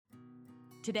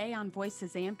Today on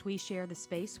Voices Amped, we share the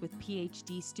space with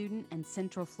PhD student and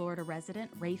Central Florida resident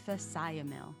Rafa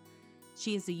Sayamil.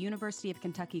 She is a University of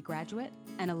Kentucky graduate,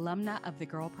 an alumna of the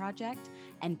Girl Project,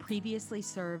 and previously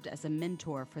served as a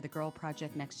mentor for the Girl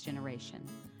Project Next Generation.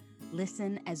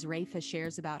 Listen as Rafa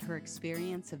shares about her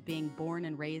experience of being born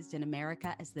and raised in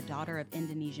America as the daughter of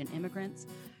Indonesian immigrants,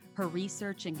 her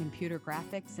research in computer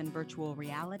graphics and virtual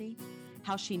reality,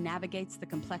 how she navigates the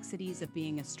complexities of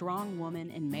being a strong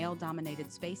woman in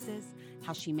male-dominated spaces,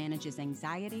 how she manages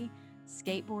anxiety,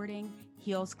 skateboarding,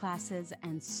 heels classes,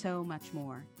 and so much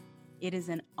more. It is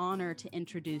an honor to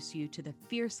introduce you to the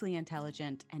fiercely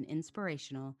intelligent and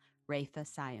inspirational Rafa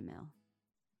Sayamil.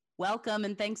 Welcome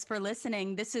and thanks for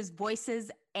listening. This is Voices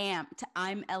Amped.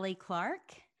 I'm Ellie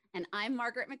Clark. And I'm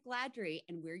Margaret McGladrey,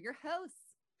 and we're your hosts.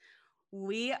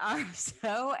 We are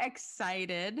so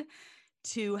excited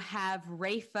to have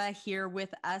Rafa here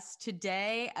with us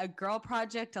today, a Girl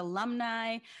Project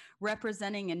alumni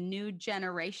representing a new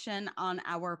generation on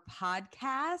our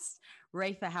podcast.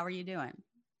 Rafa, how are you doing?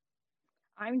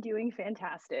 I'm doing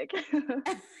fantastic.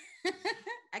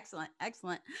 Excellent.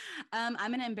 I'm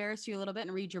going to embarrass you a little bit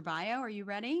and read your bio. Are you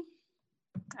ready?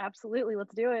 Absolutely.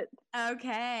 Let's do it.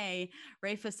 Okay.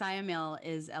 Rafa Sayamil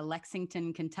is a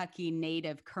Lexington, Kentucky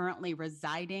native currently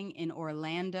residing in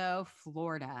Orlando,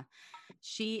 Florida.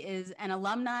 She is an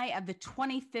alumni of the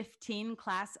 2015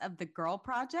 class of the Girl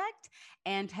Project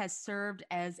and has served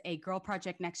as a Girl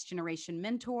Project Next Generation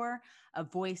mentor, a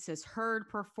Voices Heard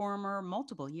performer,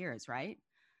 multiple years, right?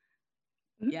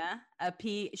 Yeah.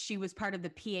 She was part of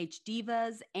the PH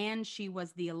Divas, and she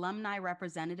was the alumni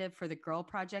representative for the Girl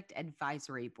Project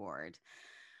Advisory Board.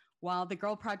 While the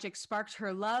Girl Project sparked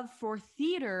her love for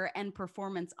theater and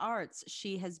performance arts,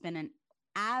 she has been an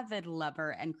avid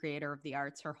lover and creator of the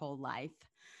arts her whole life.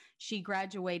 She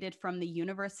graduated from the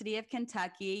University of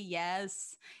Kentucky,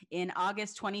 yes, in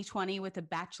August 2020 with a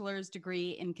bachelor's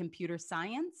degree in computer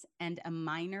science and a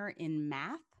minor in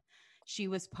math. She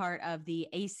was part of the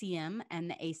ACM and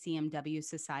the ACMW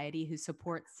Society, who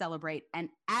support, celebrate, and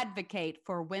advocate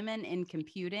for women in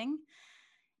computing.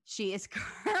 She is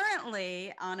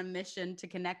currently on a mission to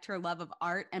connect her love of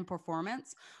art and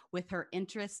performance with her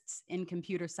interests in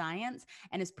computer science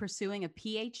and is pursuing a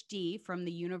PhD from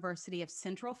the University of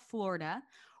Central Florida,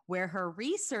 where her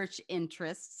research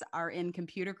interests are in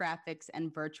computer graphics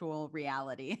and virtual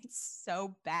reality. It's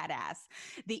so badass.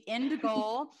 The end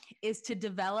goal is to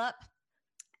develop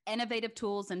innovative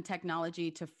tools and technology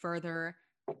to further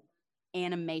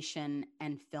animation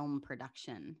and film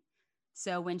production.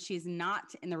 So when she's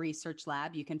not in the research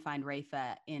lab, you can find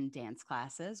Rafa in dance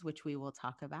classes, which we will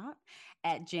talk about,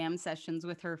 at jam sessions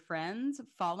with her friends,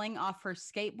 falling off her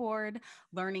skateboard,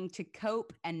 learning to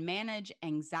cope and manage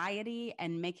anxiety,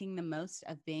 and making the most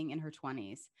of being in her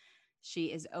 20s. She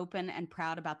is open and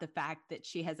proud about the fact that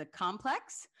she has a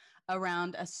complex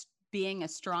around being a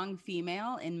strong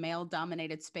female in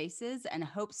male-dominated spaces and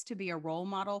hopes to be a role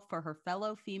model for her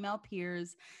fellow female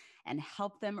peers and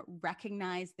help them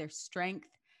recognize their strength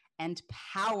and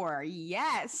power.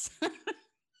 Yes.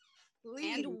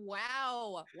 And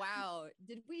wow.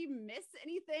 Did we miss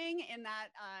anything in that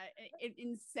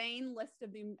insane list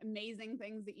of the amazing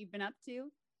things that you've been up to?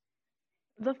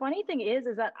 The funny thing is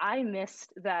that I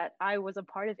missed that I was a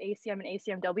part of ACM and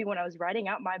ACMW when I was writing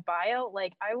out my bio.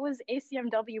 Like, I was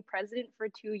ACMW president for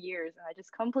 2 years, and I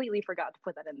just completely forgot to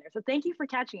put that in there. So thank you for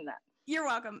catching that. You're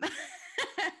welcome.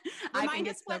 Remind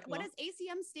us, what does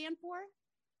ACM stand for?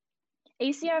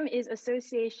 ACM is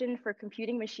Association for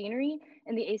Computing Machinery,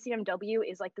 and the ACMW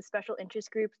is like the special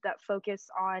interest groups that focus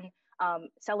on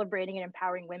celebrating and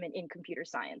empowering women in computer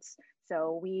science.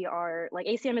 So we are like,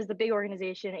 ACM is the big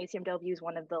organization. ACMW is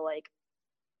one of the like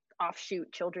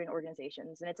offshoot children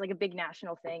organizations, and it's like a big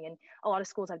national thing. And a lot of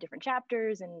schools have different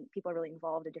chapters, and people are really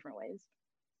involved in different ways.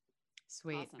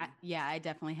 Sweet. Awesome. I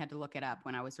definitely had to look it up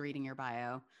when I was reading your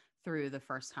bio through the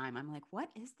first time. I'm like, what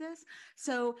is this?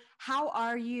 So how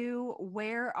are you?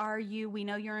 Where are you? We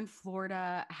know you're in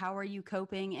Florida. How are you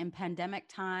coping in pandemic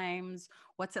times?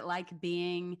 What's it like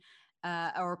being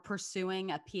or pursuing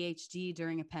a PhD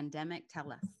during a pandemic?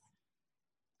 Tell us.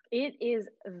 It is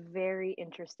very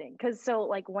interesting because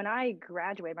like when I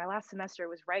graduated, my last semester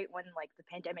was right when like the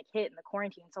pandemic hit and the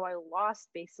quarantine. So I lost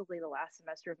basically the last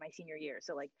semester of my senior year.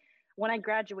 So like when I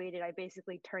graduated, I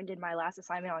basically turned in my last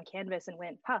assignment on Canvas and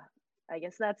went, I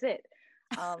guess that's it.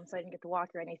 So I didn't get to walk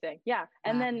or anything. Yeah.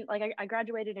 And then like I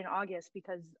graduated in August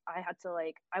because I had to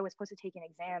I was supposed to take an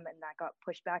exam and that got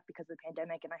pushed back because of the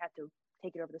pandemic, and I had to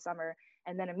take it over the summer,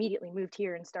 and then immediately moved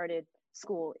here and started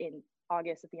school in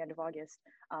August, at the end of August.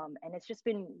 And it's just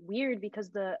been weird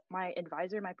because my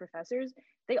advisor, my professors,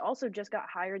 they also just got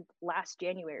hired last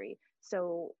January.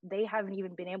 So they haven't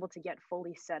even been able to get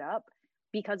fully set up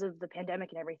because of the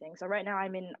pandemic and everything. So right now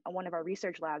I'm in one of our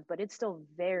research labs, but it's still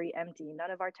very empty. None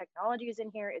of our technology is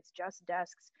in here. It's just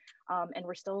desks. And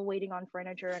we're still waiting on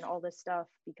furniture and all this stuff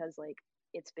because like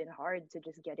it's been hard to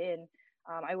just get in.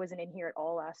 I wasn't in here at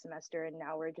all last semester, and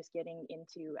now we're just getting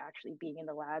into actually being in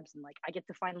the labs, and like I get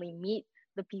to finally meet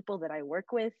the people that I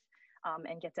work with,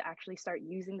 and get to actually start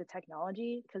using the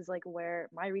technology, because like where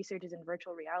my research is in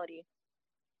virtual reality,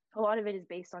 a lot of it is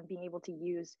based on being able to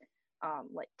use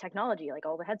like technology, like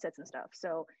all the headsets and stuff.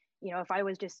 So you know, if I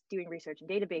was just doing research in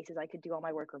databases, I could do all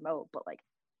my work remote, but like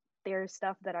there's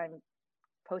stuff that I'm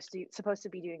supposed to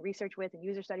be doing research with and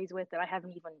user studies with that I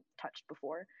haven't even touched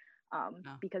before,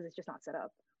 because it's just not set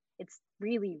up. It's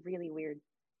really, really weird.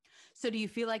 So do you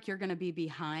feel like you're going to be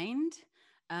behind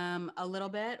a little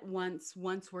bit once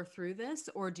we're through this,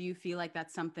 or do you feel like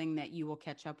that's something that you will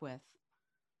catch up with?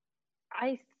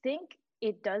 I think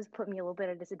it does put me a little bit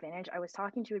at a disadvantage. I was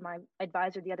talking to my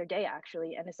advisor the other day,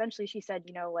 actually, and essentially she said,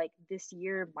 you know, like this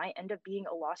year might end up being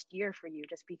a lost year for you,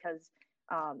 just because,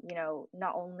 you know,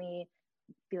 not only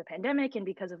the pandemic and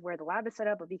because of where the lab is set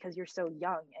up, but because you're so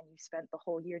young and you spent the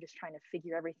whole year just trying to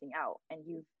figure everything out, and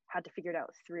you've had to figure it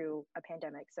out through a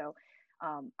pandemic. So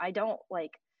I don't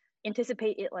like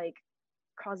anticipate it like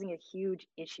causing a huge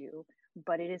issue,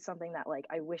 but it is something that like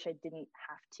I wish I didn't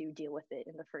have to deal with it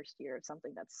in the first year of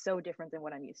something that's so different than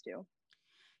what I'm used to.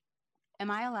 Am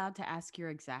I allowed to ask your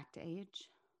exact age?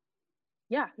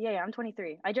 Yeah, I'm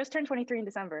 23. I just turned 23 in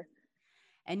December.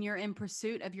 And you're in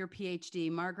pursuit of your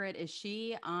PhD. Margaret, is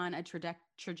she on a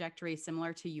trajectory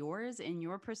similar to yours in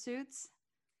your pursuits?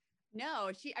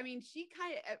 No, she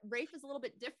kind of, Rafe is a little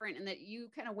bit different in that you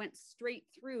kind of went straight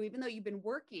through, even though you've been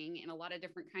working in a lot of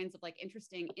different kinds of like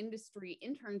interesting industry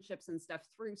internships and stuff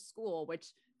through school,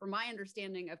 which from my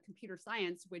understanding of computer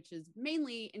science, which is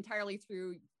mainly entirely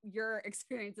through your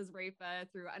experiences, Rafe,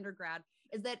 through undergrad,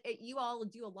 is that you all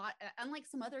do a lot, unlike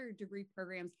some other degree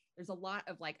programs, there's a lot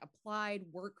of like applied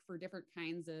work for different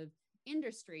kinds of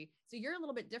industry. So you're a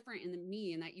little bit different than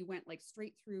me in that you went like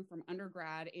straight through from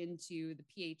undergrad into the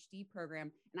PhD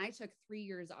program. And I took 3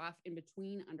 years off in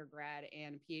between undergrad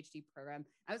and PhD program.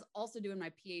 I was also doing my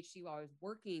PhD while I was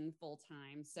working full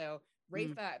time. So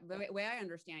Rafa, the way I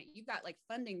understand it, you've got like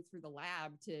funding through the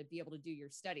lab to be able to do your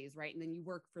studies, right? And then you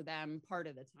work for them part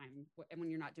of the time when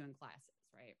you're not doing classes,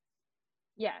 right?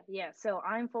 Yeah. So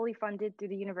I'm fully funded through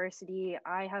the university.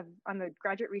 I'm a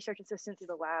graduate research assistant through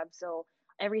the lab. So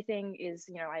everything is,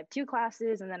 you know, I have 2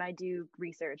 classes and then I do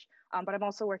research. But I'm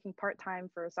also working part-time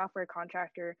for a software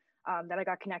contractor that I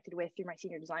got connected with through my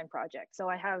senior design project. So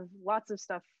I have lots of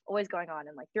stuff always going on.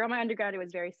 And like throughout my undergrad, it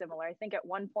was very similar. I think at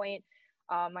one point,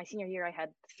 my senior year, I had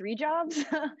 3 jobs.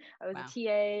 I was a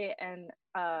TA and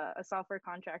a software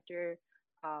contractor,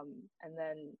 and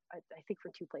then I think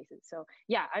for 2 places. So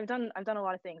yeah, I've done a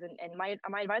lot of things, and my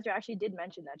advisor actually did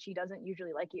mention that she doesn't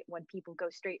usually like it when people go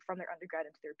straight from their undergrad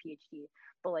into their PhD,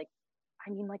 but like I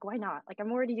mean, like why not? Like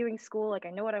I'm already doing school, like I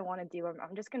know what I want to do.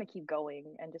 I'm just gonna keep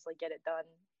going and just like get it done.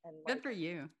 And like, good for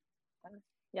you.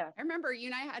 Yeah, I remember you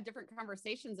and I had different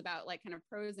conversations about like kind of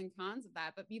pros and cons of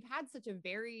that, but you've had such a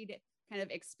varied kind of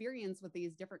experience with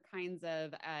these different kinds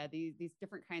of these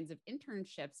different kinds of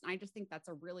internships. And I just think that's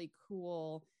a really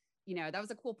cool, you know, that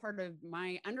was a cool part of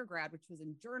my undergrad, which was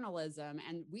in journalism.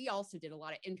 And we also did a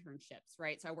lot of internships,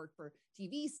 right? So I worked for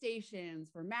TV stations,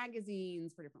 for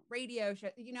magazines, for different radio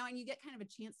shows, you know, and you get kind of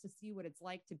a chance to see what it's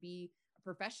like to be a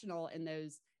professional in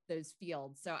those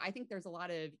fields. So I think there's a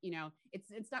lot of, you know,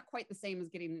 it's not quite the same as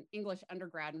getting an English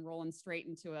undergrad and rolling straight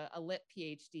into a lit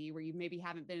PhD where you maybe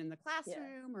haven't been in the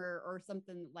classroom or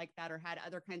something like that, or had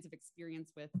other kinds of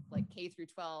experience with like K through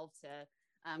 12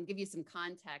 to give you some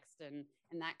context and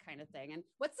that kind of thing. And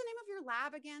what's the name of your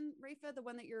lab again, Rafa? The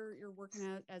one that you're working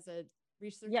at as a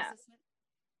research assistant?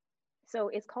 So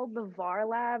it's called the VAR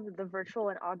Lab, the Virtual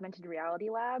and Augmented Reality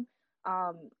Lab.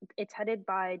 It's headed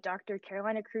by Dr.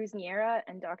 Carolina Cruz Niera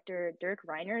and Dr. Dirk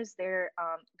Reiners. They're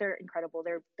incredible.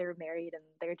 They're married and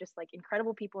they're just like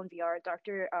incredible people in VR.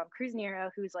 Dr. Cruz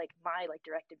Niera, who's like my like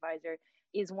direct advisor,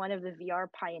 is one of the VR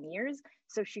pioneers.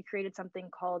 So she created something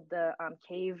called the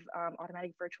CAVE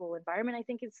Automatic Virtual Environment. I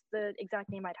think it's the exact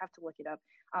name. I'd have to look it up.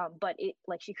 But it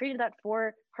like she created that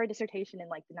for her dissertation in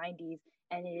like the 90s,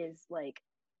 and it is like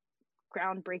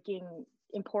groundbreaking,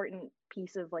 important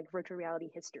piece of like virtual reality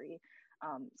history.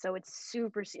 So it's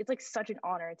like such an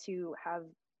honor to have,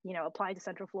 you know, applied to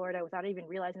Central Florida without even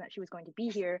realizing that she was going to be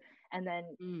here, and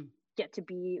then get to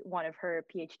be one of her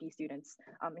PhD students,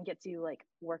 and get to like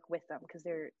work with them because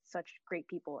they're such great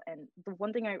people. And the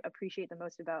one thing I appreciate the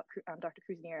most about Dr.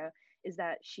 Cruzaniera is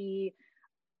that she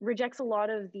rejects a lot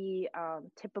of the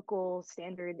typical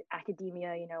standard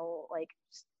academia, like,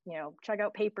 check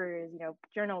out papers,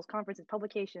 journals, conferences,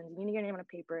 publications, you need to get your name on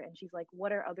a paper. And she's like,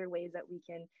 what are other ways that we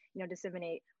can,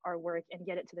 disseminate our work and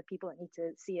get it to the people that need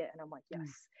to see it? And I'm like,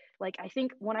 yes. Like, I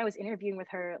think when I was interviewing with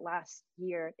her last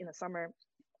year in the summer,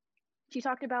 she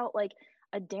talked about like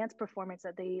a dance performance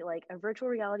that they like, a virtual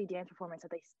reality dance performance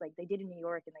that they did in New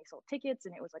York, and they sold tickets,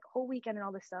 and it was like a whole weekend and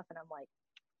all this stuff. And I'm like,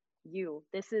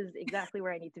 this is exactly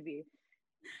where I need to be.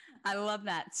 I love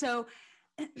that. So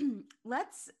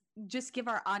let's just give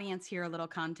our audience here a little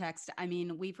context. I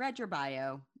mean, we've read your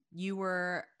bio. You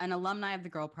were an alumni of the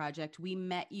Girl Project. We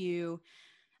met you,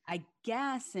 I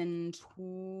guess we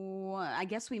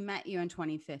met you in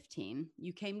 2015.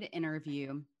 You came to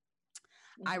interview.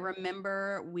 Mm-hmm. I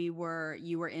remember you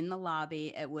were in the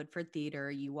lobby at Woodford Theater.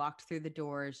 You walked through the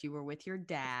doors. You were with your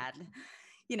dad.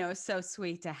 So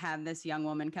sweet to have this young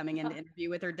woman coming in to interview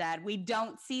with her dad. We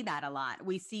don't see that a lot.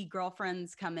 We see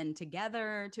girlfriends come in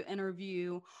together to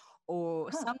interview,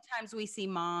 or sometimes we see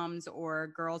moms or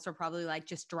girls are probably like,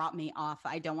 just drop me off.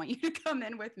 I don't want you to come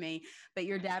in with me. But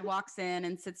your dad walks in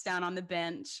and sits down on the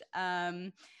bench.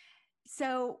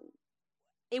 So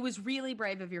it was really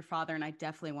brave of your father, and I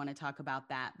definitely want to talk about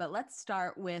that. But let's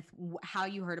start with how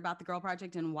you heard about the Girl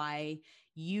Project and why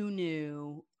you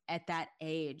knew at that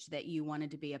age that you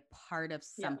wanted to be a part of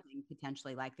something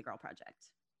potentially like the Girl Project.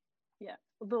 Yeah.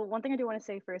 The one thing I do want to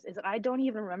say first is that I don't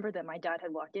even remember that my dad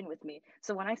had walked in with me.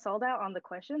 So when I saw that on the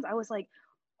questions, I was like,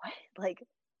 what? Like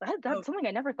that's something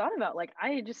I never thought about. Like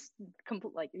I just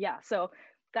So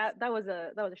that was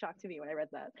a shock to me when I read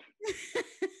that.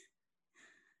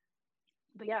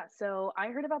 But yeah, so I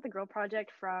heard about the Girl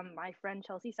Project from my friend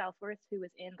Chelsea Southworth, who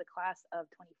was in the class of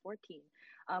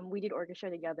 2014. We did orchestra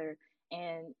together.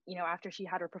 And, after she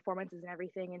had her performances and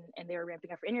everything, and they were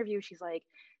ramping up for interview, she's like,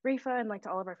 Rafa, and like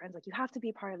to all of our friends, like, you have to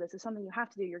be part of this. It's something you have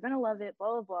to do. You're going to love it,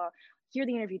 blah, blah, blah. Here are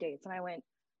the interview dates. And I went,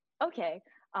 okay.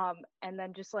 And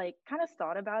then just like kind of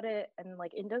thought about it. And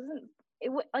like,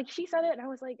 like she said it. And I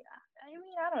was like,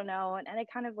 I don't know. And it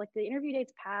kind of like the interview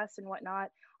dates passed and whatnot.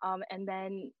 And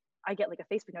then I get like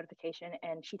a Facebook notification,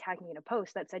 and she tagged me in a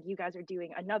post that said, you guys are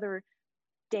doing another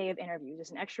day of interviews,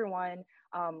 just an extra one,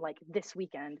 like this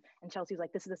weekend. And Chelsea was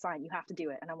like, this is a sign, you have to do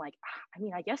it. And I'm like,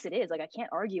 I guess it is. Like, I can't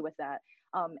argue with that.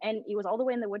 And it was all the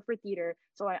way in the Woodford Theater.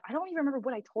 So I don't even remember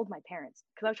what I told my parents,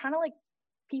 because I was trying to like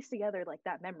piece together like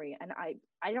that memory. And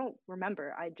I don't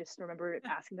remember. I just remember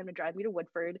asking them to drive me to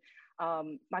Woodford.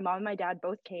 My mom and my dad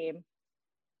both came.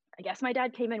 I guess my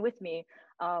dad came in with me.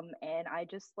 And I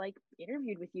just like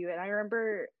interviewed with you. And I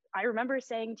remember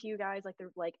saying to you guys, like, they're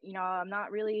like, I'm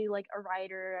not really like a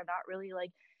writer. I'm not really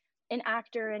like an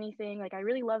actor or anything. Like, I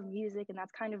really love music, and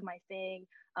that's kind of my thing.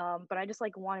 But I just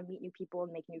like want to meet new people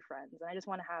and make new friends. And I just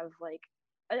want to have like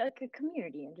a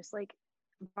community, and just like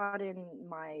broaden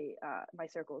my my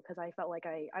circle, because I felt like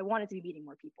I wanted to be meeting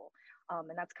more people.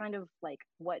 And that's kind of like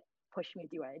what pushed me to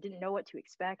do it. I didn't know what to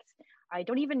expect. I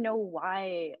don't even know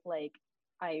why like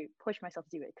I pushed myself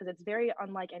to do it, because it's very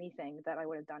unlike anything that I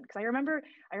would have done. Because I remember,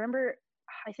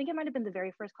 I think it might have been the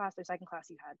very first class or second class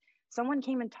you had. Someone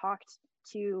came and talked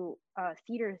to a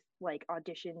theater like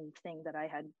audition thing that I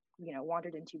had,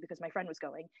 wandered into because my friend was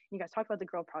going. You guys talked about the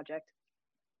Girl Project.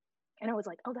 And I was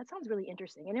like, oh, that sounds really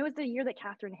interesting. And it was the year that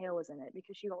Catherine Hale was in it,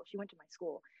 because she went to my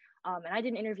school. And I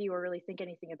didn't interview or really think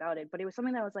anything about it, but it was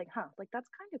something that I was like, like that's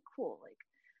kind of cool. Like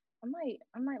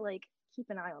I might like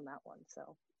keep an eye on that one.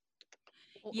 So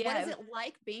well, yeah. What is it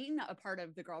like being a part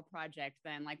of the Girl Project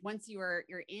then? Like once you're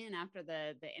in after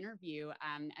the interview,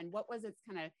 and what was its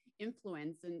kind of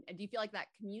influence? And do you feel like that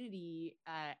community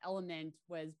element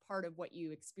was part of what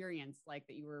you experienced, like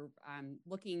that you were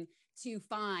looking to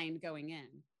find going in?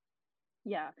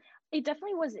 Yeah, it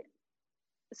definitely was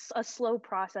a slow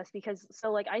process, because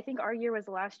so like I think our year was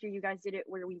the last year you guys did it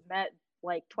where we met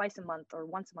like twice a month or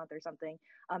once a month or something.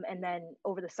 And then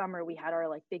over the summer we had our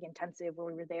like big intensive where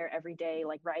we were there every day,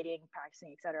 like writing,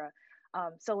 practicing, etc.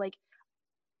 So like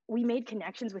we made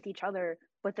connections with each other,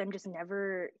 but then just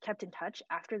never kept in touch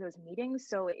after those meetings.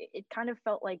 So it kind of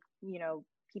felt like,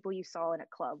 people you saw in a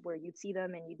club where you'd see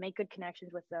them and you'd make good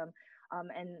connections with them.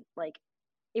 And like,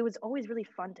 it was always really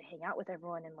fun to hang out with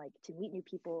everyone and like to meet new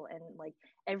people. And like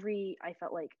I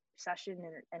felt like session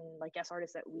and like guest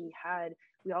artists that we had,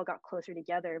 we all got closer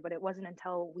together. But it wasn't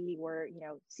until we were,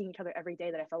 seeing each other every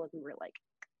day that I felt like we were like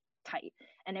tight.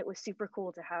 And it was super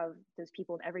cool to have those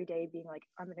people every day being like,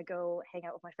 I'm going to go hang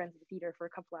out with my friends at the theater for a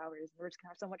couple hours, and we're just going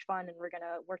to have so much fun, and we're going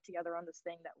to work together on this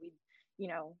thing that we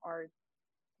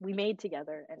made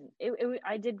together. And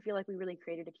I did feel like we really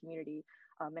created a community.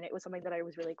 And it was something that I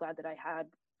was really glad that I had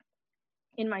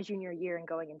in my junior year and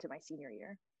going into my senior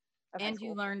year of high And school.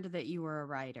 you learned that you were a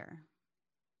writer.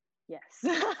 Yes,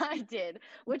 I did,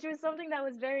 which was something that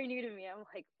was very new to me. I'm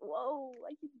like, whoa,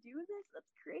 I can do this? That's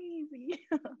crazy.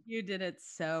 You did it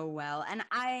so well. And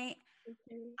I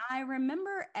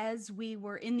remember as we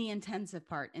were in the intensive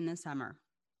part in the summer,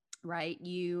 right?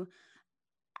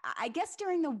 I guess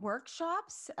during the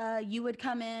workshops, you would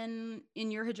come in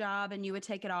your hijab and you would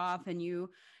take it off, and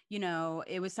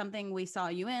it was something we saw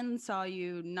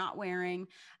you not wearing.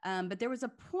 But there was a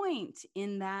point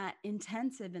in that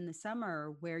intensive in the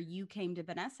summer where you came to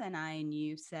Vanessa and I, and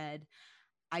you said,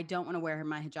 I don't want to wear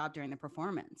my hijab during the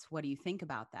performance. What do you think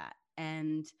about that?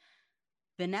 And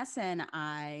Vanessa and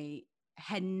I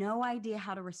had no idea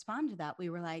how to respond to that. We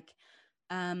were like,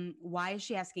 why is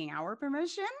she asking our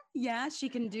permission? Yeah, she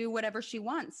can do whatever she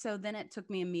wants. So then it took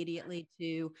me immediately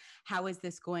to, how is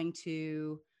this going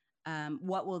to,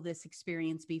 what will this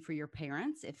experience be for your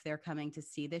parents if they're coming to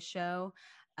see this show,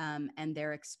 and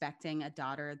they're expecting a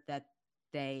daughter that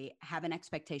they have an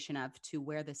expectation of to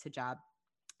wear this hijab?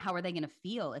 How are they going to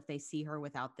feel if they see her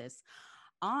without this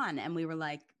on? And we were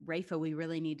like, Rafa, we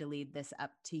really need to lead this up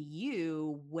to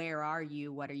you. Where are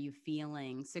you? What are you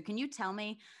feeling? So can you tell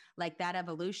me like that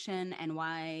evolution and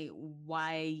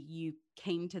why you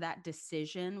came to that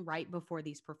decision right before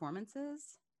these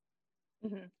performances?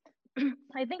 Mm-hmm.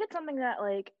 I think it's something that,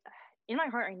 like, in my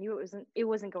heart, I knew it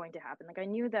wasn't going to happen. Like, I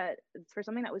knew that for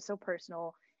something that was so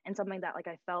personal and something that, like,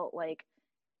 I felt like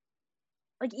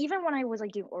even when I was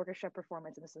like doing orchestra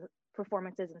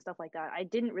performances and stuff like that, I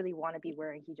didn't really want to be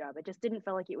wearing hijab. It just didn't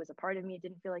feel like it was a part of me. It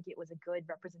didn't feel like it was a good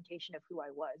representation of who I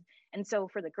was. And so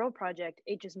for the girl project,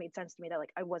 it just made sense to me that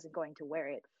like I wasn't going to wear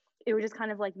it. It was just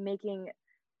kind of like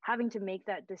having to make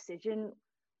that decision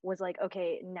was like,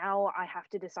 okay, now I have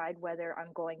to decide whether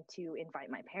I'm going to invite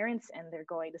my parents and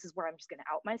this is where I'm just going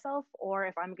to out myself, or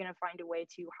if I'm going to find a way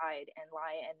to hide and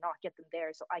lie and not get them there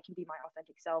so I can be my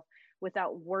authentic self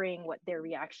without worrying what their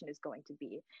reaction is going to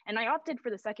be. And I opted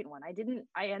for the second one.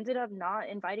 I ended up not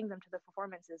inviting them to the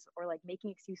performances or like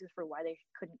making excuses for why they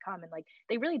couldn't come. And like,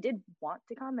 they really did want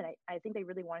to come. And I think they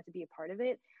really wanted to be a part of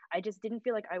it. I just didn't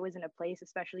feel like I was in a place,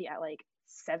 especially at like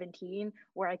 17,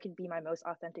 where I could be my most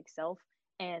authentic self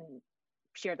and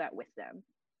share that with them.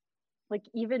 Like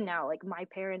even now, like my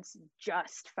parents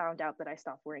just found out that I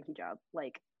stopped wearing hijab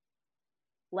like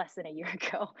less than a year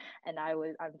ago, and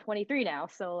I'm 23 now,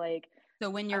 so like,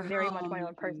 so when you're I'm very much my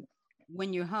own person.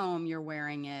 When you're home, you're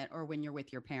wearing it, or when you're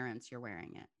with your parents, you're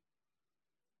wearing it?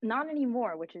 Not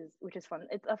anymore, which is fun.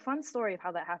 It's a fun story of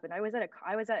how that happened. I was at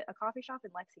a coffee shop in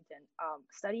Lexington,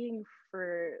 studying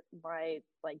for my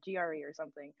like GRE or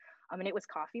something, and it was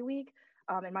coffee week.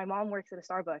 And my mom works at a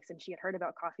Starbucks, and she had heard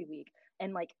about Coffee Week,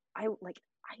 and I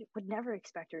would never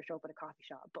expect her to show up at a coffee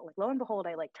shop, but like lo and behold,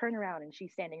 I like turn around and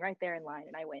she's standing right there in line,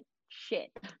 and I went, shit,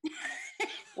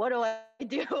 what do I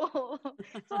do? So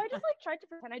I just like tried to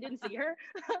pretend I didn't see her,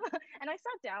 and I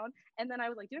sat down, and then I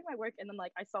was like doing my work, and then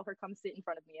like I saw her come sit in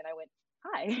front of me, and I went,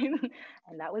 hi,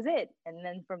 and that was it. And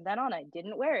then from then on, I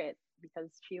didn't wear it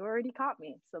because she already caught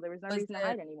me. So there was no reason to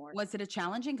hide anymore. Was it a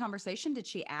challenging conversation? Did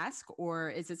she ask, or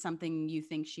is it something you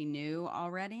think she knew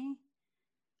already?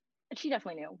 She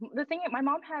definitely knew. The thing, my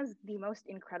mom has the most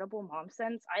incredible mom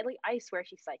sense. I swear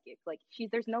she's psychic. Like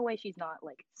there's no way she's not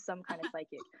like some kind of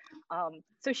psychic.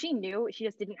 So she knew, she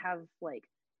just didn't have like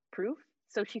proof,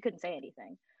 so she couldn't say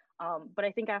anything. But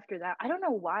I think after that, I don't know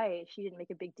why she didn't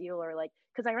make a big deal, or like,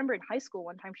 because I remember in high school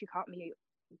one time she caught me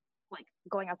like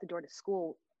going out the door to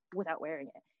school without wearing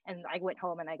it, and I went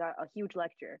home and I got a huge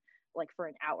lecture like for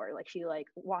an hour. Like she like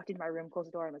walked into my room, closed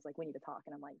the door, and was like, we need to talk.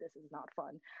 And I'm like, this is not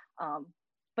fun.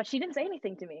 But she didn't say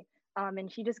anything to me, and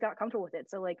she just got comfortable with it.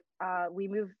 So like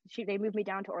they moved me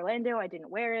down to Orlando. I didn't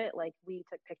wear it. Like we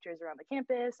took pictures around the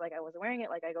campus, like I wasn't wearing it.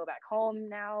 Like I go back home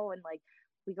now, and like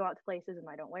we go out to places and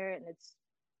I don't wear it, and it's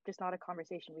just not a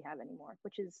conversation we have anymore.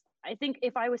 Which is, I think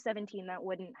if I was 17, that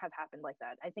wouldn't have happened like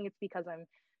that. I think it's because I'm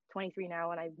 23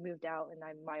 now and I've moved out and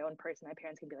I'm my own person. My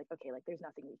parents can be like, okay, like there's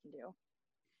nothing we can do.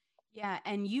 Yeah.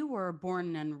 And you were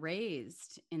born and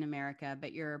raised in America,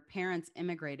 but your parents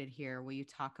immigrated here. Will you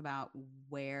talk about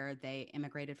where they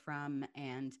immigrated from,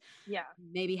 and yeah,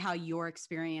 maybe how your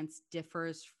experience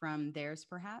differs from theirs,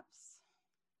 perhaps?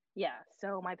 Yeah,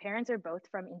 so my parents are both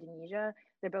from Indonesia.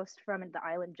 They're both from the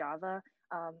island Java.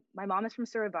 My mom is from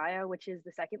Surabaya, which is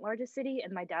the second largest city,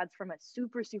 and my dad's from a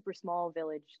super, super small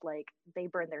village. Like they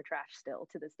burn their trash still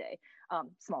to this day.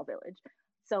 Small village.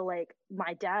 So like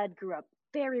my dad grew up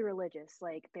very religious.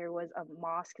 Like there was a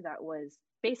mosque that was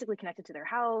basically connected to their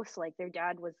house. Like their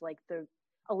dad was like the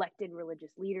elected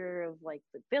religious leader of like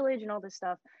the village and all this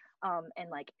stuff. And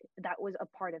like that was a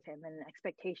part of him and an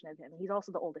expectation of him. He's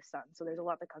also the oldest son, so there's a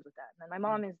lot that comes with that. And then my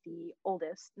mom is the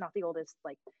oldest, not the oldest,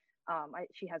 like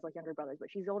she has like younger brothers, but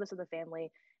she's the oldest of the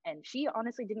family, and she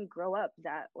honestly didn't grow up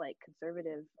that like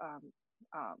conservative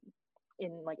um,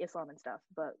 in like Islam and stuff.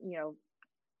 But you know,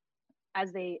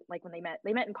 as they like when they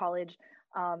met in college,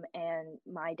 and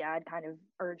my dad kind of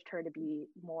urged her to be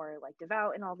more like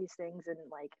devout and all these things, and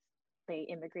like they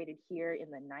immigrated here in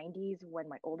the 90s when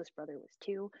my oldest brother was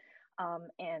 2.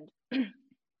 And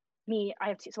me, I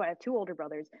have 2 older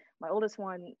brothers. My oldest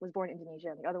one was born in Indonesia,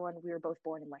 and the other one we were both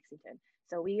born in Lexington.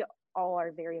 So we all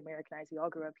are very Americanized. We all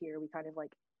grew up here. We kind of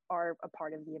like are a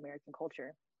part of the American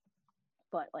culture.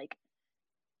 But like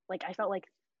I felt like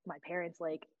my parents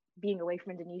like being away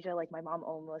from Indonesia, like my mom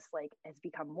almost like has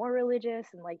become more religious,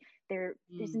 and like they're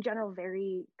just in general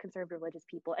very conservative religious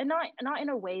people, and not in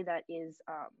a way that is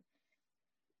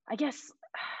I guess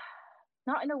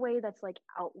not in a way that's like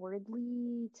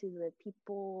outwardly to the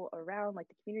people around like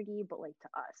the community, but like to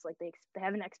us, like they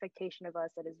have an expectation of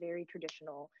us that is very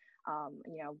traditional.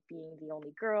 You know, being the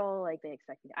only girl, like they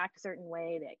expect me to act a certain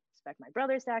way, they expect my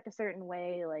brothers to act a certain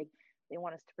way, like they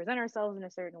want us to present ourselves in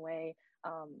a certain way.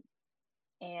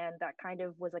 And that kind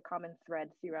of was a common thread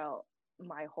throughout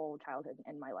my whole childhood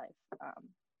and my life.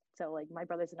 So like my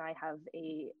brothers and I have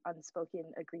a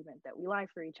unspoken agreement that we lie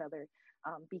for each other,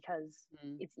 because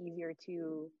it's easier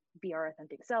to be our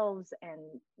authentic selves and,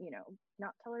 you know,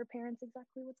 not tell our parents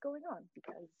exactly what's going on,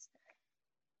 because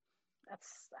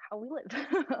that's how we lived.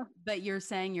 But you're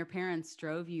saying your parents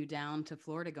drove you down to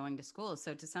Florida going to school.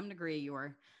 So to some degree,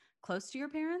 you're close to your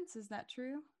parents. Is that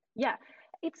true? Yeah,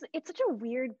 it's such a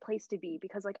weird place to be,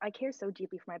 because like I care so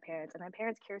deeply for my parents, and my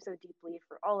parents care so deeply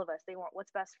for all of us. They want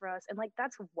what's best for us, and like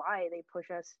that's why they push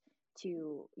us to,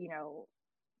 you know,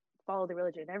 follow the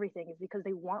religion and everything, is because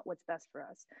they want what's best for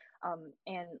us.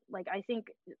 And like I think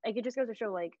like it just goes to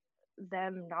show like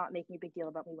them not making a big deal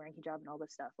about me wearing hijab and all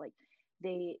this stuff. Like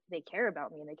they care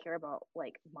about me, and they care about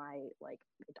like my like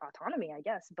autonomy, I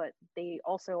guess, but they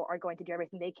also are going to do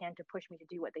everything they can to push me to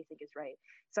do what they think is right.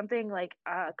 Something like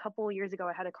a couple years ago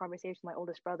I had a conversation with my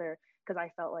oldest brother, because I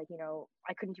felt like, you know,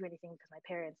 I couldn't do anything because my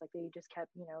parents, like they just kept,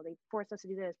 you know, they forced us to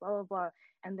do this, blah blah blah.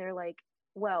 And they're like,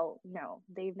 well, no,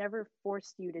 they've never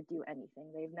forced you to do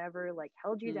anything. They've never like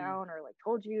held you down or like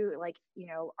told you like, you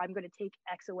know, I'm going to take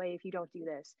X away if you don't do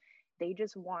this. They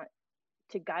just want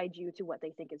to guide you to what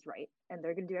they think is right, and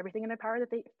they're going to do everything in their power that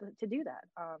they to do that.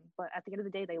 But at the end of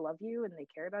the day, they love you and they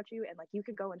care about you, and like you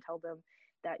could go and tell them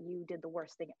that you did the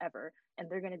worst thing ever, and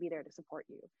they're going to be there to support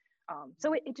you.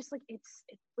 So it just like it,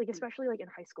 like especially like in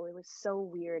high school, it was so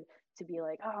weird to be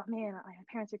like, oh man, my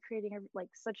parents are creating like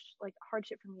such like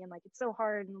hardship for me, and like it's so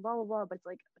hard and blah blah blah. But it's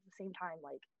like at the same time,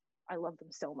 like I love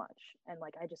them so much, and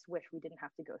like I just wish we didn't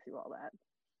have to go through all that.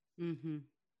 Mm-hmm.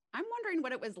 I'm wondering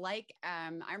what it was like.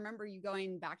 I remember you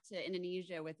going back to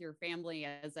Indonesia with your family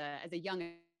as a young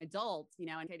adult, you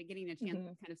know, and kind of getting a chance to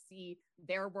kind of see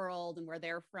their world and where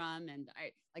they're from. And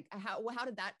I like how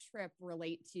did that trip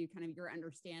relate to kind of your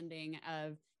understanding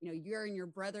of, you know, your and your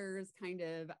brother's kind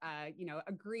of you know,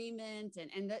 agreement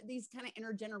and these kind of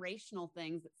intergenerational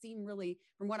things that seem really,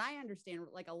 from what I understand,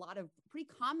 like a lot of pretty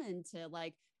common to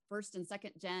like first and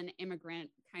second gen immigrant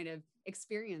kind of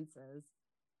experiences.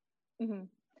 Mm-hmm.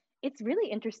 It's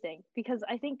really interesting, because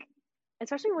I think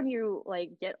especially when you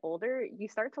like get older, you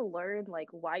start to learn like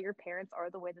why your parents are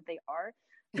the way that they are.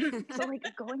 So like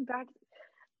going back,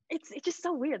 it's just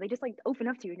so weird. They just like open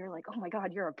up to you and you're like, oh my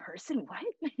God, you're a person.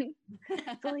 What?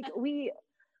 So like we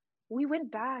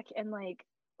went back, and like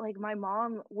my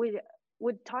mom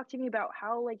would talk to me about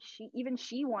how like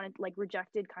she wanted like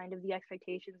rejected kind of the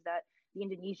expectations that the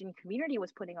Indonesian community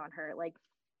was putting on her. Like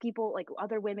people like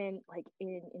other women like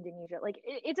in Indonesia, like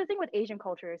it's a thing with Asian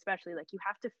culture especially, like you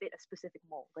have to fit a specific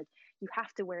mold. Like you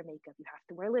have to wear makeup, you have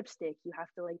to wear lipstick, you have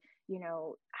to like, you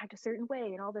know, act a certain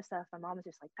way and all this stuff. My mom is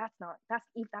just like, that's not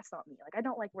me. Like I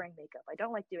don't like wearing makeup, I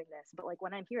don't like doing this, but like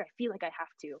when I'm here I feel like I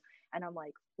have to. And I'm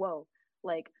like, whoa.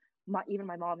 Like even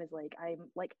my mom is like, I'm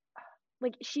like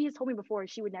she has told me before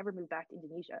she would never move back to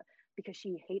Indonesia because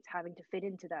she hates having to fit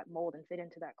into that mold and fit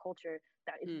into that culture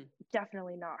that is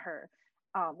definitely not her.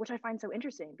 Which I find so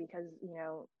interesting, because, you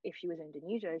know, if she was in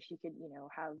Indonesia, she could, you know,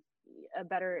 have a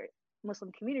better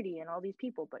Muslim community and all these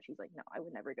people, but she's like, no, I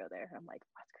would never go there. And I'm like,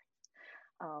 that's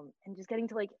great. And just getting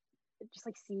to like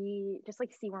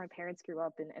see where my parents grew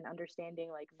up, and understanding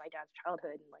like my dad's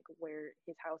childhood, and like where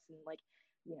his house, and like,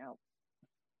 you know,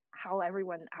 how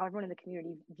everyone in the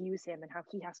community views him, and how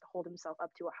he has to hold himself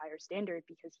up to a higher standard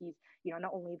because he's, you know,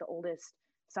 not only the oldest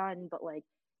son, but like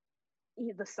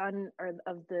the son or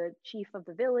of the chief of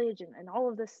the village, and all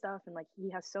of this stuff, and like he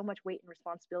has so much weight and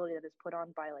responsibility that is put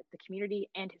on by like the community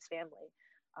and his family.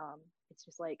 It's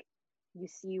just like you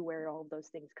see where all of those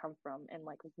things come from, and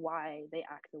like why they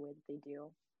act the way that they do.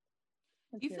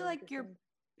 Do you feel like your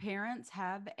parents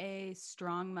have a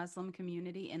strong Muslim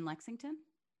community in Lexington?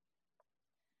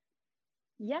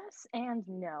 Yes and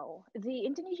no. The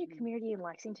Indonesian community in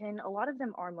Lexington, a lot of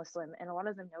them are Muslim and a lot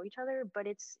of them know each other, but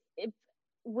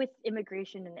with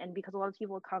immigration, and because a lot of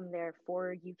people come there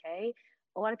for UK,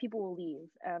 a lot of people will leave,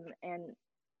 and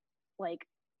like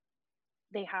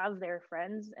they have their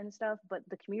friends and stuff, but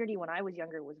the community when I was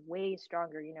younger was way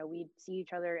stronger. You know, we'd see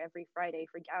each other every Friday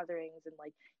for gatherings, and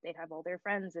like they'd have all their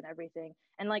friends and everything.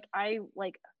 And like I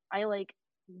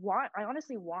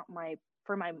honestly want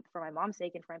for my mom's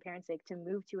sake and for my parents' sake to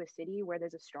move to a city where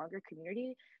there's a stronger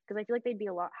community, because I feel like they'd be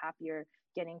a lot happier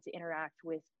getting to interact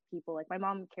with people. Like my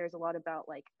mom cares a lot about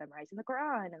like memorizing the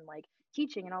Quran and like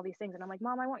teaching and all these things, and I'm like,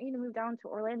 Mom, I want you to move down to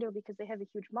Orlando because they have a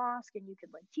huge mosque and you could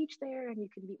like teach there and you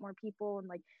can meet more people and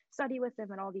like study with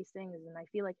them and all these things. And I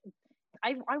feel like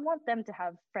I want them to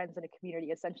have friends in a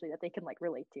community essentially that they can like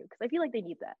relate to, because I feel like they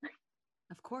need that.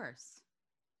 Of course.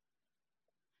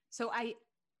 So I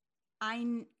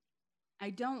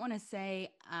don't want to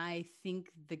say I think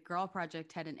the Girl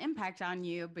Project had an impact on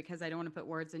you, because I don't want to put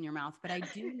words in your mouth, but I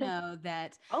do know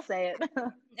that I'll say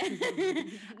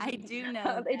it. I do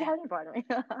know it hasn't bothered me.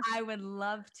 I would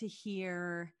love to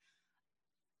hear,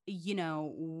 you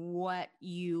know, what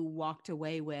you walked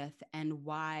away with and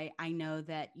why. I know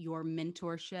that your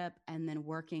mentorship and then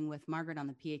working with Margaret on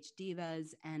the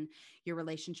PhDivas and your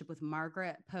relationship with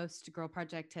Margaret post Girl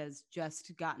Project has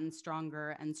just gotten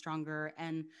stronger and stronger.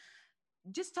 And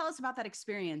just tell us about that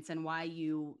experience and why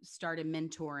you started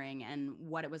mentoring and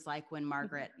what it was like when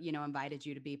Margaret, you know, invited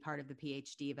you to be part of the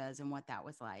PhDivas and what that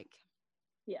was like.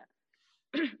 Yeah.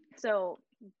 So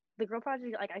the Girl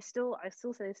Project, like I still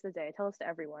say this today, I tell this to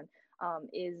everyone,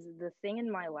 is the thing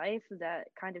in my life that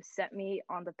kind of set me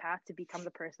on the path to become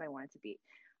the person I wanted to be.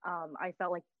 I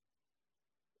felt like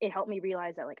it helped me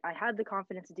realize that like I had the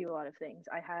confidence to do a lot of things.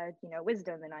 I had, you know,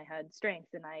 wisdom and I had strength,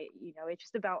 and it's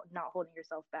just about not holding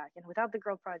yourself back. And without the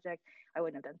Girl Project, I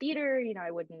wouldn't have done theater, you know, I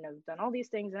wouldn't have done all these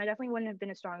things. And I definitely wouldn't have been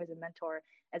as strong as a mentor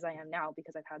as I am now,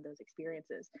 because I've had those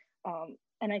experiences.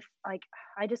 And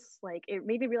I just like, it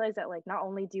made me realize that like, not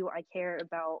only do I care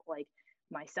about like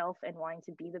myself and wanting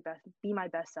to be my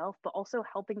best self, but also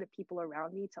helping the people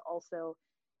around me to also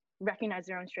recognize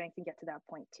their own strength and get to that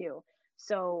point too.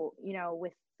 So, you know,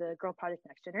 with the Girl Project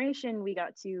Next Generation, we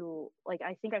got to like,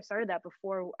 I think I started that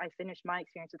before I finished my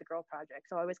experience with the Girl Project.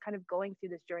 So I was kind of going through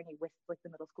this journey with like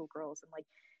the middle school girls, and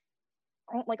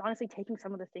like honestly taking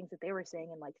some of the things that they were saying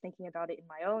and like thinking about it in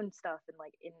my own stuff, and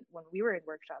like in when we were in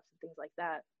workshops and things like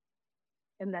that.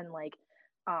 And then like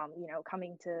you know,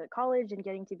 coming to college and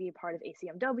getting to be a part of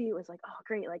ACMW was like, oh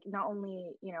great, like not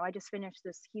only, you know, I just finished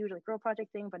this huge like Girl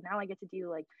Project thing, but now I get to do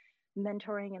like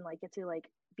mentoring and like get to like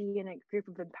be in a group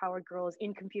of empowered girls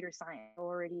in computer science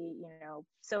already, you know.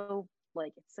 So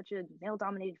like it's such a male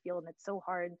dominated field, and it's so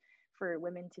hard for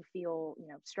women to feel, you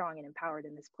know, strong and empowered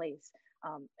in this place.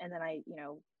 And then I, you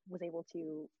know, was able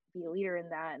to be a leader in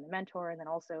that and the mentor, and then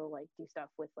also like do stuff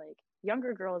with like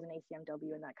younger girls in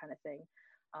ACMW and that kind of thing.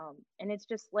 And it's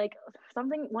just like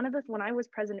something, when I was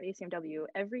president of ACMW,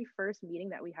 every first meeting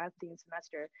that we had through the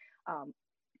semester,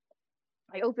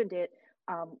 I opened it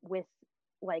with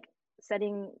like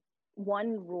setting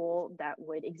one rule that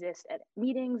would exist at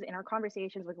meetings, in our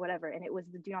conversations, with whatever, and it was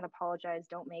the do not apologize,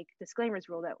 don't make disclaimers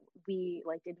rule that we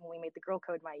like did when we made the Girl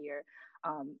Code my year,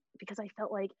 because I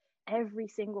felt like every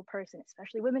single person,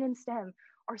 especially women in STEM,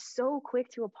 are so quick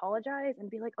to apologize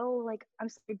and be like, oh, like I'm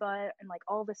sorry, but, and like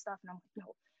all this stuff. And I'm like,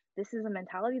 no, this is a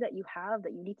mentality that you have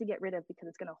that you need to get rid of, because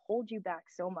it's going to hold you back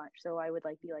so much. So I would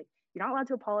like be like, you're not allowed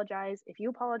to apologize. If you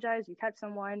apologize, you catch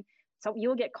someone, so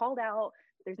you'll get called out.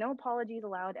 There's no apologies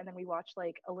allowed. And then we watched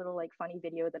like a little like funny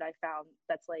video that I found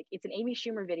that's like, it's an Amy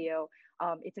Schumer video.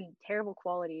 It's in terrible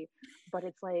quality, but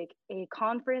it's like a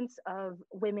conference of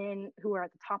women who are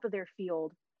at the top of their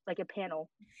field, like a panel.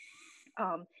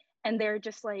 And they're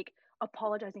just like,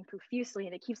 apologizing profusely,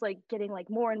 and it keeps like getting like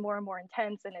more and more and more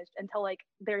intense, and until like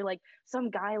they're like some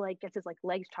guy like gets his like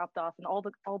legs chopped off, and all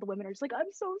the women are just like,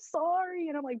 I'm so sorry,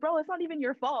 and I'm like, bro, it's not even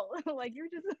your fault. Like you're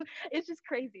just it's just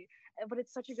crazy. But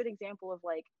it's such a good example of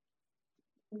like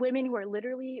women who are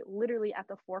literally at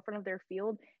the forefront of their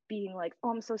field being like, oh,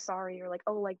 I'm so sorry, or like,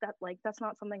 oh, like that's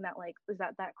not something that like is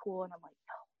that cool. And I'm like,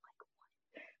 no, like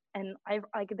what? And I've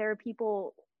like there are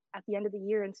people at the end of the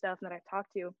year and stuff that I've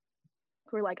talked to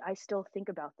who are like, I still think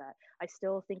about that. I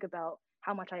still think about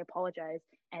how much I apologize,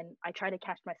 and I try to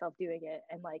catch myself doing it,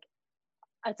 and like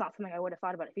it's not something I would have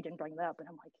thought about if you didn't bring that up. And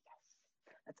I'm like, yes,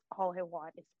 that's all I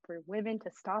want is for women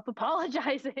to stop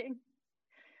apologizing.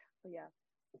 So yeah.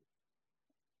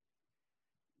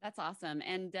 That's awesome.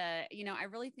 And, you know, I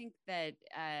really think that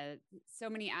so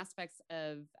many aspects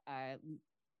of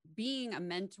being a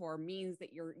mentor means that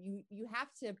you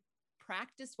have to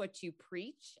practice what you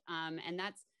preach. And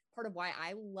that's part of why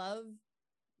I love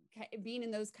being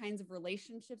in those kinds of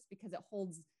relationships, because it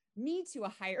holds me to a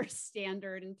higher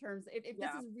standard in terms of if this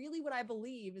is really what I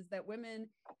believe, is that women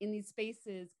in these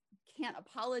spaces can't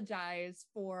apologize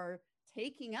for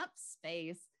taking up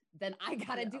space, then I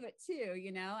got to do it too,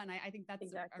 you know? And I think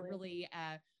that's a really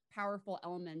powerful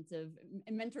element of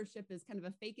mentorship, is kind of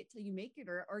a fake it till you make it,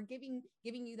 or giving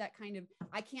you that kind of,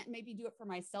 I can't maybe do it for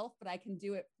myself, but I can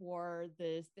do it for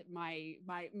my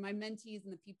mentees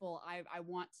and the people I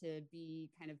want to be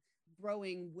kind of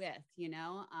growing with, you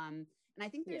know? And I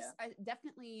think there's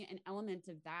definitely an element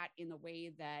of that in the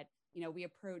way that, you know, we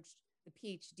approached the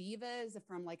PhDivas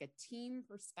from like a team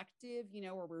perspective, you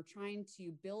know, where we're trying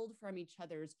to build from each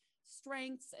other's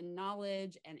strengths and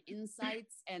knowledge and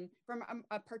insights, and from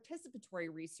a participatory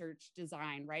research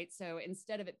design, right? So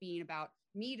instead of it being about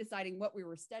me deciding what we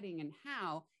were studying and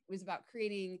how, it was about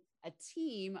creating a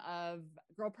team of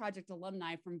Girl Project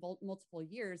alumni from multiple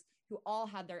years who all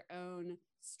had their own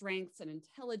strengths and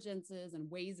intelligences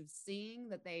and ways of seeing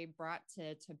that they brought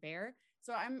to bear.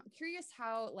 So I'm curious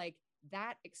how like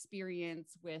that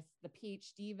experience with the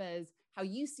PhDivas, how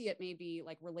you see it maybe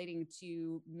like relating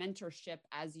to mentorship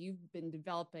as you've been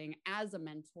developing as a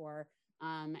mentor,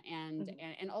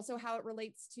 and also how it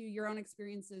relates to your own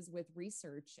experiences with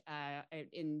research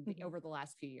over the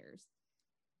last few years.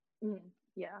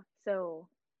 Yeah. So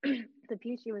the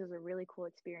PhD was a really cool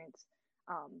experience,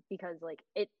 because like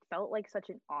it felt like such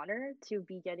an honor to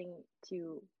be getting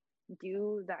to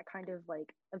do that kind of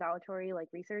like evaluatory like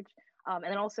research, and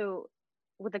then also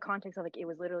with the context of like it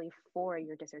was literally for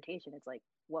your dissertation. It's like,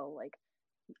 whoa, like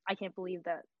I can't believe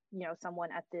that, you know, someone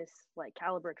at this like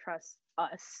caliber trusts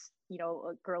us, you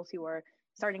know, girls who are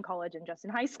starting college and just in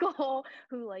high school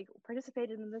who like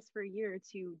participated in this for a year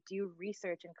to do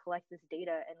research and collect this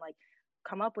data and like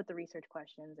come up with the research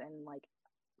questions and like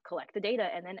collect the data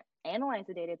and then analyze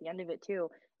the data at the end of it too.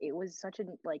 It was such a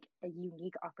like a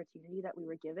unique opportunity that we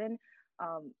were given,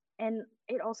 and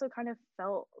it also kind of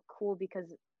felt cool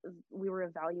because we were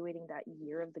evaluating that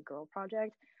year of the Girl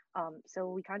Project, so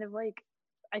we kind of like,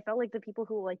 I felt like the people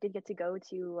who like did get to go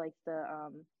to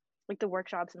like the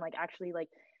workshops and like actually like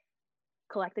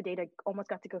collect the data almost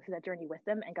got to go through that journey with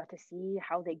them and got to see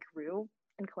how they grew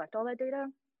and collect all that data.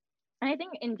 And I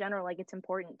think in general, like it's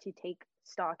important to take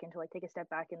stock and to like take a step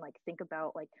back and like think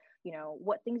about like, you know,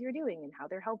 what things you're doing and how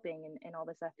they're helping and all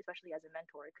this stuff, especially as a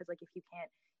mentor. Because like if you can't,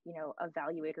 you know,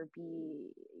 evaluate or be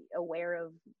aware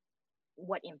of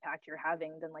what impact you're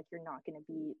having, then like you're not going to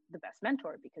be the best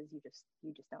mentor because you just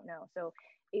don't know. So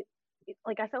it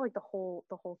like I felt like the whole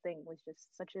thing was just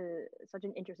such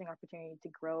an interesting opportunity to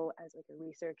grow as like a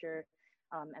researcher,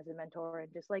 as a mentor,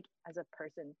 and just like as a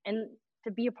person, and to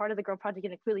be a part of the Girl Project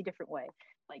in a completely different way,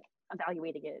 like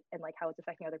evaluating it and like how it's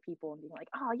affecting other people and being like,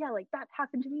 oh yeah, like that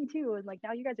happened to me too, and like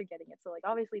now you guys are getting it. So like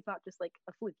obviously it's not just like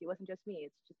a fluke. It wasn't just me.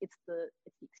 It's the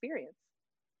experience.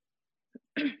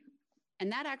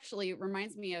 And that actually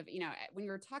reminds me of, you know, when you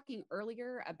were talking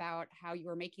earlier about how you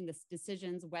were making this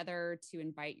decisions, whether to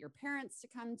invite your parents to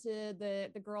come to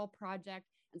the Girl Project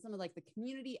and some of like the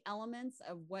community elements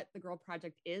of what the Girl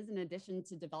Project is, in addition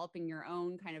to developing your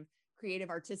own kind of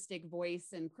creative artistic voice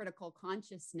and critical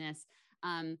consciousness.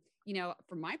 You know,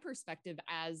 from my perspective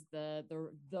as the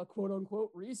quote unquote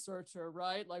researcher,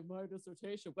 right? Like my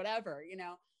dissertation, whatever, you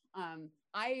know,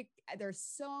 there's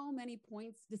so many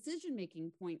points,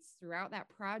 decision-making points throughout that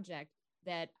project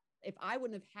that if I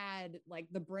wouldn't have had like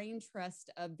the brain trust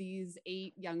of these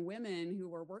 8 young women who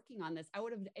were working on this,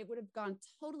 it would have gone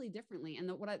totally differently. And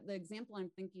the example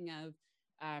I'm thinking of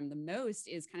the most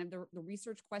is kind of the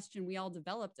research question we all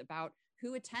developed about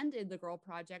who attended the Girl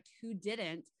Project, who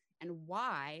didn't, and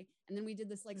why. And then we did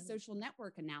this like social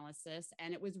network analysis,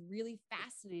 and it was really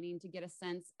fascinating to get a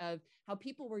sense of how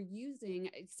people were using,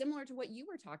 similar to what you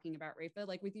were talking about, Rafa,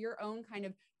 like with your own kind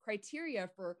of criteria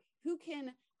for who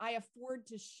can I afford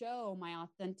to show my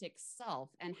authentic self,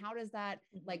 and how does that,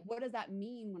 like, what does that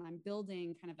mean when I'm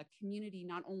building kind of a community,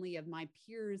 not only of my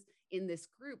peers in this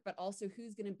group, but also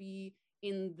who's going to be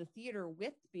in the theater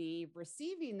with me,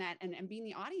 receiving that and being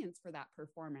the audience for that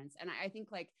performance. And I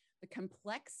think like the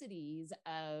complexities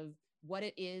of what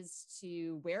it is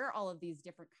to wear all of these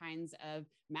different kinds of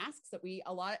masks that we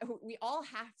all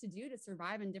have to do to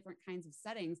survive in different kinds of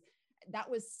settings. That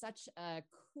was such a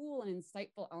cool and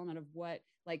insightful element of what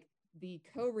like the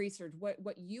co-research,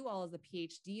 what you all as the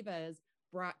PhDivas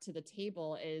brought to the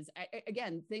table is,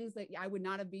 again, things that I would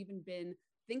not have even been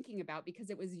thinking about, because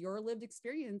it was your lived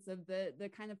experience of the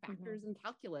kind of factors and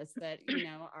calculus that, you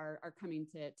know, are coming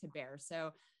to bear.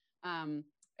 So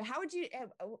how would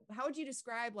you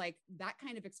describe like that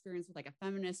kind of experience with like a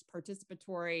feminist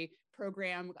participatory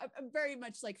program, a very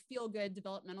much like feel good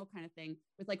developmental kind of thing,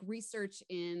 with like research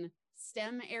in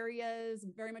STEM areas,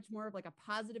 very much more of like a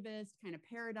positivist kind of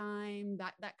paradigm,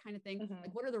 that kind of thing?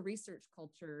 Like, what are the research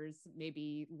cultures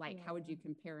maybe like? How would you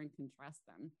compare and contrast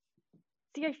them?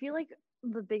 See, I feel like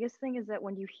the biggest thing is that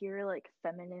when you hear like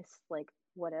feminist, like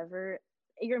whatever,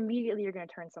 you're going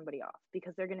to turn somebody off,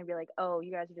 because they're going to be like, oh,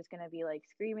 you guys are just going to be like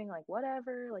screaming like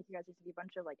whatever, like you guys just be a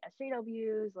bunch of like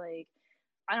SJWs, like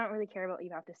I don't really care about what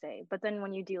you have to say. But then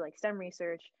when you do like STEM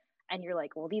research and you're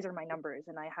like, well, these are my numbers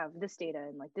and I have this data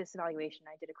and like this evaluation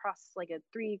I did across like a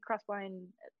 3 cross-blind,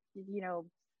 you know,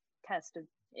 test of,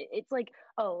 it's like,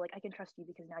 oh, like I can trust you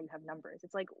because now you have numbers.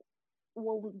 It's like,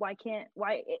 well,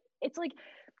 it's like,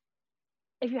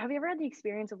 have you ever had the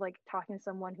experience of like talking to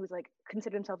someone who's like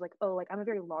consider themselves like, oh, like I'm a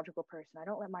very logical person, I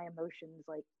don't let my emotions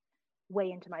like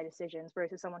weigh into my decisions,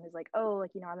 versus someone who's like, oh,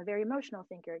 like, you know, I'm a very emotional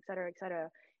thinker, et cetera, et cetera.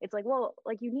 It's like, well,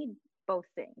 like you need both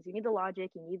things. You need the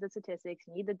logic, you need the statistics,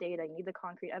 you need the data, you need the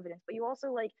concrete evidence, but you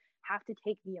also like have to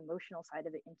take the emotional side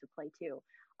of it into play too.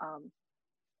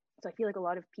 So I feel like a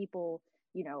lot of people,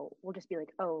 you know, will just be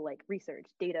like, oh, like research,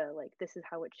 data, like this is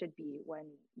how it should be, when,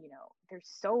 you know, there's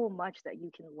so much that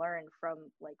you can learn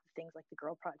from like things like the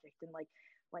Girl Project. And like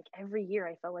every year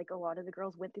I felt like a lot of the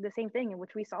girls went through the same thing, in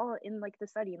which we saw in like the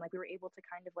study, and like we were able to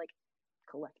kind of like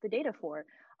collect the data for,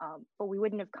 but we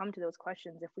wouldn't have come to those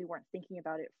questions if we weren't thinking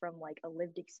about it from like a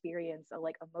lived experience, a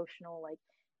like emotional, like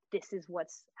this is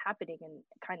what's happening and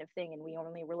kind of thing. And we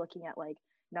only were looking at like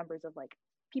numbers of like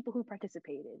people who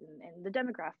participated and the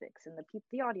demographics and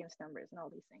the audience numbers and all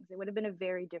these things. It would have been a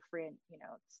very different, you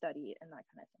know, study and that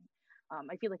kind of thing.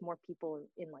 I feel like more people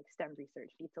in like STEM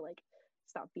research need to like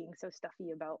stop being so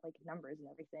stuffy about like numbers and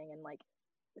everything, and like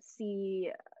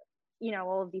see, you know,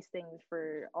 all of these things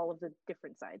for all of the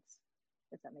different sides,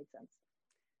 if that made sense.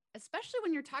 Especially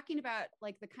when you're talking about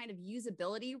like the kind of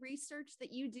usability research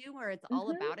that you do, where it's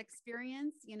all about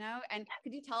experience, you know. And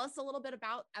could you tell us a little bit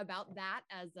about that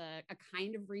as a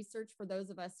kind of research for those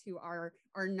of us who are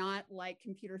not like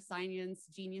computer science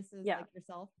geniuses like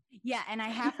yourself? Yeah, and I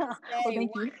have to say,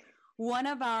 one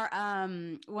of our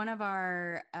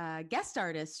guest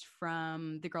artists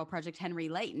from the Girl Project, Henry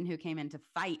Layton, who came in to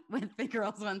fight with the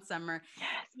girls one summer.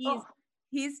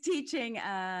 He's teaching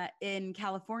in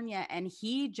California, and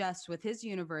he just, with his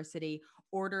university,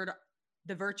 ordered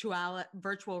the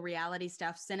virtual reality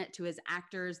stuff, sent it to his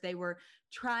actors. They were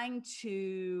trying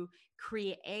to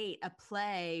create a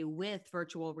play with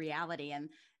virtual reality. And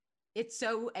it's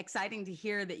so exciting to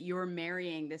hear that you're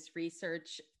marrying this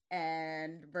research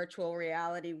and virtual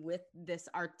reality with this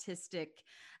artistic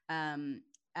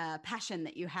passion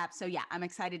that you have. So yeah, I'm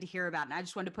excited to hear about it. And I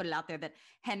just wanted to put it out there that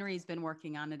Henry's been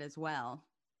working on it as well.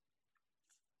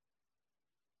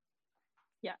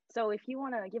 Yeah. So if you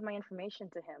want to give my information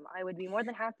to him, I would be more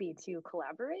than happy to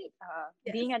collaborate.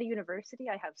 Being at a university,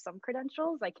 I have some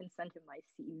credentials. I can send him my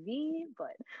CV,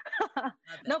 but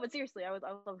no, but seriously, I would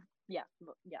love,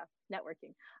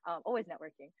 networking. Always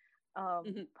networking.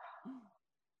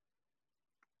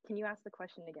 Can you ask the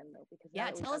question again though? Because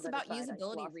tell us about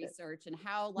usability research and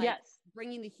how like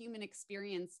bringing the human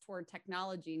experience toward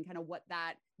technology and kind of what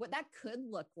that could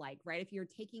look like, right? If you're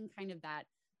taking kind of that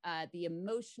the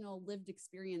emotional lived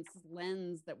experience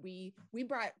lens that we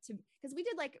brought to, because we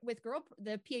did like with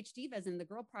the PhDivas in the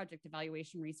Girl Project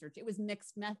evaluation research, it was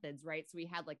mixed methods, right? So we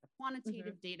had like the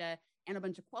quantitative data and a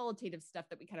bunch of qualitative stuff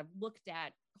that we kind of looked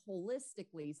at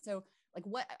holistically. So like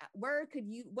what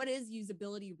is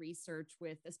usability research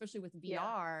with, especially with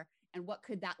VR, and what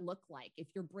could that look like if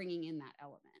you're bringing in that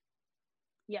element?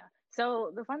 Yeah.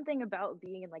 So the fun thing about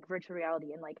being in like virtual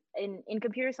reality and like in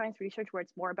computer science research where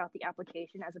it's more about the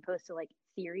application as opposed to like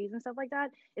theories and stuff like that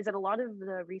is that a lot of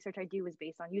the research I do is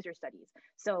based on user studies.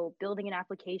 So building an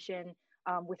application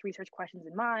with research questions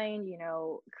in mind, you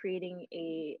know, creating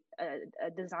a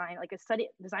design, like a study,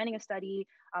 designing a study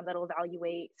that'll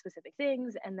evaluate specific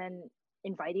things, and then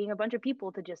inviting a bunch of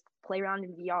people to just play around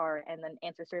in VR and then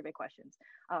answer survey questions.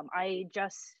 I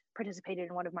just participated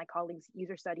in one of my colleagues'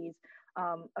 user studies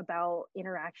about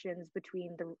interactions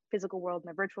between the physical world and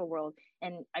the virtual world.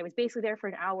 And I was basically there for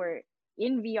an hour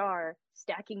in VR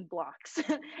stacking blocks.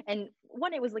 And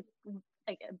one, it was like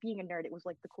being a nerd, it was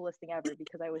like the coolest thing ever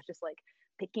because I was just like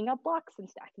picking up blocks and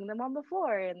stacking them on the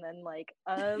floor. And then like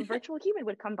a virtual human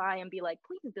would come by and be like,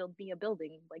 please build me a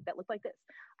building like that looked like this.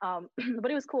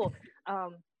 But it was cool.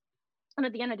 And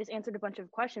at the end I just answered a bunch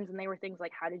of questions, and they were things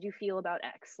like, how did you feel about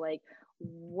X, like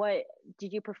what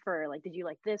did you prefer, like did you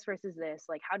like this versus this,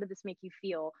 like how did this make you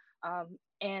feel.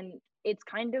 And it's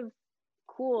kind of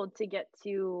cool to get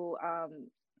to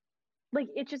like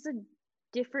it's just a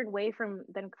different way from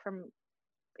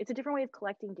it's a different way of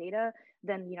collecting data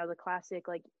than, you know, the classic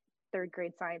like third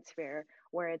grade science fair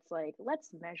where it's like, let's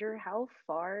measure how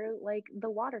far like the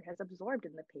water has absorbed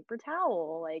in the paper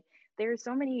towel. Like there's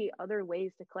so many other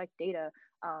ways to collect data,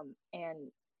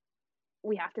 and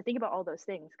we have to think about all those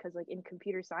things because like in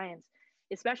computer science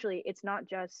especially, it's not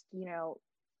just, you know,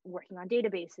 working on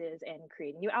databases and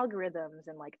creating new algorithms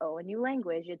and like, oh, a new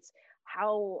language. It's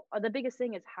how the biggest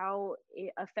thing is how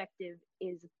effective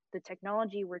is the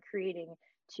technology we're creating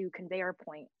to convey our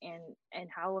point, and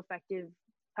how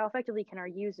effectively can our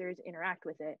users interact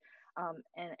with it,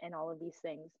 and all of these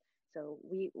things. So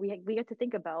we get to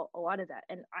think about a lot of that.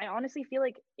 And I honestly feel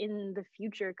like in the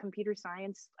future computer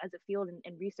science as a field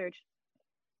and research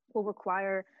will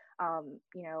require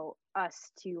you know,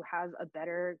 us to have a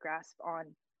better grasp on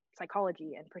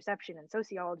psychology and perception and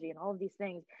sociology and all of these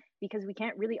things, because we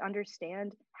can't really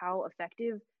understand how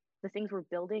effective the things we're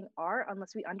building are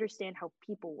unless we understand how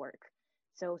people work.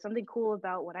 So something cool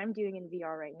about what I'm doing in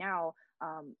VR right now,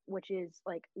 which is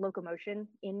like locomotion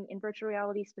in virtual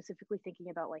reality, specifically thinking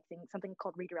about like something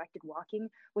called redirected walking,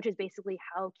 which is basically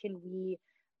how can we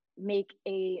make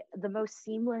the most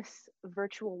seamless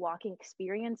virtual walking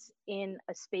experience in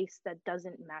a space that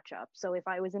doesn't match up. So if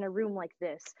I was in a room like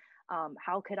this,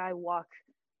 how could I walk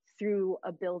through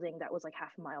a building that was like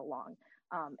half a mile long?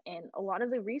 And a lot of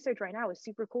the research right now is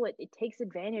super cool. It takes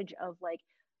advantage of like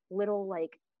little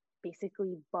like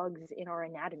basically bugs in our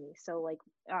anatomy. So like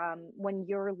when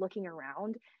you're looking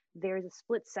around, there's a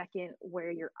split second where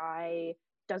your eye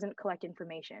doesn't collect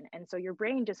information, and so your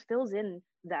brain just fills in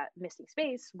that missing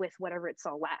space with whatever it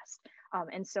saw last.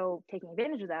 And so taking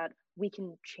advantage of that, we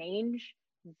can change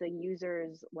the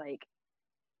user's like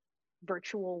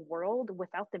virtual world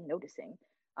without them noticing.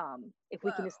 If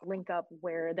we can just link up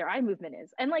where their eye movement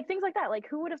is and like things like that. Like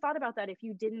who would have thought about that if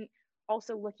you didn't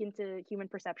also look into human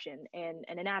perception and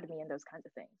anatomy and those kinds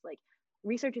of things. Like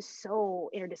research is so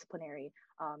interdisciplinary.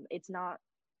 It's not,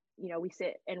 you know, we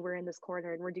sit and we're in this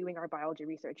corner and we're doing our biology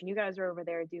research and you guys are over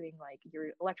there doing like your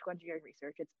electrical engineering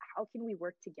research. It's how can we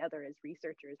work together as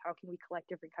researchers? How can we collect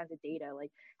different kinds of data?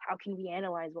 Like how can we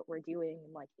analyze what we're doing?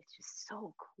 And like it's just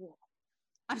so cool.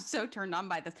 I'm so turned on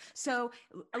by this. So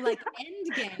like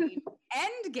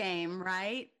end game,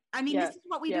 right? I mean, Yeah, this is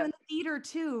what we do in the theater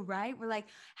too, right? We're like,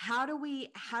 how do we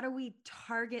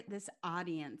target this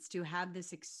audience to have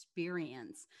this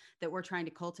experience that we're trying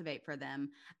to cultivate for them?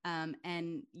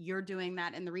 And you're doing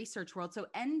that in the research world. So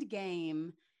end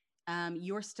game,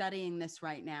 you're studying this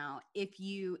right now. If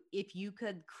you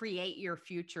could create your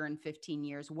future in 15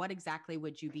 years, what exactly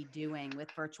would you be doing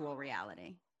with virtual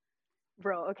reality?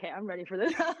 Bro, okay, I'm ready for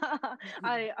this.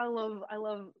 I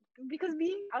love because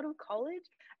being out of college,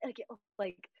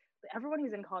 like everyone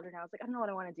who's in college right now is like, I don't know what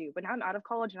I want to do. But now I'm out of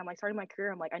college and I'm like starting my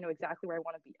career. I'm like, I know exactly where I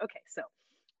want to be. Okay, so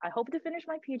I hope to finish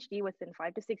my PhD within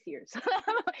 5 to 6 years.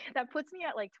 That puts me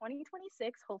at like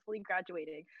 2026, hopefully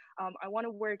graduating. I want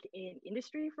to work in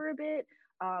industry for a bit.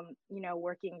 You know,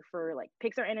 working for like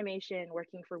Pixar Animation,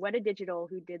 working for Weta Digital,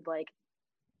 who did like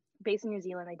based in New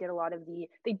Zealand. They did a lot of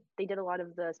they did a lot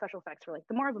of the special effects for like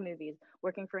the Marvel movies,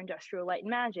 working for Industrial Light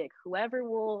and Magic, whoever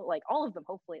will like all of them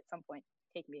hopefully at some point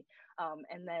take me.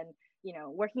 And then, you know,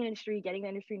 working in industry, getting the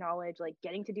industry knowledge, like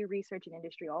getting to do research in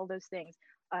industry, all those things.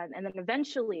 And then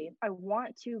eventually I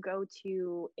want to go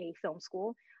to a film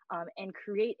school and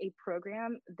create a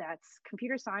program that's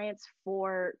computer science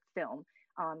for film,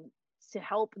 to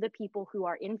help the people who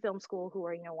are in film school who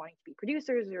are, you know, wanting to be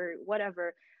producers or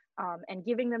whatever, and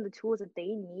giving them the tools that they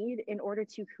need in order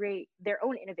to create their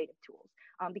own innovative tools.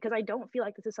 Because I don't feel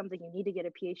like this is something you need to get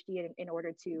a PhD in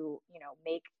order to, you know,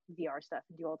 make VR stuff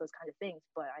and do all those kinds of things.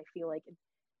 But I feel like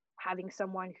having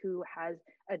someone who has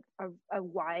a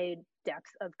wide depth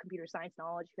of computer science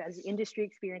knowledge, who has the industry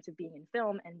experience of being in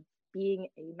film and being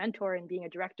a mentor and being a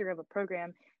director of a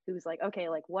program, who's like, okay,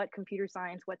 like what computer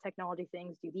science, what technology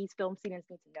things do these film students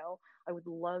need to know? I would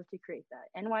love to create that.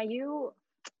 NYU,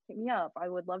 hit me up. I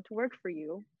would love to work for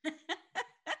you.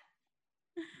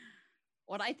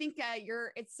 Well, I think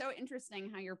it's so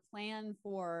interesting how your plan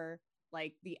for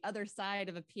like the other side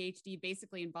of a PhD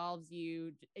basically involves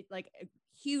you like a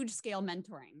huge scale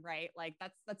mentoring, right? Like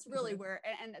that's really where,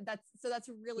 and that's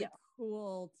really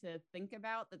cool to think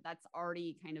about that's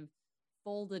already kind of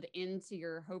folded into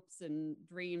your hopes and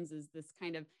dreams, is this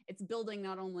kind of, it's building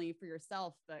not only for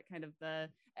yourself, but kind of the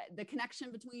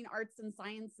connection between arts and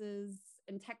sciences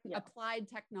and applied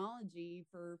technology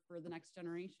for the next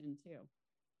generation too.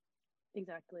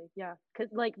 Exactly. Yeah.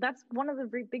 Because like that's one of the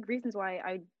big reasons why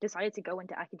I decided to go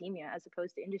into academia as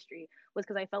opposed to industry, was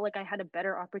because I felt like I had a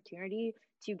better opportunity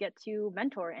to get to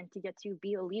mentor and to get to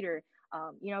be a leader.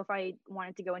 You know, if I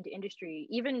wanted to go into industry,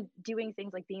 even doing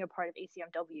things like being a part of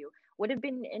ACMW would have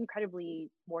been incredibly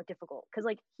more difficult. Because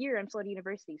like here, I'm still at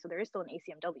university, so there is still an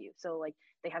ACMW. So like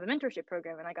they have a mentorship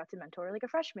program, and I got to mentor like a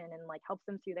freshman and like help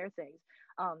them through their things.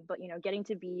 But you know, getting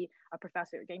to be a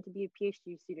professor, getting to be a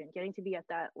PhD student, getting to be at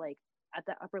that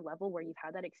upper level where you've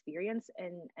had that experience,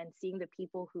 and seeing the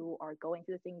people who are going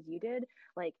through the things you did,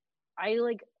 like I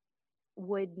like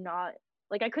would not,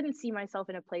 like I couldn't see myself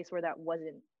in a place where that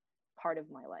wasn't part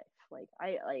of my life. Like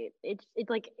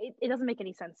it doesn't make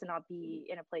any sense to not be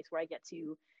in a place where I get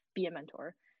to be a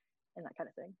mentor and that kind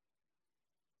of thing.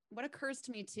 What occurs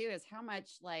to me too is how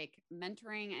much like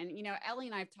mentoring, and you know, Ellie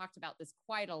and I've talked about this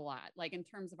quite a lot, like in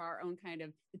terms of our own kind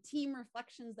of the team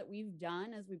reflections that we've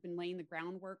done as we've been laying the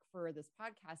groundwork for this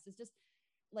podcast, is just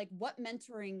like what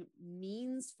mentoring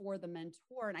means for the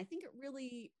mentor. And I think it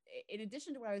really, in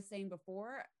addition to what I was saying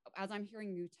before, as I'm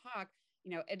hearing you talk,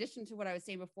 you know, addition to what I was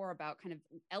saying before about kind of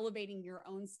elevating your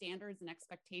own standards and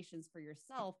expectations for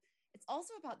yourself, it's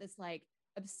also about this like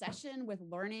obsession with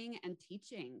learning and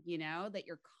teaching, you know, that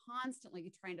you're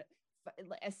constantly trying to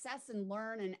assess and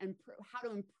learn and how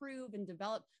to improve and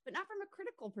develop, but not from a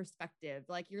critical perspective.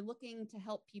 Like you're looking to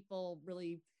help people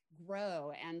really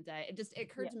grow. And it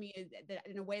occurred to me that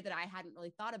in a way that I hadn't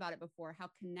really thought about it before, how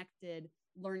connected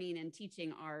learning and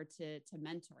teaching are to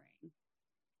mentoring.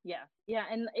 Yeah.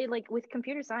 And like with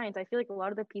computer science, I feel like a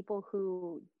lot of the people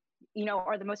who, you know,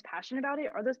 are the most passionate about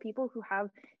it are those people who have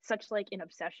such like an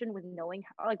obsession with knowing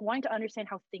how, like wanting to understand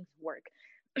how things work.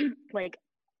 Like,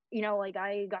 you know, like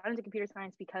I got into computer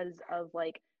science because of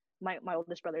like my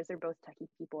oldest brothers. They're both techie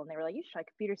people, and they were like, you should try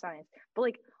computer science. But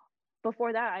like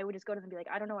before that, I would just go to them and be like,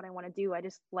 I don't know what I want to do. I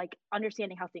just like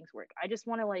understanding how things work. I just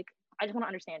want to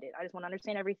understand it. I just want to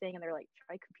understand everything. And they're like,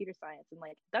 try computer science. And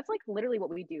like, that's like literally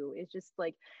what we do. Is just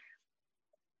like,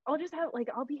 I'll just have like,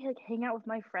 I'll be like hang out with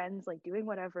my friends, like doing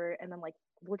whatever. And then like,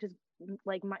 we'll just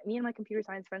like me and my computer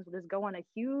science friends will just go on a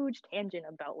huge tangent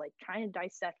about like trying to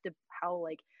dissect how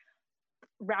like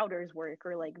routers work,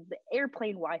 or like the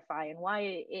airplane Wi-Fi and why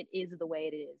it is the way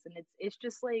it is. And it's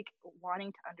just like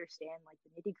wanting to understand like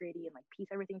the nitty-gritty and like piece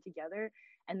everything together.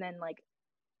 And then like,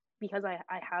 because I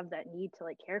have that need to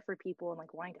like care for people and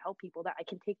like wanting to help people, that I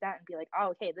can take that and be like, oh,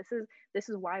 okay, this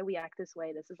is why we act this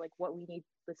way. This is like what we need.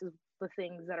 This is the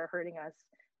things that are hurting us.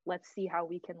 Let's see how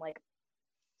we can like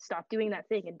stop doing that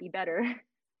thing and be better.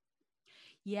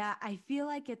 Yeah, I feel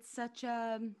like it's such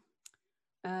a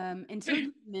until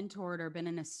you've mentored or been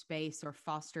in a space or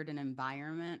fostered an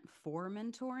environment for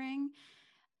mentoring,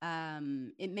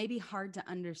 it may be hard to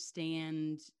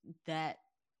understand that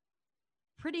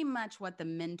pretty much what the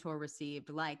mentor received,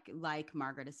 like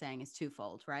Margaret is saying, is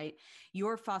twofold, right?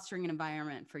 You're fostering an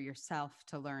environment for yourself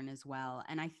to learn as well.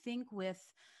 And I think with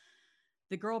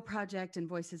the Girl Project and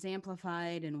Voices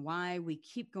Amplified, and why we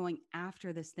keep going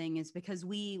after this thing, is because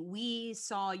we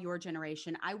saw your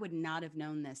generation. I would not have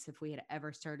known this if we had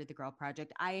ever started the Girl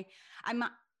Project. I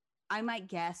might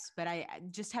guess, but I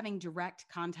just having direct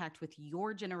contact with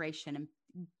your generation and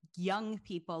young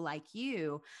people like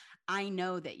you, I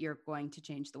know that you're going to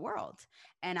change the world.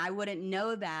 And I wouldn't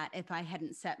know that if I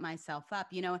hadn't set myself up.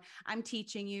 You know, I'm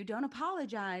teaching you, don't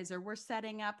apologize, or we're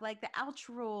setting up like the ouch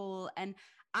rule. And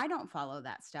I don't follow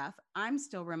that stuff. I'm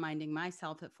still reminding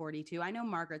myself at 42. I know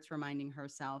Margaret's reminding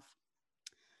herself,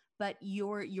 but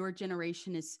your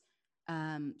generation is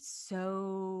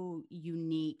so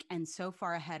unique and so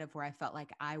far ahead of where I felt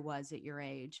like I was at your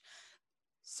age.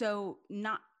 So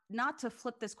not to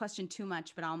flip this question too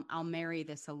much, but I'll marry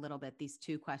this a little bit, these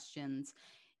two questions.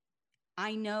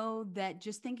 I know that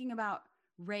just thinking about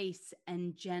race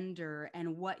and gender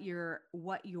and what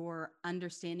your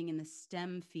understanding in the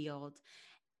STEM field,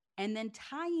 and then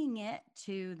tying it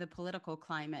to the political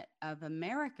climate of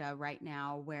America right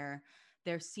now, where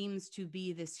there seems to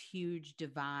be this huge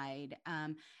divide,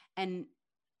 and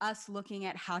us looking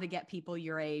at how to get people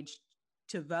your age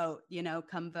to vote,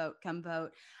 come vote, come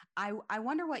vote. I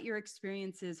wonder what your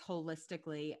experience is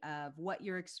holistically of what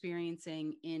you're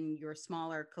experiencing in your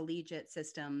smaller collegiate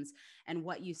systems and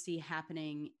what you see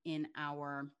happening in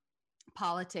our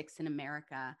politics in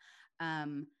America,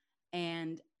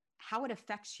 and how it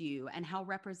affects you and how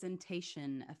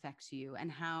representation affects you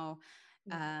and how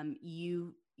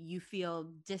you feel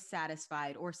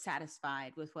dissatisfied or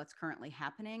satisfied with what's currently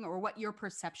happening, or what your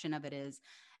perception of it is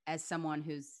as someone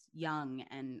who's young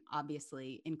and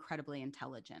obviously incredibly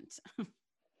intelligent.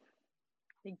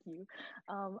 Thank you.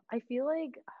 I feel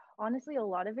like honestly, a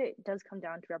lot of it does come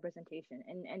down to representation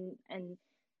and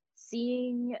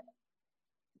seeing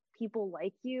people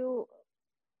like you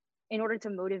in order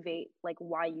to motivate like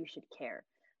why you should care.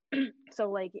 So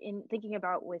like in thinking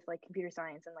about with like computer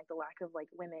science and like the lack of like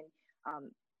women, um,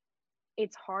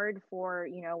 it's hard for,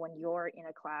 when you're in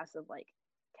a class of like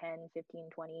 10, 15,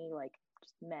 20, like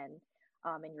just men,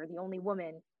 and you're the only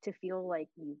woman, to feel like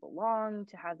you belong,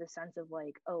 to have the sense of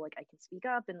like, oh, like I can speak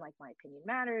up and like my opinion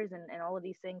matters, and all of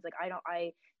these things. Like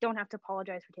I don't have to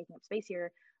apologize for taking up space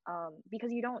here,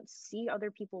 because you don't see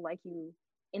other people like you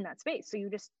in that space. So you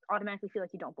just automatically feel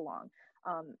like you don't belong.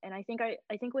 And I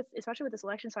think with, especially with this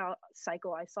election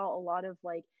cycle, I saw a lot of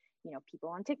like, people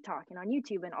on TikTok and on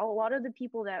YouTube, and a lot of the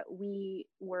people that we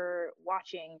were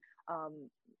watching,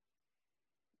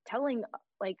 telling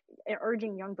like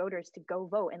urging young voters to go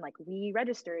vote, and like we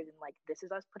registered, and like this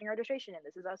is us putting our registration in,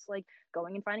 this is us like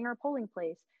going and finding our polling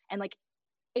place, and like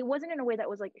it wasn't in a way that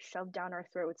was like shoved down our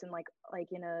throats and like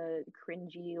in a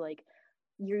cringy like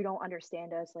you don't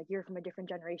understand us, like you're from a different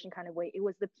generation kind of way. It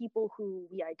was the people who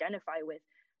we identify with,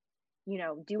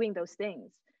 doing those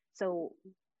things. So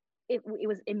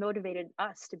it motivated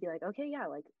us to be like, okay, yeah,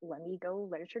 like let me go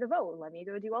register to vote, let me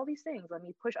go do all these things, let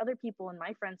me push other people and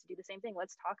my friends to do the same thing,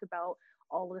 let's talk about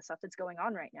all of the stuff that's going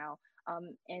on right now.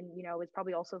 And it's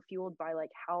probably also fueled by like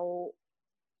how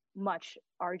much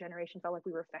our generation felt like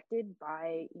we were affected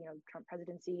by Trump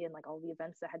presidency and like all the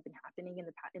events that had been happening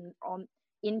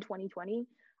in 2020.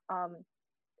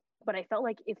 But I felt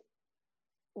like if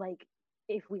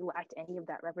we lacked any of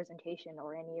that representation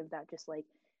or any of that, just like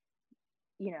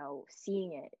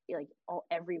seeing it like all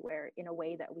everywhere in a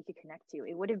way that we could connect to,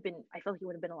 it would have been, I feel like it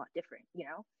would have been a lot different.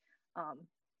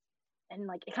 And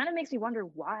like it kind of makes me wonder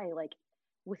why, like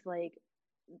with like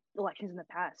elections in the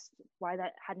past, why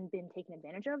that hadn't been taken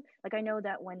advantage of. Like I know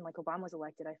that when like Obama was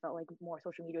elected, I felt like more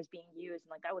social media was being used,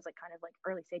 and like that was like kind of like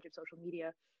early stage of social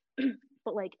media.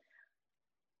 But like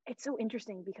it's so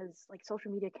interesting because like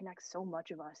social media connects so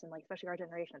much of us, and like especially our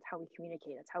generation, that's how we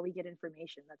communicate, that's how we get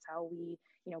information, that's how we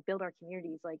build our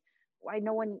communities. Like why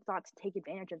no one thought to take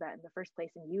advantage of that in the first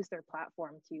place and use their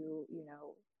platform to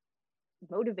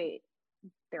motivate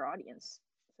their audience.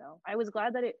 So I was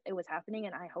glad that it was happening,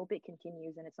 and I hope it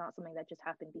continues, and it's not something that just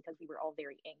happened because we were all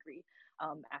very angry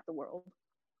at the world.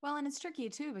 Well, and it's tricky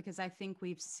too, because I think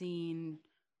we've seen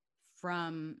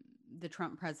from the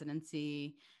Trump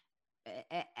presidency,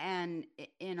 and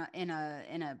in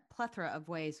a plethora of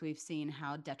ways, we've seen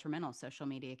how detrimental social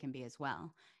media can be as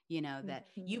well. That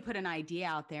you put an idea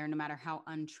out there, no matter how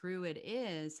untrue it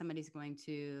is, somebody's going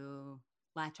to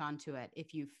latch onto it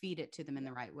if you feed it to them in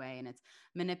the right way. And it's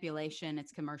manipulation,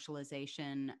 it's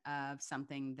commercialization of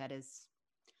something that is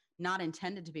not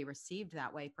intended to be received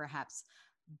that way, perhaps,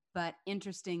 but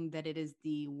interesting that it is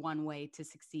the one way to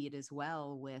succeed as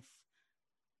well with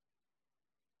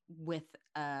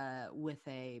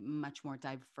a much more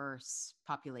diverse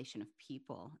population of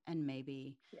people, and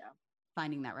maybe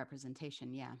finding that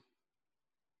representation. Yeah,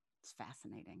 it's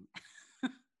fascinating.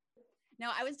 No,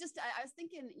 I was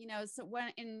thinking, so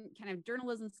when in kind of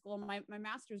journalism school, my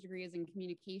master's degree is in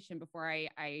communication before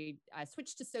I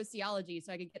switched to sociology,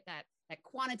 so I could get that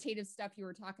quantitative stuff you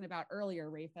were talking about earlier,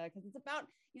 Rafa, because it's about,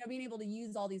 being able to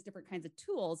use all these different kinds of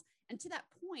tools. And to that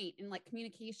point, in like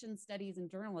communication studies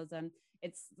and journalism,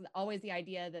 it's always the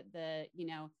idea that the,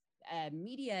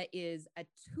 media is a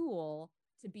tool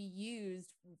to be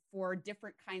used for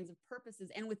different kinds of purposes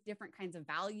and with different kinds of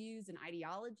values and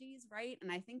ideologies, right?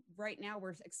 And I think right now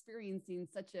we're experiencing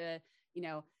such a,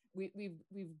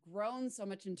 we've grown so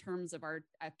much in terms of our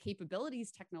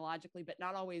capabilities technologically, but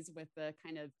not always with the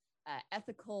kind of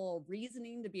ethical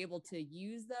reasoning to be able to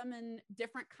use them in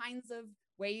different kinds of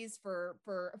ways for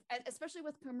especially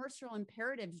with commercial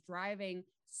imperatives driving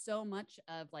so much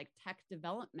of like tech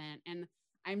development. And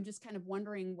I'm just kind of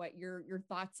wondering what your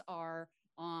thoughts are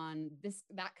on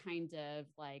that kind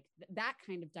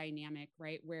of dynamic,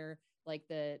 right? Where like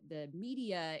the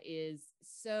media is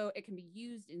so, it can be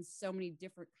used in so many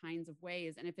different kinds of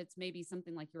ways. And if it's maybe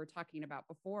something like you were talking about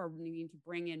before, needing to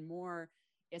bring in more,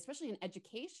 especially in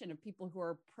education of people who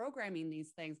are programming these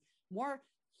things, more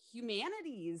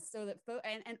humanities, so that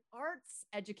and arts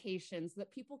education, so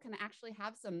that people can actually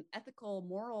have some ethical,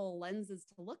 moral lenses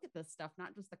to look at this stuff,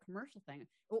 not just the commercial thing.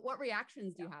 What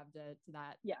reactions do you have to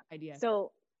that idea?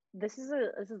 So this is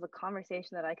a conversation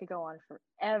that I could go on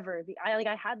forever.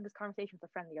 I had this conversation with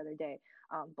a friend the other day,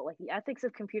 but like the ethics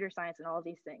of computer science and all of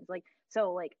these things, like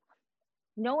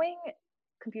knowing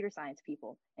computer science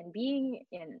people and being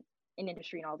in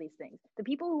industry and all these things, the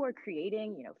people who are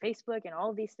creating, Facebook and all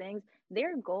of these things,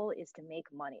 their goal is to make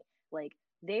money. Like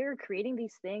they're creating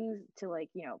these things to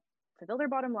fulfill their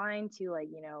bottom line, to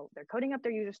they're coding up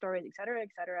their user stories, et cetera, et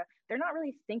cetera. They're not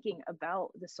really thinking about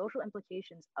the social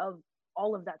implications of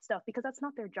all of that stuff, because that's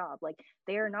not their job. Like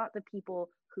they are not the people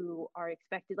who are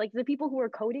expected, like the people who are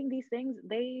coding these things,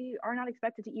 they are not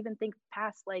expected to even think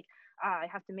past I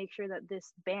have to make sure that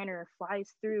this banner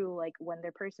flies through like when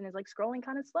their person is like scrolling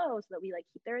kind of slow, so that we like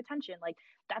keep their attention. Like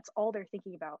that's all they're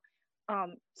thinking about.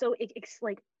 So it's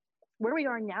like where we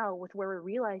are now, with where we're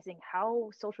realizing how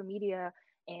social media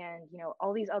and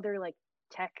all these other like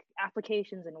tech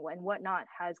applications and whatnot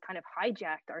has kind of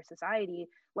hijacked our society.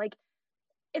 Like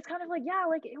it's kind of like, yeah,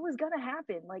 like it was gonna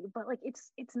happen, like, but like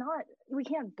it's not, we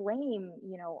can't blame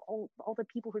all the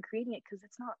people who are creating it, because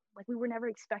it's not like we were never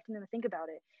expecting them to think about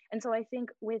it. And so I think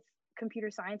with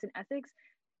computer science and ethics,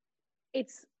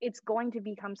 it's going to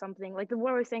become something like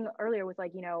what I was saying earlier with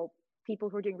people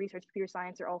who are doing research computer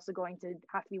science are also going to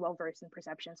have to be well versed in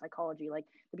perception psychology. Like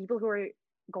the people who are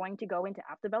going to go into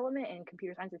app development and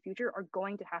computer science in the future are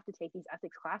going to have to take these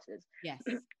ethics classes, yes,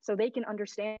 so they can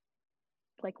understand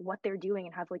like what they're doing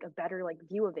and have like a better like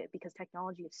view of it, because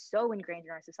technology is so ingrained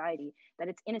in our society that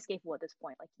it's inescapable at this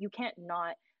point. Like you can't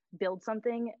not build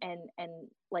something and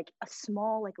like a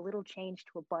small like little change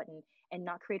to a button and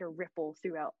not create a ripple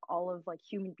throughout all of like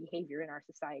human behavior in our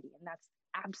society. And that's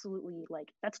absolutely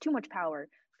like, that's too much power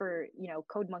for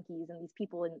code monkeys and these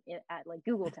people at like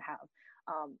Google to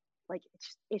have. Like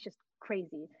it's just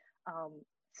crazy.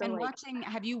 So and like,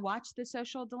 have you watched The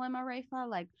Social Dilemma, Rafa?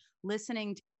 Like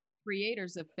listening to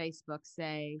creators of Facebook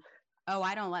say, oh,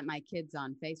 I don't let my kids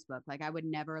on Facebook. Like I would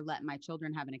never let my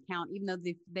children have an account, even though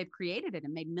they've created it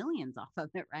and made millions off of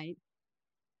it, right?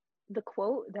 The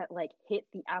quote that like hit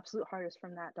the absolute hardest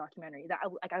from that documentary, that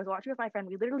I was watching with my friend,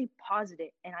 we literally paused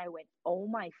it and I went, oh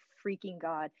my freaking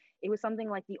God. It was something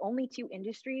like the only two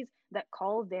industries that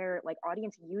call their like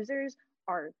audience users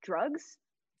are drugs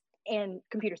and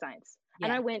computer science. Yeah.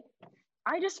 And I went,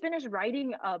 I just finished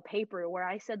writing a paper where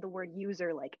I said the word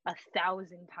user like 1,000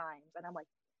 times. And I'm like,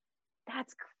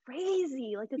 that's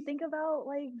crazy. Like to think about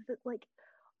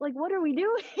like what are we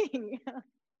doing?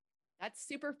 That's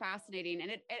super fascinating. And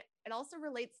it also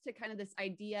relates to kind of this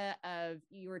idea of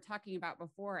you were talking about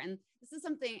before. And this is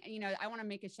something, I want to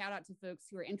make a shout out to folks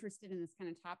who are interested in this kind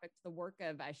of topic, to the work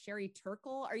of Sherry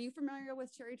Turkle. Are you familiar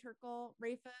with Sherry Turkle,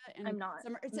 Rafa? And I'm not.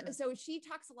 So she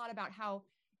talks a lot about how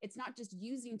it's not just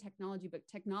using technology, but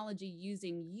technology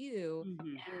using you,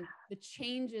 and the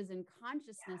changes in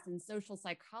consciousness and social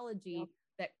psychology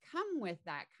that come with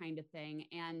that kind of thing.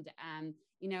 And,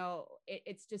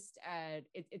 it's just,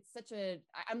 it's such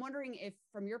I'm wondering if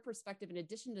from your perspective, in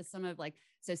addition to some of like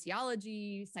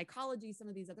sociology, psychology, some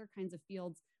of these other kinds of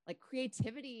fields, like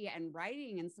creativity and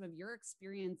writing and some of your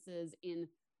experiences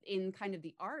in kind of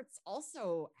the arts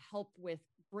also help with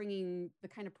bringing the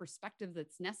kind of perspective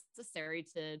that's necessary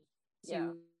to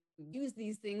use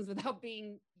these things without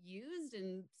being used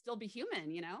and still be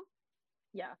human,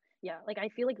 Yeah. Like I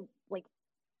feel like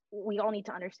we all need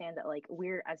to understand that like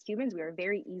we're, as humans, we are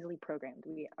very easily programmed.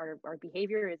 Our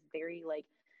behavior is very like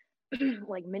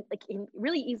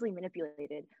really easily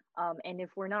manipulated. And if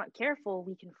we're not careful,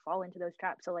 we can fall into those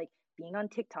traps. So like being on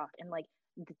TikTok and like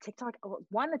the TikTok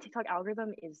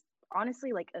algorithm is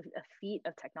honestly like a feat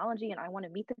of technology. And I want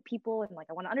to meet the people and like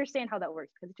I want to understand how that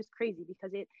works, because it's just crazy,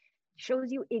 because it shows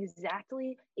you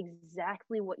exactly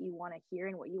what you want to hear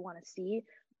and what you want to see.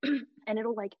 And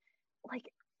it'll like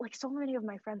so many of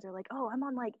my friends are like, oh, I'm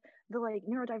on like the like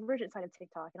neurodivergent side of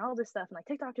TikTok and all this stuff, and like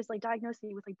TikTok just like diagnosed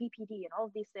me with like BPD and all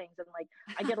of these things. And like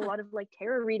I get a lot of like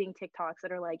tarot reading TikToks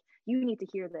that are like, you need to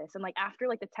hear this. And like after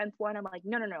like the 10th one, I'm like,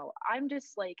 no, I'm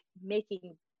just like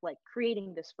making like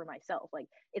creating this for myself. Like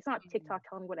it's not TikTok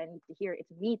telling me what I need to hear,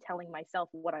 it's me telling myself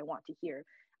what I want to hear.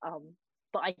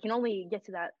 But I can only get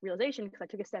to that realization because I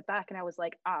took a step back and I was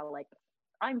like, like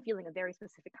I'm feeling a very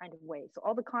specific kind of way, so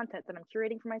all the content that I'm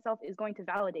curating for myself is going to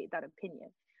validate that opinion.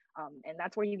 And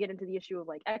that's where you get into the issue of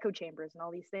like echo chambers and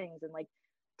all these things, and like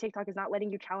TikTok is not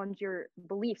letting you challenge your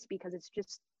beliefs because it's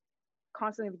just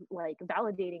constantly like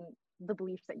validating the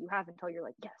beliefs that you have until you're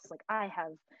like, yes, like I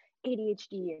have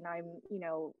ADHD and I'm,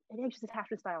 an anxious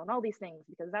attachment style and all these things,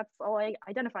 because that's all I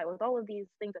identify with, all of these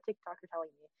things that TikTok are telling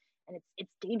me. And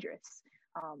it's dangerous,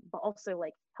 but also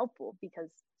like helpful, because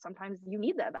sometimes you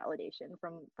need that validation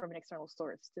from an external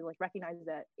source to like recognize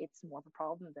that it's more of a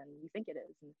problem than you think it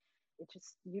is. And it's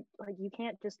just, you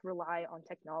can't just rely on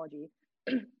technology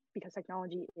because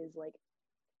technology is like,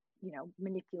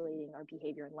 manipulating our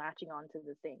behavior and latching onto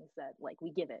the things that like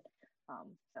we give it.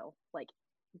 So like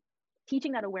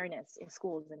teaching that awareness in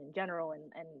schools and in general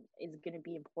and is going to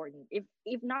be important, if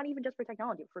not even just for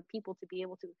technology, for people to be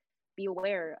able to be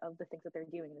aware of the things that they're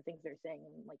doing, the things they're saying,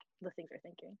 and like the things they're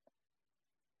thinking.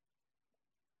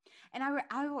 And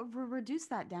I will reduce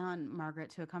that down,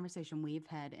 Margaret, to a conversation we've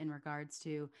had in regards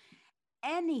to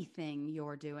anything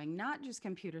you're doing, not just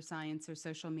computer science or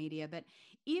social media, but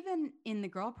even in the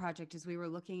Girl Project, as we were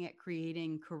looking at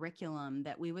creating curriculum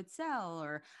that we would sell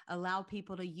or allow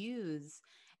people to use,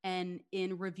 and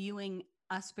in reviewing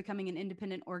us becoming an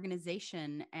independent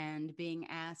organization and being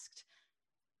asked,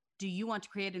 do you want to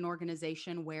create an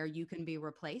organization where you can be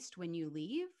replaced when you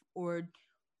leave? Or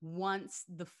once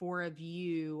the four of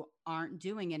you aren't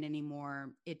doing it anymore,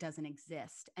 it doesn't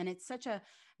exist? And it's such a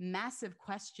massive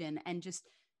question, and just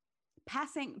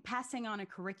passing on a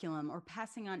curriculum or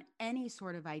passing on any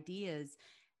sort of ideas,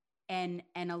 and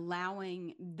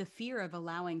allowing the fear of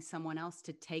allowing someone else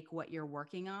to take what you're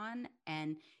working on,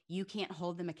 and you can't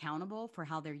hold them accountable for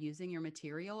how they're using your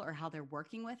material or how they're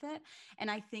working with it. And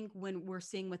I think when we're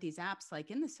seeing with these apps, like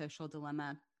in The Social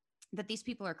Dilemma, that these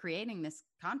people are creating this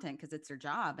content because it's their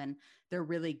job and they're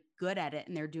really good at it,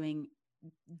 and they're doing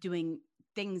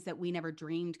things that we never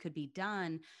dreamed could be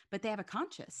done, but they have a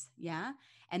conscience. Yeah.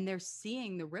 And they're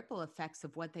seeing the ripple effects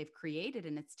of what they've created,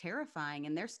 and it's terrifying,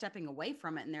 and they're stepping away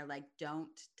from it, and they're like, don't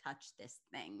touch this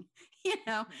thing,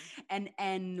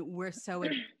 and we're so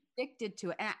addicted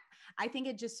to it. And I think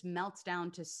it just melts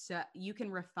down to, you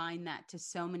can refine that to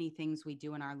so many things we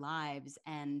do in our lives,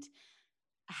 and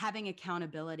having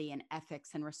accountability and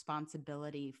ethics and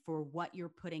responsibility for what you're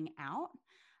putting out,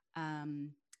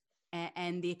 and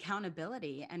the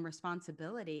accountability and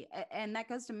responsibility. And that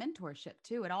goes to mentorship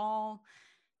too.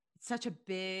 It's such a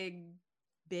big,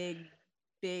 it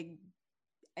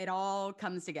all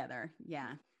comes together.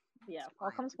 Yeah. Yeah.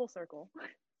 All comes full circle.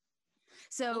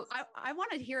 So I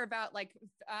want to hear about like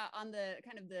on the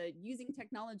kind of the using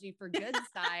technology for good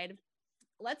side.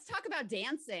 Let's talk about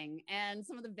dancing and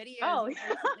some of the videos you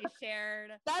recently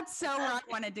shared. That's so where I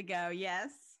wanted to go. Yes.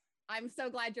 I'm so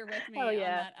glad you're with me on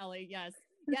that, Ellie. Yes.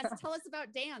 Yes. Tell us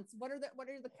about dance. What are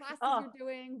the classes you're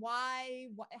doing? Why?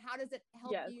 How does it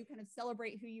help you kind of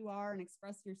celebrate who you are and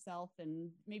express yourself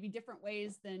in maybe different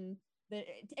ways than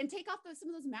and take off some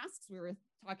of those masks we were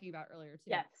talking about earlier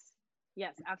too?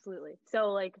 Yes, absolutely.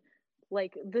 So like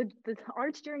the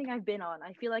arts journey I've been on,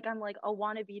 I feel like I'm like a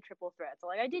wannabe triple threat. So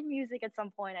like I did music at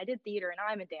some point, I did theater, and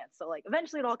I'm in dance. So like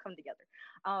eventually it all come together.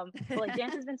 But like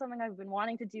dance has been something I've been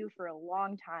wanting to do for a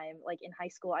long time. Like in high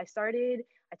school, I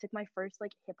took my first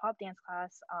like hip hop dance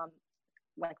class,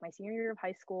 like my senior year of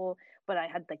high school. But I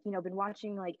had like, been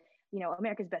watching like,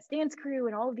 America's Best Dance Crew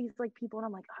and all of these like people. And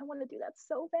I'm like, I want to do that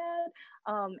so bad.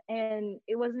 And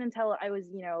it wasn't until I was,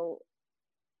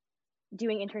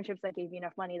 doing internships that gave me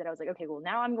enough money that I was like, okay, well,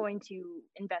 now I'm going to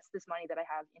invest this money that I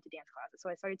have into dance classes. So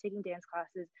I started taking dance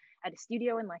classes at a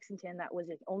studio in Lexington that was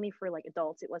only for like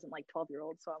adults. It wasn't like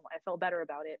 12-year-olds. So I felt better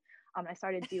about it. I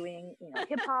started doing,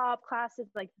 hip hop classes,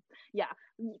 like,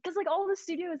 because like all the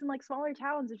studios in like smaller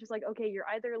towns, it's just like, okay, you're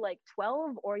either like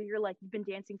 12 or you're like, you've been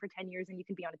dancing for 10 years and you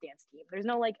can be on a dance team. There's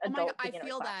no like adult. I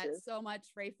feel that so much,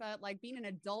 Rafa. Like being an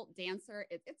adult dancer,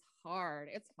 it's hard.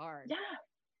 It's hard. Yeah.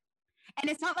 And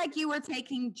it's not like you were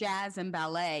taking jazz and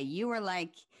ballet. You were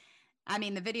like, I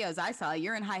mean, the videos I saw,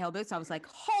 you're in high heel boots. I was like,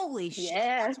 holy shit,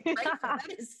 that's that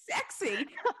is sexy.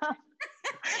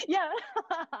 Yeah.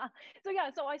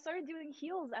 So I started doing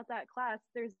heels at that class.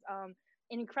 There's an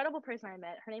incredible person I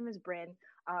met. Her name is Bryn.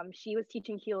 She was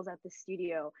teaching heels at the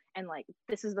studio. And like,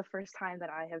 this is the first time that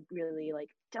I have really like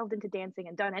delved into dancing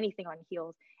and done anything on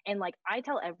heels. And like, I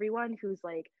tell everyone who's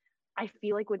like, I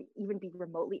feel like would even be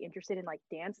remotely interested in like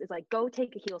dance is like go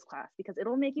take a heels class because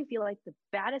it'll make you feel like the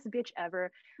baddest bitch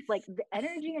ever. Like the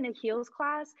energy in a heels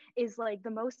class is like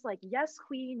the most like yes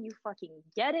queen, you fucking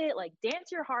get it, like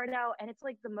dance your heart out, and it's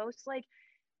like the most like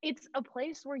it's a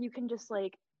place where you can just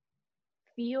like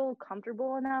feel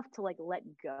comfortable enough to like let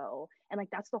go, and like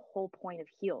that's the whole point of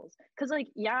heels. Because like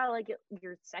yeah, like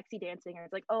you're sexy dancing and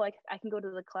it's like oh like I can go to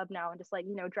the club now and just like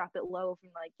drop it low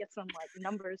and like get some like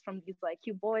numbers from these like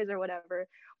cute boys or whatever,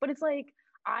 but it's like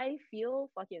I feel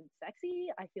fucking sexy,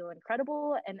 I feel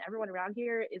incredible, and everyone around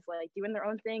here is like doing their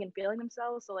own thing and feeling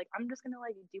themselves, so like I'm just gonna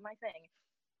like do my thing.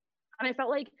 And I felt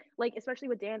like especially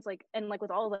with dance, like and like with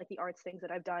all of like the arts things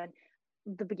that I've done,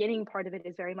 the beginning part of it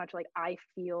is very much like I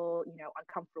feel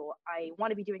uncomfortable, I want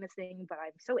to be doing this thing but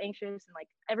I'm so anxious and like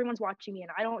everyone's watching me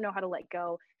and I don't know how to let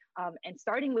go. And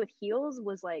starting with heels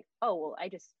was like oh well I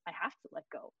have to let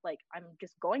go, like I'm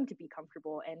just going to be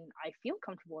comfortable and I feel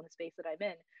comfortable in the space that I'm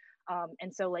in.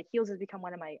 And so like heels has become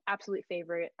one of my absolute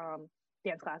favorite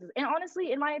dance classes, and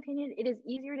honestly in my opinion it is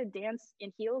easier to dance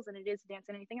in heels than it is to dance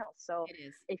in anything else. So It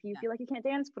is. if you Yeah. feel like you can't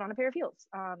dance, put on a pair of heels,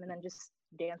 and then just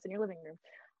dance in your living room.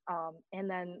 And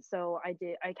then so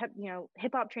I kept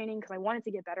hip hop training because I wanted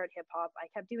to get better at hip hop, I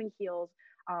kept doing heels.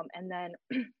 And then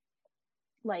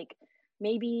like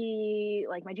maybe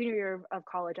like my junior year of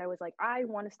college I was like I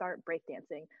want to start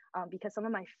breakdancing, because some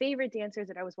of my favorite dancers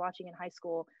that I was watching in high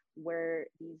school were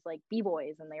these like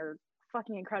b-boys and they were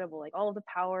fucking incredible, like all of the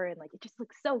power and like it just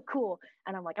looks so cool,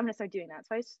 and I'm like I'm gonna start doing that.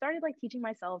 So I started like teaching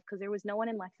myself because there was no one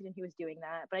in Lexington who was doing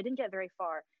that, but I didn't get very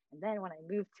far. And then when I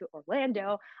moved to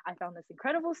Orlando, I found this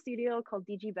incredible studio called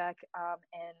DG Beck,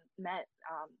 and met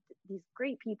these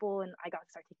great people, and I got to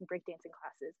start taking breakdancing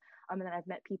classes. And then I've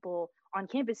met people on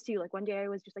campus too. Like one day I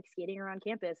was just like skating around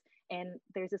campus, and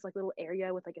there's this like little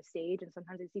area with like a stage, and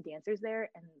sometimes I see dancers there,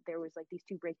 and there was like these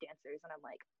two break dancers, and I'm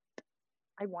like,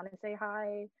 I want to say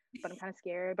hi, but I'm kind of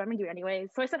scared, but I'm gonna do it anyways.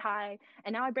 So I said hi,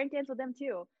 and now I break dance with them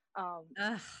too. Um,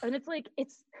 Ugh. and it's like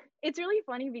it's really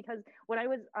funny because when I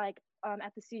was like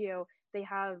at the studio, they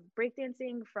have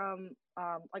breakdancing from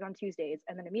like on Tuesdays,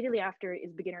 and then immediately after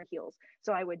is beginner heels.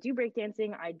 So I would do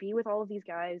breakdancing, I'd be with all of these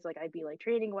guys, like I'd be like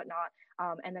training whatnot,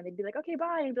 and then they'd be like okay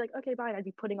bye, and I'd be like okay bye, and I'd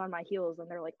be putting on my heels, and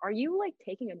they're like are you like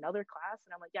taking another class?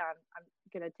 And I'm like yeah, I'm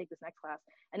gonna take this next class.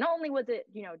 And not only was it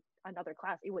another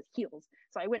class, it was heels.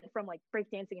 So I went from like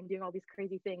breakdancing and doing all these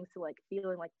crazy things to like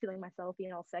feeling myself,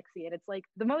 being all sexy, and it's like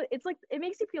it's like it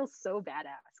makes you feel so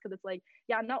badass because it's like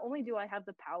yeah, not only do I have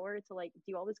the power to like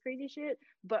do all this crazy shit,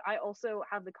 but I also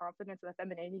have the confidence and the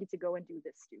femininity to go and do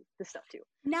this stuff too.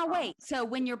 Now wait, so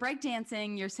when you're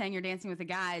breakdancing, you're saying you're dancing with the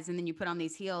guys, and then you put on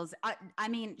these heels. I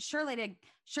mean, surely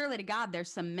to God,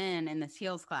 there's some men in this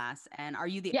heels class, and are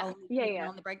you the Yeah, only yeah, female yeah.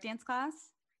 in the breakdance class?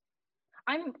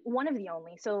 I'm one of the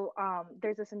only. So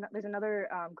there's another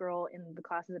girl in the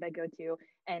classes that I go to,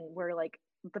 and we're like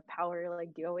the power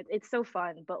like duo. It's so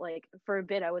fun, but like for a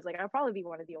bit I was like I'll probably be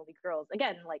one of the only girls.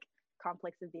 Again, like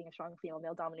complex of being a strong female,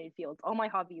 male dominated fields. All my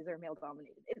hobbies are male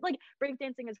dominated. It's like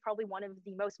breakdancing is probably one of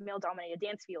the most male dominated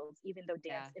dance fields, even though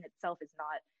dance in itself is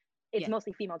not. It's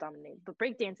mostly female dominated, but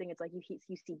breakdancing, it's like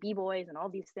you see b-boys and all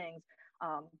these things.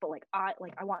 But like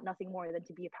I want nothing more than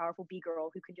to be a powerful b girl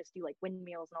who can just do like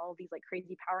windmills and all of these like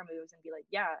crazy power moves and be like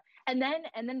yeah, and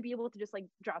then be able to just like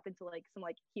drop into like some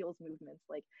like heels movements,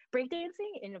 like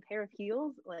breakdancing in a pair of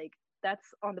heels, like that's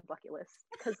on the bucket list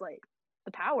because like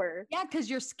the power. Yeah, because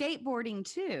you're skateboarding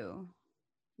too.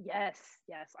 Yes,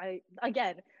 yes. I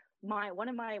again, one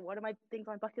of my things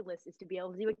on bucket list is to be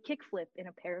able to do a kickflip in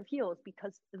a pair of heels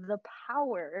because the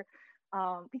power.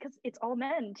 Because it's all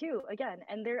men too, again,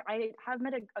 and there I have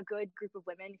met a good group of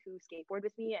women who skateboard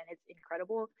with me, and it's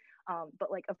incredible.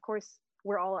 But like, of course,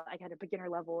 we're all like at a beginner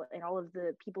level, and all of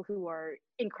the people who are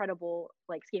incredible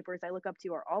like skateboarders I look up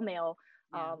to are all male.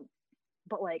 Yeah.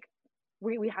 But like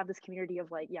we have this community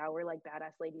of like yeah, we're like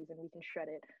badass ladies and we can shred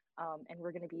it, and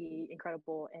we're gonna be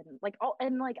incredible, and like all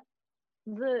and like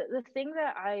the thing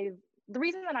that the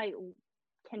reason that I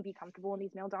can be comfortable in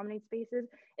these male dominated spaces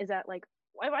is that like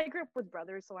I grew up with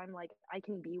brothers, so I'm like I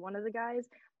can be one of the guys,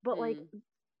 but like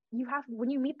you have when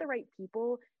you meet the right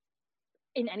people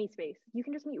in any space, you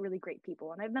can just meet really great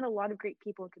people. And I've met a lot of great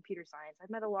people in computer science. I've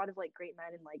met a lot of like great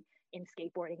men in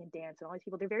skateboarding and dance and all these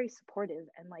people. They're very supportive,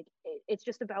 and like it's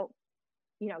just about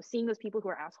seeing those people who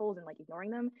are assholes and like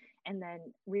ignoring them, and then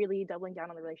really doubling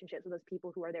down on the relationships with those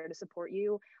people who are there to support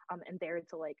you, and there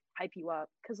to like hype you up.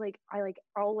 Because like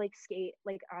I'll like skate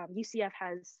like UCF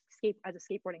has skate as a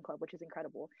skateboarding club, which is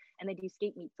incredible, and they do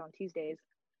skate meets on Tuesdays,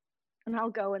 and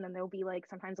I'll go, and then there'll be like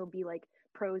sometimes there'll be like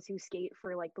pros who skate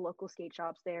for like the local skate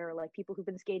shops there, or like people who've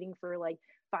been skating for like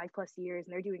 5+ years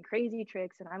and they're doing crazy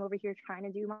tricks, and I'm over here trying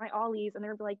to do my ollies, and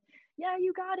they're like, yeah,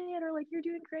 you got it, or like, you're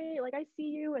doing great, like I see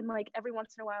you. And like every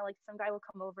once in a while, like some guy will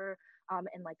come over,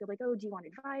 and like they're like, oh, do you want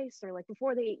advice? Or like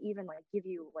before they even like give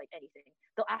you like anything,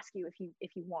 they'll ask you if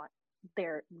you want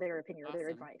their opinion or their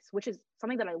advice, which is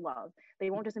something that I love. They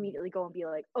won't just immediately go and be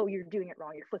like, oh, you're doing it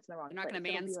wrong, your foot's in the wrong They're not place.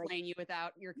 going to mansplain like, you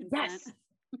without your consent. yes,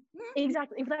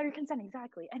 exactly, without your consent,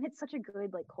 exactly. And it's such a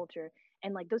good like culture.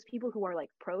 And like those people who are like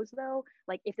pros though,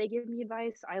 like if they give me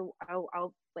advice,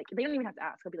 I'll like, they don't even have to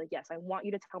ask. I'll be like, yes, I want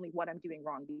you to tell me what I'm doing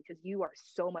wrong, because you are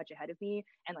so much ahead of me,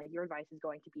 and like your advice is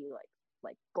going to be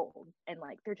like gold. And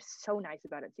like they're just so nice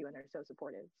about it too, and they're so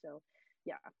supportive. So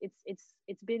yeah,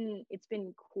 it's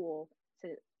been cool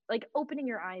to like opening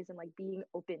your eyes and like being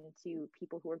open to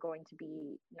people who are going to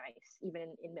be nice,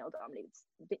 even in male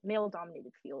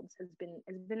dominated fields, has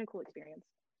been a cool experience.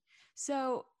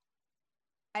 So,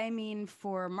 I mean,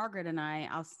 for Margaret and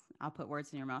I'll put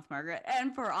words in your mouth, Margaret,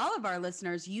 and for all of our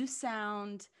listeners, you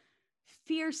sound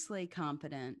fiercely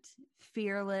confident,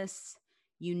 fearless.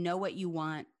 You know what you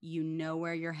want. You know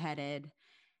where you're headed.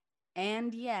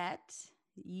 And yet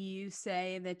you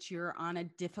say that you're on a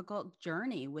difficult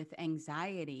journey with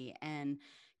anxiety and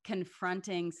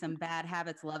confronting some bad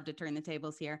habits. Love to turn the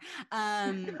tables here.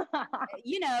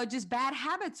 Just bad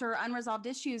habits or unresolved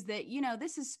issues that,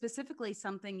 this is specifically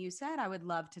something you said I would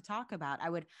love to talk about. I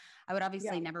would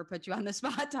obviously never put you on the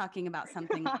spot talking about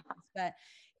something like this, but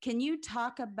can you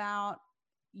talk about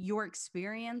your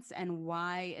experience and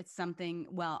why it's something,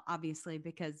 well, obviously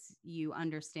because you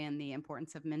understand the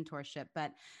importance of mentorship,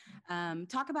 but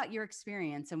talk about your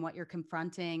experience and what you're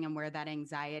confronting and where that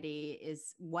anxiety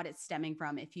is, what it's stemming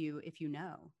from, if you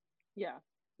know. Yeah.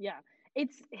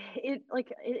 It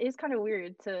is kind of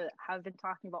weird to have been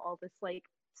talking about all this like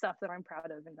stuff that I'm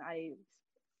proud of, and I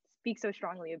speak so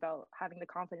strongly about having the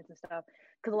confidence and stuff,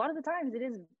 because a lot of the times it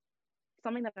is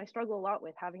something that I struggle a lot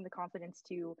with, having the confidence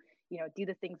to, do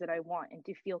the things that I want and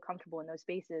to feel comfortable in those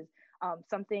spaces.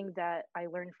 Something that I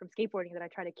learned from skateboarding that I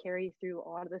try to carry through a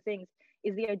lot of the things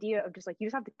is the idea of just like, you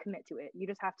just have to commit to it. You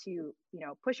just have to,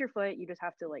 push your foot. You just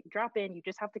have to like drop in. You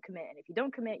just have to commit. And if you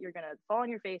don't commit, you're going to fall on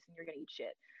your face and you're going to eat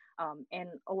shit. And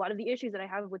a lot of the issues that I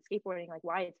have with skateboarding, like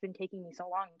why it's been taking me so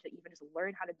long to even just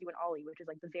learn how to do an ollie, which is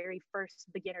like the very first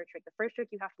beginner trick, the first trick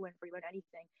you have to learn before you learn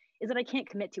anything, is that I can't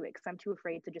commit to it because I'm too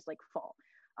afraid to just like fall.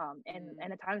 And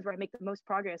the times where I make the most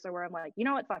progress are where I'm like, you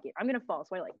know what, fuck it, I'm gonna fall.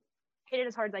 So I like hit it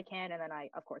as hard as I can, and then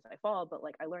of course I fall, but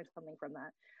like I learned something from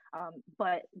that.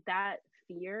 But that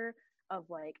fear of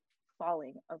like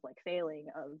falling, of like failing,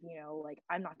 of like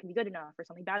I'm not gonna be good enough or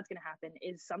something bad's gonna happen,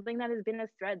 is something that has been a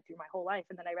thread through my whole life,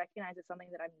 and then I recognize it's something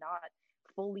that I've not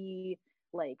fully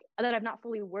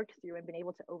worked through and been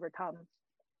able to overcome.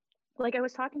 Like I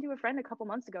was talking to a friend a couple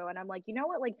months ago, and I'm like, you know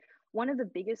what, like one of the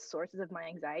biggest sources of my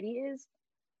anxiety is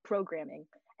programming.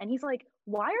 And he's like,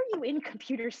 why are you in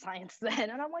computer science then?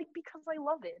 And I'm like, because I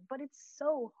love it, but it's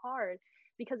so hard,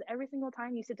 because every single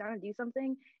time you sit down and do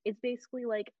something, it's basically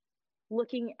like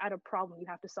looking at a problem you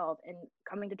have to solve and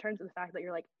coming to terms with the fact that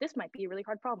you're like, this might be a really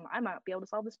hard problem, I might be able to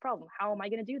solve this problem, how am I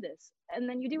going to do this? And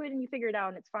then you do it and you figure it out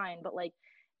and it's fine. But like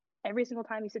every single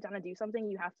time you sit down and do something,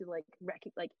 you have to like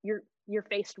you're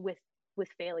faced with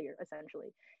failure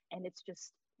essentially, and it's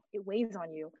just, it weighs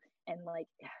on you. And like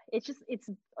it's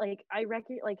like I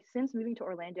reckon, like since moving to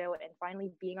Orlando and finally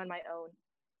being on my own,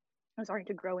 I'm starting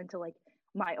to grow into like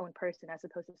my own person, as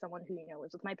opposed to someone who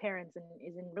lives with my parents and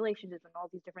is in relationships and all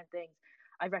these different things.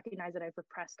 I recognize that I've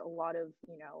repressed a lot of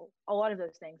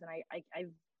those things, and I've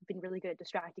been really good at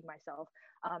distracting myself,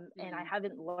 and I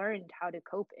haven't learned how to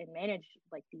cope and manage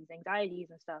like these anxieties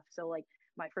and stuff. So like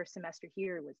my first semester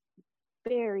here was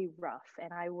very rough,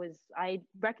 and I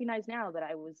recognize now that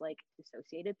I was like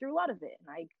dissociated through a lot of it,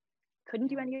 and I couldn't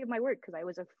do any of my work because I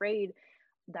was afraid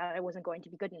that I wasn't going to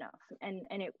be good enough. And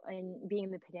being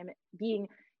in the pandemic,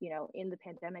 in the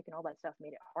pandemic and all that stuff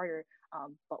made it harder.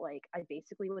 But like I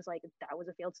basically was like, that was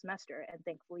a failed semester, and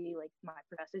thankfully like my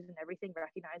professors and everything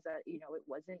recognized that it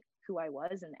wasn't who I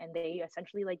was, and they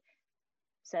essentially like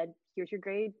said, here's your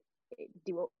grade,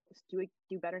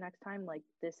 do better next time, like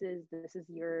this is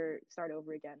your start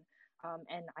over again.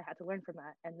 And I had to learn from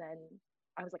that, and then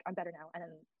I was like, I'm better now. And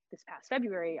then this past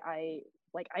February, I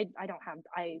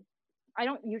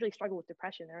don't usually struggle with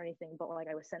depression or anything, but like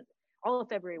I was sent, all of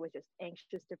February was just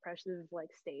anxious, depressive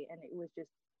like state, and it was just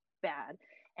bad.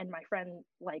 And my friend,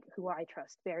 like who I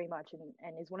trust very much, and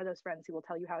is one of those friends who will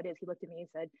tell you how it is, he looked at me and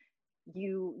said,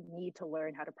 you need to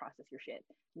learn how to process your shit.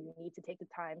 You need to take the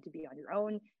time to be on your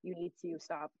own. You need to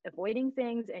stop avoiding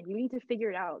things, and you need to figure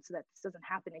it out so that this doesn't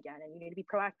happen again. And you need to be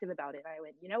proactive about it. And I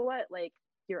went, you know what? Like,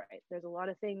 you're right. There's a lot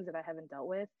of things that I haven't dealt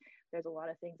with. There's a lot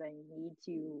of things I need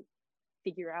to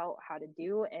figure out how to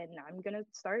do. And I'm going to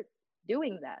start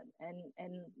doing that.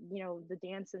 And, you know, the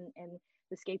dance and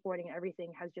the skateboarding and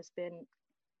everything has just been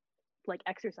like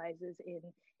exercises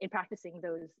in practicing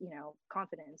those, you know,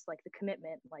 confidence, like the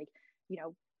commitment, like, you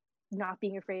know, not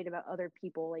being afraid about other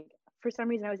people. Like, for some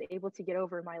reason I was able to get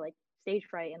over my like stage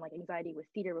fright and like anxiety with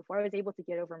theater before I was able to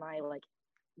get over my like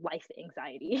life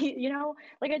anxiety. You know,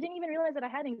 like I didn't even realize that I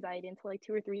had anxiety until like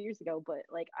 2 or 3 years ago, but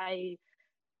like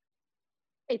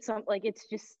it's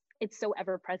just it's so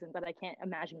ever present that I can't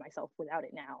imagine myself without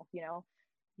it now, you know.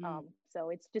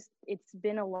 So it's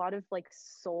been a lot of like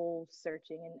soul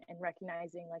searching and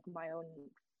recognizing like my own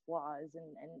flaws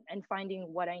and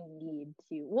finding what I need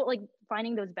to, well, like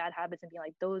finding those bad habits and being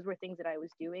like, those were things that I was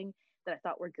doing that I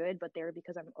thought were good, but they were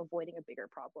because I'm avoiding a bigger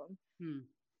problem.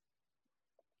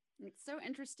 It's so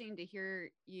interesting to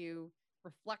hear you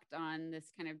reflect on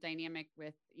this kind of dynamic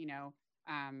with, you know,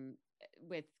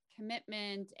 with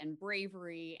commitment and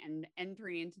bravery and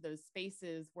entering into those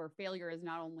spaces where failure is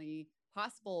not only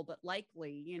possible but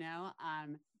likely, you know,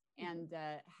 and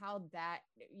how that,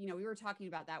 you know, we were talking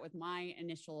about that with my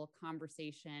initial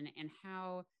conversation and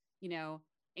how, you know,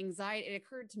 anxiety, it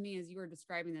occurred to me as you were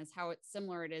describing this, how it's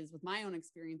similar it is with my own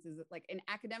experiences. Like in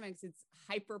academics, it's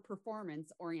hyper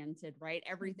performance oriented, right?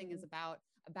 Everything is about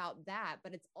that,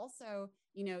 but it's also,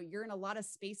 you know, you're in a lot of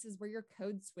spaces where you're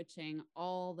code switching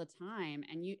all the time,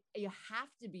 and you have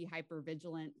to be hyper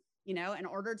vigilant, you know, in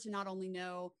order to not only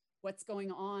know what's going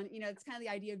on, you know, it's kind of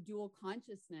the idea of dual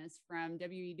consciousness from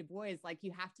W.E. Du Bois. Like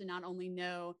you have to not only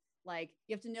know, like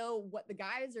you have to know what the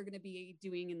guys are going to be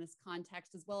doing in this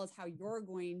context, as well as how you're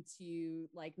going to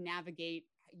like navigate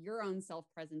your own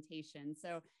self-presentation.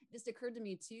 So it just occurred to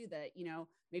me too that, you know,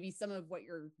 maybe some of what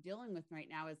you're dealing with right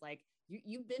now is like,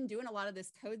 you've been doing a lot of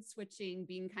this code switching,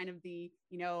 being kind of the,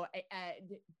 you know,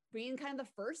 being kind of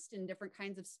the first in different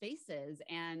kinds of spaces.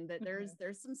 And that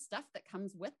there's some stuff that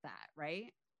comes with that,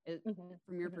 right?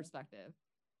 From your perspective.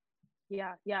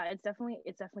 Yeah, it's definitely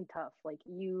tough. Like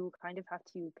you kind of have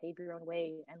to pave your own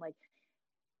way, and like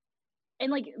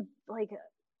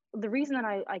the reason that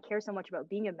I care so much about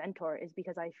being a mentor is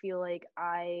because I feel like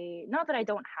not that I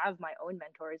don't have my own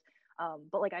mentors,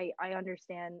 but like I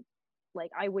understand,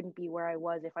 like I wouldn't be where I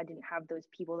was if I didn't have those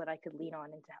people that I could lean on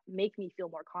and to make me feel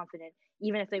more confident,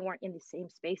 even if they weren't in the same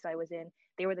space I was in.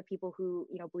 They were the people who,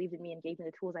 you know, believed in me and gave me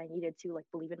the tools I needed to like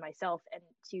believe in myself and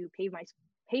to pave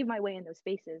my way in those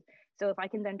spaces. So if I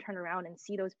can then turn around and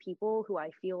see those people who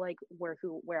I feel like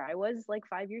where I was like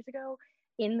 5 years ago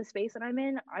in the space that I'm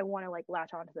in, I want to like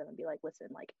latch onto them and be like, listen,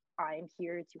 like I'm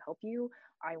here to help you.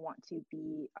 I want to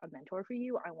be a mentor for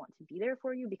you. I want to be there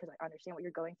for you because I understand what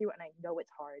you're going through and I know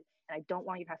it's hard and I don't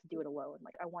want you to have to do it alone.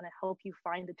 Like I want to help you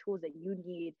find the tools that you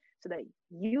need so that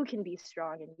you can be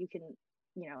strong and you can,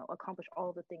 you know, accomplish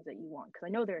all the things that you want, because I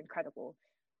know they're incredible,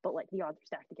 but like the odds are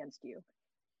stacked against you.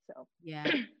 So yeah.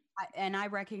 And I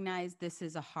recognize this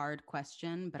is a hard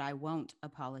question, but I won't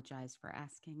apologize for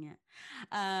asking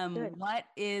it. What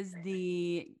is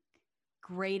the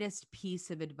greatest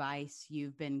piece of advice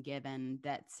you've been given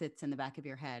that sits in the back of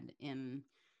your head in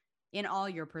all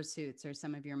your pursuits or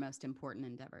some of your most important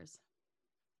endeavors?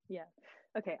 Yeah.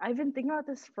 Okay. I've been thinking about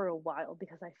this for a while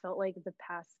because I felt like the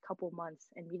past couple months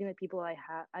and meeting the people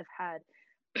I've had,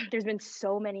 there's been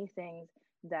so many things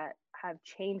that have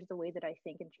changed the way that I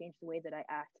think and changed the way that I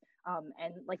act.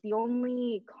 And like the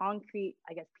only concrete,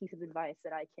 I guess, piece of advice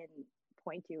that I can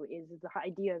point to is the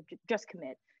idea of just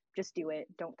commit, just do it.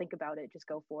 Don't think about it. Just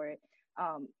go for it.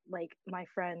 Like my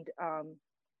friend,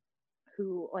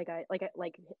 who like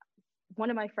one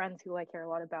of my friends who I care a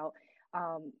lot about,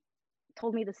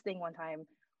 told me this thing one time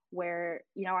where,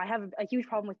 you know, I have a huge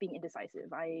problem with being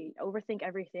indecisive. I overthink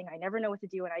everything. I never know what to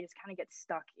do. And I just kind of get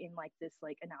stuck in like this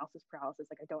like analysis paralysis.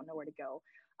 Like I don't know where to go.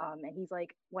 And he's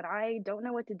like, when I don't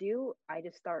know what to do, I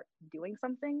just start doing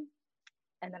something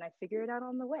and then I figure it out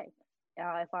on the way.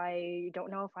 If I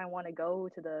don't know if I want to go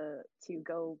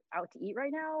go out to eat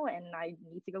right now and I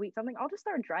need to go eat something, I'll just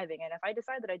start driving. And if I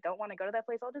decide that I don't want to go to that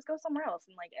place, I'll just go somewhere else.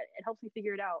 And like it helps me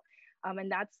figure it out.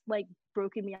 And that's like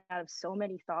broken me out of so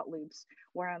many thought loops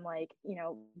where I'm like, you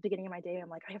know, beginning of my day, I'm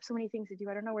like, I have so many things to do.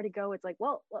 I don't know where to go. It's like,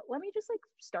 well, let me just like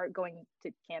start going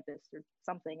to campus or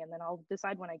something, and then I'll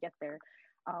decide when I get there.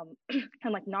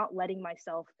 And like not letting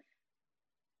myself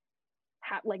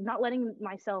like not letting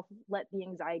myself let the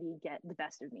anxiety get the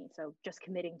best of me. So just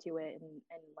committing to it, and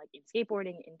like in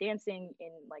skateboarding, in dancing,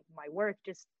 in like my work,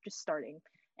 just starting,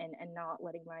 and not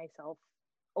letting myself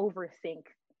overthink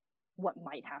what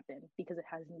might happen because it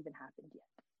hasn't even happened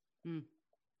yet. Mm.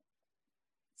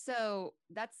 So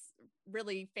that's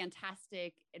really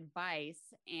fantastic advice.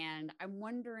 And I'm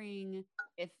wondering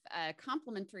if a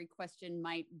complimentary question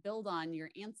might build on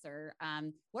your answer.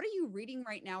 What are you reading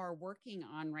right now or working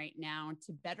on right now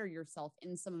to better yourself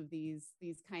in some of these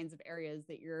kinds of areas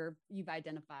that you've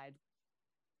identified?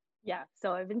 Yeah,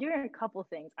 so I've been doing a couple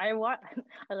things. I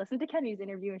listened to Kenny's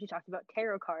interview and she talked about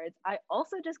tarot cards. I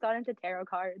also just got into tarot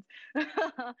cards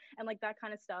and like that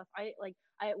kind of stuff.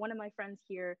 One of my friends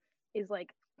here is like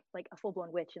a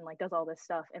full-blown witch and like does all this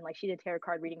stuff, and like she did tarot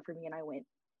card reading for me, and I went,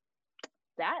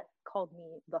 that called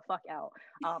me the fuck out.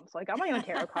 So I got my own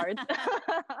tarot cards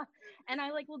and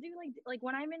I like will do like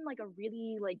when I'm in like a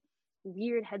really like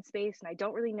weird headspace and I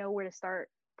don't really know where to start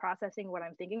processing what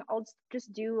I'm thinking, I'll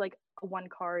just do like a one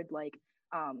card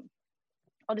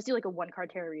I'll just do like a one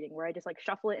card tarot reading where I just like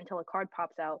shuffle it until a card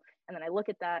pops out, and then I look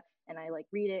at that and I like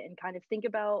read it and kind of think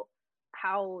about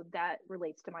how that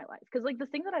relates to my life. Because like the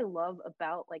thing that I love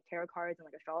about like tarot cards and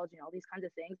like astrology and all these kinds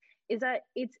of things is that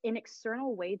it's an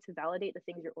external way to validate the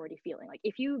things you're already feeling. Like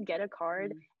if you get a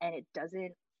card and it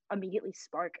doesn't immediately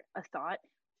spark a thought,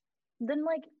 then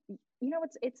like, you know,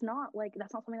 it's not like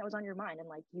that's not something that was on your mind, and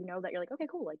like, you know, that you're like, okay,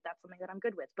 cool, like that's something that I'm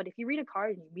good with. But if you read a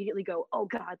card and you immediately go, oh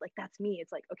god, like that's me,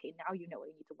 it's like, okay, now you know what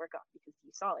you need to work on because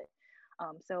you saw it.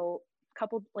 So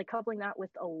coupling that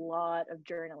with a lot of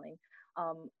journaling.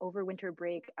 Over winter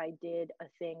break, I did a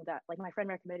thing that like my friend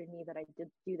recommended me that I did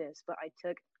do this, but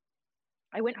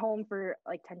I went home for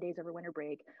like 10 days over winter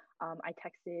break. I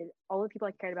texted all the people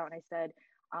I cared about and I said,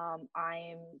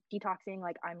 I'm detoxing.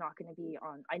 Like I'm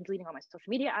deleting all my social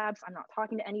media apps. I'm not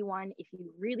talking to anyone. If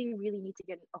you really, really need to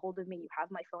get a hold of me, you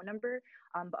have my phone number.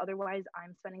 But otherwise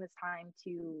I'm spending this time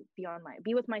to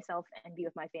be with myself and be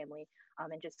with my family,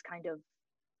 and just kind of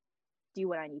do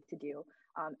what I need to do.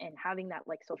 And having that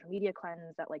like social media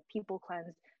cleanse, that like people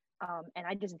cleanse. And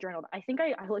I just journaled. I think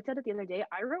I looked at it the other day.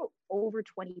 I wrote over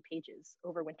 20 pages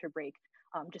over winter break,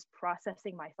 just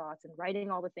processing my thoughts and writing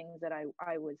all the things that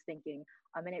I was thinking.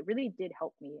 And it really did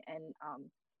help me. And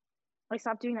I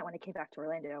stopped doing that when I came back to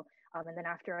Orlando. And then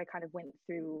after I kind of went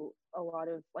through a lot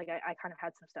of like, I kind of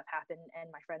had some stuff happen,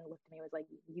 and my friend looked at me and was like,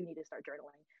 you need to start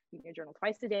journaling. You need to journal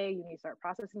twice a day. You need to start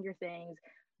processing your things,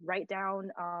 write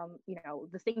down, you know,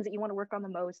 the things that you want to work on the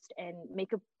most, and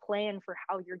make a plan for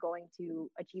how you're going to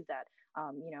achieve that.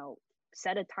 You know,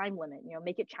 set a time limit, you know,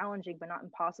 make it challenging, but not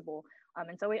impossible.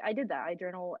 And so I did that. I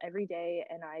journal every day,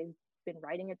 and I've been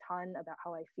writing a ton about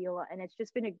how I feel. And it's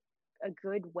just been a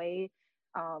good way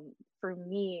for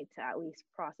me to at least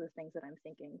process things that I'm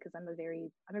thinking, because I'm a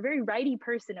very writey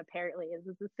person. Apparently, it's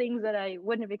the things that I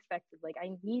wouldn't have expected. Like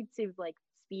I need to like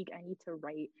speak, I need to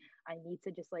write, I need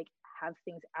to just like have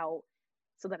things out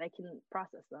so that I can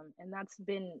process them, and that's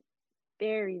been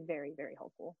very, very, very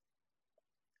helpful.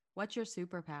 What's your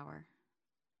superpower?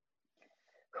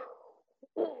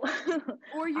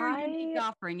 Or your unique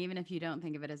offering, even if you don't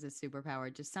think of it as a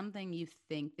superpower, just something you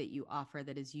think that you offer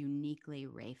that is uniquely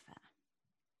Rafa.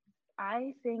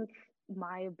 I think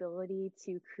my ability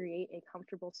to create a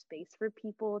comfortable space for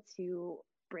people to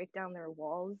break down their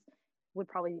walls would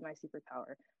probably be my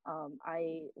superpower.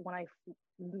 When I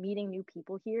meeting new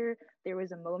people here, there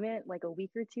was a moment like a week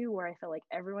or two where I felt like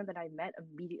everyone that I met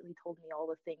immediately told me all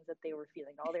the things that they were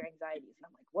feeling, all their anxieties, and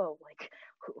I'm like,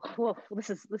 whoa,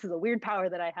 this is a weird power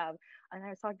that I have. And I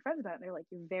was talking to friends about it, and they're like,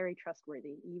 you're very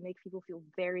trustworthy. You make people feel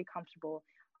very comfortable,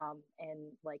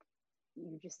 and like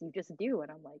you just do. And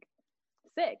I'm like,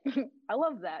 sick. I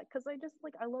love that, because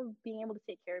I love being able to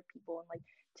take care of people and like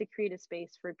to create a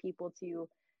space for people to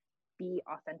be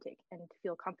authentic and to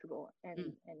feel comfortable,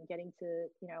 and getting to,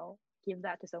 you know, give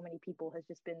that to so many people has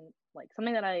just been like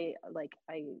something that I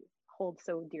hold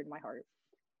so dear to my heart.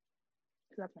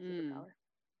 So that's my superpower.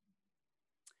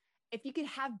 If you could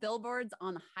have billboards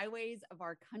on the highways of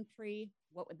our country,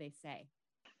 what would they say?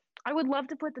 I would love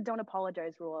to put the don't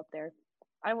apologize rule up there.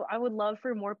 I would love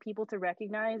for more people to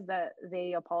recognize that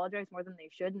they apologize more than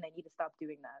they should, and they need to stop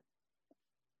doing that.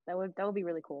 That would be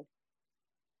really cool.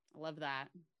 I love that.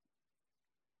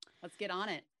 Let's get on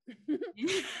it.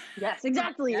 Yes,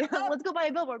 exactly. Let's go buy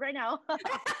a billboard right now.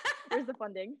 Where's the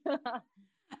funding?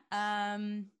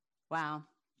 Wow.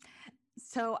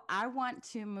 So I want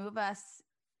to move us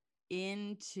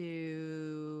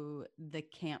into the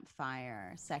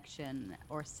campfire section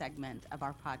or segment of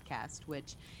our podcast,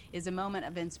 which is a moment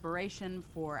of inspiration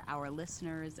for our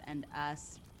listeners and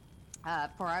us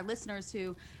For our listeners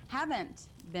who haven't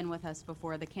been with us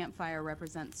before, the campfire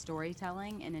represents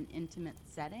storytelling in an intimate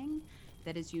setting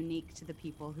that is unique to the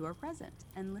people who are present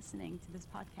and listening to this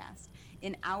podcast.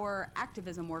 In our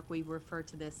activism work, we refer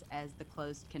to this as the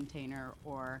closed container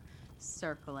or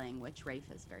circling, which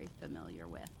Rafa is very familiar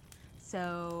with.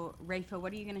 So, Rafa,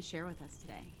 what are you going to share with us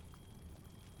today?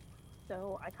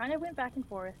 So I kind of went back and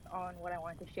forth on what I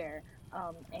wanted to share.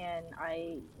 And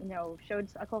I, showed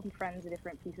a couple of friends the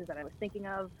different pieces that I was thinking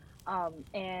of.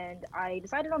 And I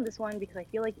decided on this one because I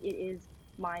feel like it is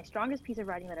my strongest piece of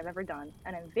writing that I've ever done.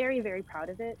 And I'm very, very proud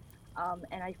of it.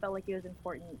 And I felt like it was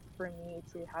important for me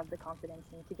to have the confidence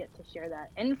and to get to share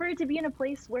that. And for it to be in a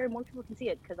place where more people can see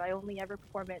it, because I only ever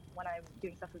perform it when I'm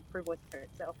doing stuff for Voice Spirit.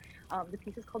 So the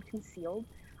piece is called Concealed.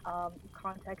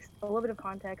 Context, a little bit of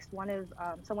context. One of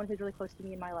someone who's really close to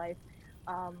me in my life,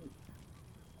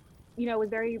 was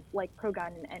very like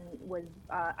pro-gun and was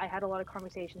I had a lot of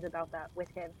conversations about that with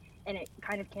him, and it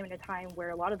kind of came at a time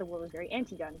where a lot of the world was very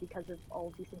anti-gun because of all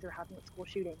of these things that were happening with school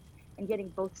shootings. And getting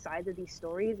both sides of these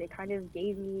stories, it kind of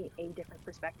gave me a different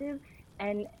perspective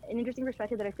and an interesting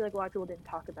perspective that I feel like a lot of people didn't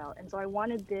talk about. And so I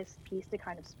wanted this piece to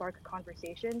kind of spark a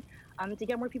conversation, to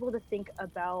get more people to think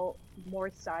about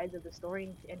more sides of the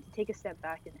story and to take a step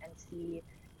back and see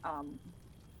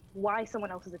why someone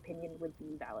else's opinion would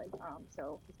be valid.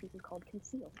 So this piece is called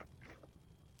Concealed.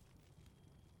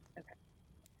 Okay.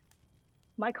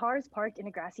 My car is parked in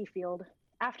a grassy field.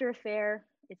 After a fair,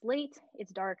 it's late,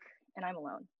 it's dark, and I'm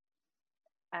alone.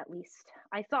 At least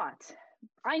I thought.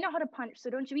 I know how to punch, so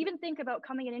don't you even think about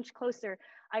coming an inch closer.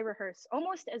 I rehearse,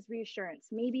 almost as reassurance.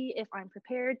 Maybe if I'm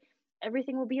prepared,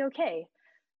 everything will be okay.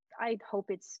 I hope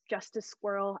it's just a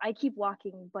squirrel. I keep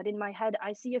walking, but in my head,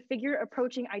 I see a figure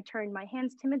approaching. I turn. My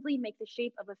hands timidly make the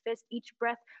shape of a fist, each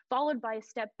breath followed by a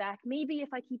step back. Maybe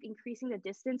if I keep increasing the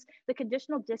distance, the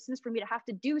conditional distance for me to have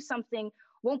to do something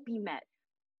won't be met.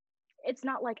 It's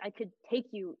not like I could take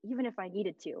you, even if I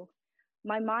needed to.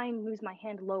 My mind moves my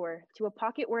hand lower to a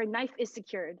pocket where a knife is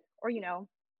secured, or,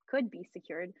 could be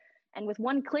secured. And with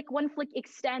one click, one flick,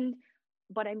 extend.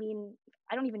 But I mean,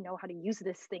 I don't even know how to use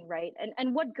this thing, right?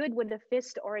 And what good would a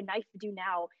fist or a knife do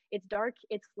now? It's dark,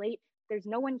 it's late, there's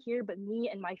no one here but me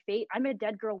and my fate. I'm a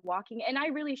dead girl walking, and I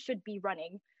really should be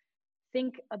running.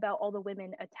 Think about all the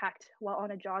women attacked while on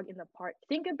a jog in the park.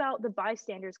 Think about the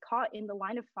bystanders caught in the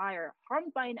line of fire,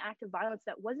 harmed by an act of violence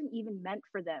that wasn't even meant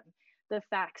for them. The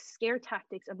facts, scare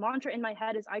tactics, a mantra in my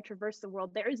head as I traverse the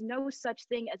world. There is no such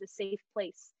thing as a safe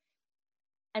place.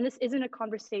 And this isn't a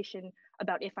conversation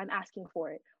about if I'm asking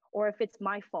for it or if it's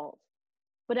my fault.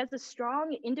 But as a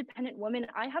strong, independent woman,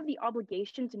 I have the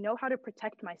obligation to know how to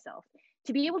protect myself,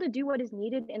 to be able to do what is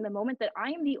needed in the moment that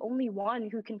I am the only one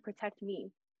who can protect me.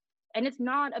 And it's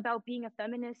not about being a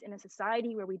feminist in a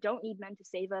society where we don't need men to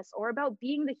save us, or about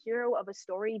being the hero of a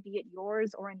story, be it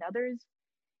yours or another's.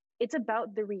 It's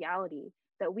about the reality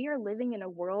that we are living in a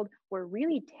world where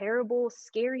really terrible,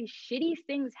 scary, shitty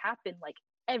things happen like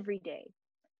every day.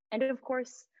 And of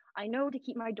course, I know to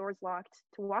keep my doors locked,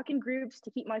 to walk in groups,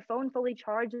 to keep my phone fully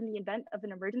charged in the event of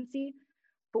an emergency.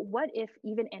 But what if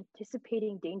even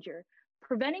anticipating danger,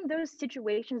 preventing those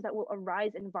situations that will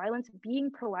arise in violence, being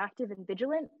proactive and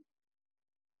vigilant?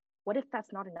 What if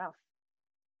that's not enough?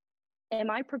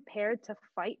 Am I prepared to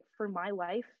fight for my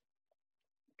life?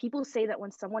 People say that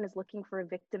when someone is looking for a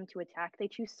victim to attack, they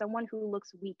choose someone who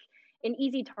looks weak, an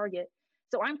easy target.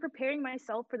 So I'm preparing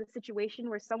myself for the situation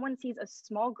where someone sees a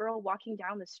small girl walking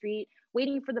down the street,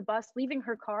 waiting for the bus, leaving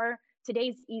her car,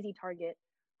 today's easy target.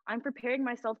 I'm preparing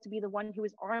myself to be the one who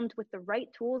is armed with the right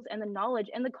tools and the knowledge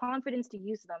and the confidence to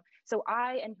use them. So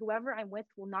I and whoever I'm with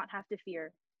will not have to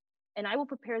fear. And I will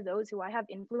prepare those who I have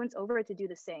influence over to do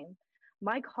the same.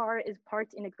 My car is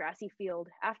parked in a grassy field.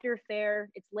 After a fair,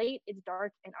 it's late, it's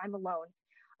dark, and I'm alone.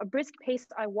 A brisk pace,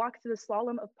 I walk through the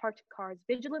slalom of parked cars.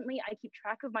 Vigilantly, I keep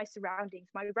track of my surroundings.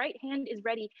 My right hand is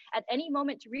ready at any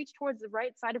moment to reach towards the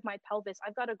right side of my pelvis.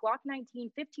 I've got a Glock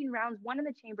 19, 15 rounds, one in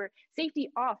the chamber,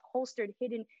 safety off, holstered,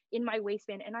 hidden in my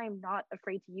waistband, and I am not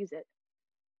afraid to use it.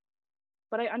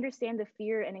 But I understand the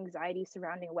fear and anxiety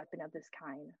surrounding a weapon of this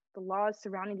kind, the laws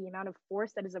surrounding the amount of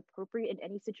force that is appropriate in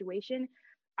any situation.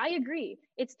 I agree.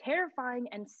 It's terrifying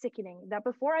and sickening that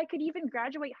before I could even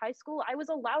graduate high school, I was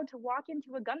allowed to walk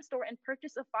into a gun store and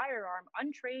purchase a firearm,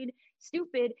 untrained,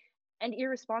 stupid, and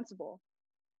irresponsible.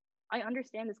 I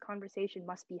understand this conversation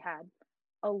must be had.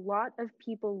 A lot of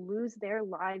people lose their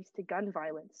lives to gun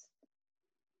violence.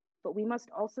 But we must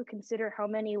also consider how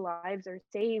many lives are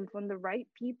saved when the right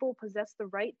people possess the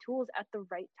right tools at the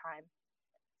right time.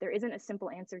 There isn't a simple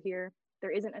answer here. There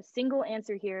isn't a single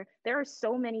answer here. There are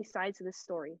so many sides to this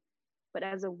story. But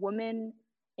as a woman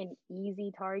an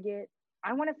easy target.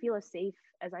 I want to feel as safe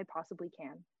as I possibly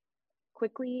can.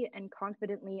 Quickly and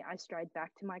confidently, I stride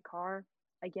back to my car.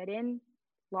 I get in,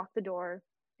 lock the door,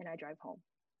 and I drive home.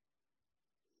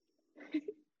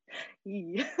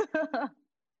 Yeah.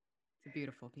 It's a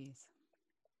beautiful piece.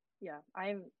 Yeah,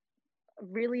 I'm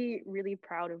really, really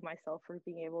proud of myself for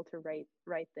being able to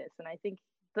write this. And I think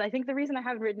the reason I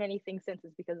haven't written anything since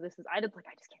is because I just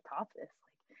can't top this.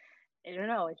 Like, I don't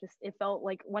know. It felt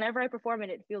like whenever I perform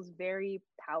it, it feels very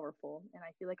powerful, and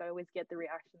I feel like I always get the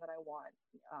reaction that I want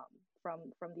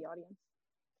from the audience.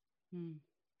 Hmm.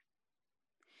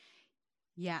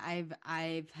 Yeah,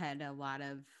 I've had a lot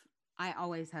of. I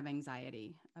always have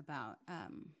anxiety about,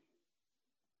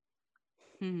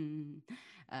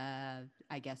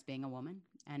 I guess, being a woman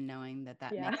and knowing that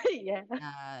Yeah, makes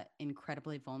yeah.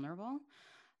 incredibly vulnerable.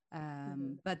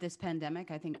 Hmm. But this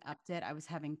pandemic, I think, upped it. I was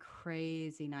having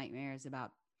crazy nightmares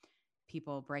about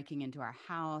people breaking into our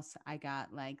house. I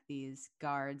got like these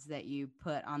guards that you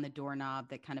put on the doorknob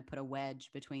that kind of put a wedge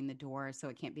between the doors so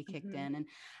it can't be kicked Hmm. in. And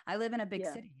I live in a big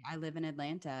Yeah, city. I live in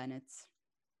Atlanta, and it's,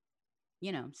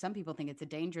 some people think it's a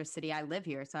dangerous city. I live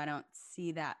here, so I don't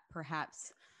see that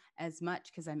perhaps as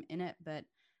much because I'm in it. But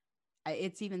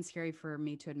it's even scary for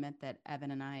me to admit that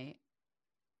Evan and I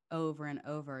over and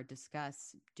over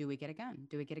discuss, do we get a gun?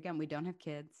 Do we get a gun? We don't have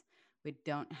kids. We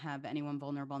don't have anyone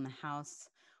vulnerable in the house.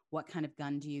 What kind of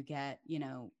gun do you get?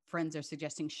 Friends are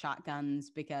suggesting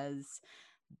shotguns because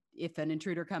if an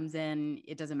intruder comes in,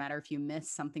 it doesn't matter if you miss,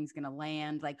 something's going to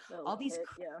land. Like all they'll these hit.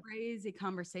 Yeah, crazy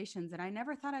conversations that I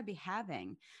never thought I'd be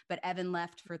having. But Evan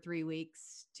left for 3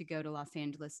 weeks to go to Los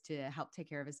Angeles to help take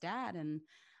care of his dad. And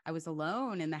I was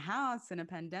alone in the house in a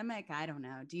pandemic. I don't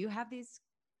know. Do you have these?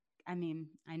 I mean,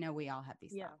 I know we all have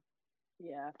these yeah. thoughts.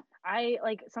 Yeah. I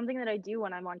like something that I do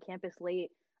when I'm on campus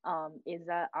late, is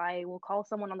that I will call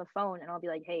someone on the phone and I'll be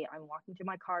like, hey, I'm walking to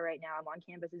my car right now. I'm on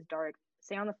campus, it's dark.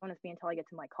 Stay on the phone with me until I get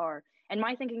to my car. And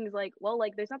my thinking is like, well,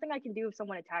 like there's nothing I can do if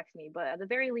someone attacks me, but at the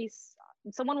very least,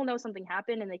 someone will know something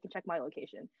happened and they can check my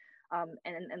location. And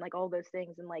like all those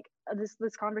things. And like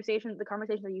this conversation, the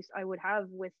conversation I would have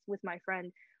with my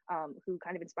friend, who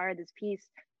kind of inspired this piece,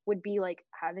 would be like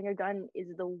having a gun is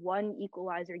the one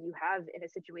equalizer you have in a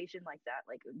situation like that.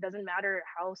 Like it doesn't matter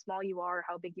how small you are,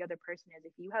 how big the other person is.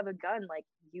 If you have a gun, like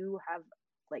you have,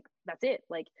 like that's it.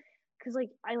 Like because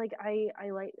I like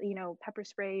pepper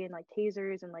spray and like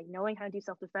tasers and like knowing how to do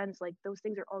self-defense, like those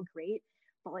things are all great.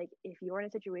 But like if you're in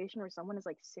a situation where someone is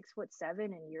like 6'7"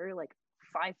 and you're like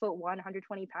 5'1",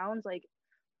 120 pounds, like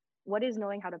what is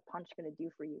knowing how to punch going to do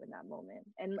for you in that moment?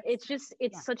 And it's just Yeah.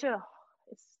 it's such a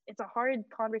it's a hard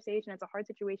conversation, it's a hard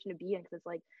situation to be in, because it's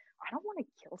like I don't want to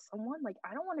kill someone, like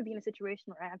I don't want to be in a situation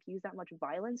where I have to use that much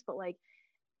violence, but like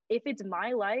if it's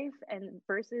my life and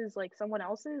versus like someone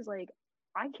else's, like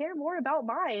I care more about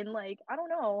mine. Like I don't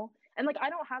know. And like I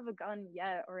don't have a gun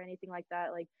yet or anything like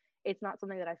that. Like it's not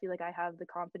something that I feel like I have the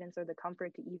confidence or the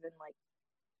comfort to even like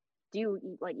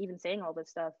do, like even saying all this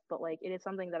stuff. But like it is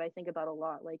something that I think about a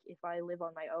lot. Like if I live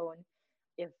on my own,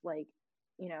 if like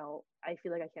I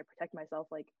feel like I can't protect myself,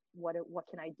 like what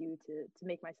can I do to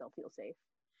make myself feel safe?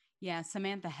 Yeah,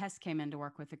 Samantha Hess came in to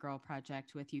work with the Girl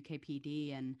Project with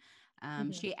UKPD, and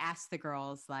Hmm. she asked the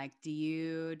girls, like, do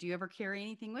you ever carry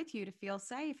anything with you to feel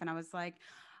safe? And I was like,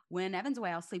 when Evan's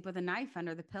away, I'll sleep with a knife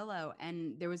under the pillow.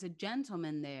 And there was a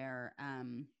gentleman there,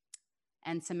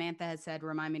 and Samantha had said,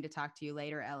 "Remind me to talk to you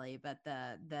later, Ellie." But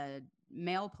the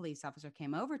male police officer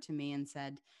came over to me and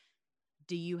said,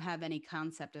 "Do you have any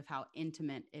concept of how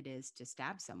intimate it is to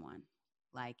stab someone?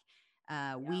 Like,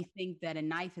 Yeah. we think that a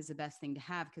knife is the best thing to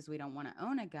have because we don't want to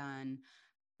own a gun,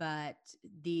 but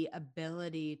the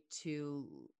ability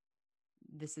to,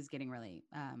 this is getting really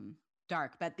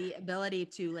dark, but the ability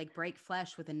to like break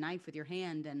flesh with a knife with your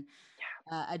hand." And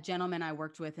a gentleman I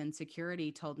worked with in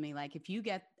security told me, like, if you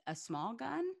get a small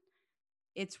gun,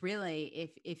 it's really,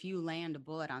 if you land a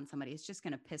bullet on somebody, it's just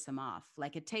going to piss them off.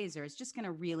 Like a taser, it's just going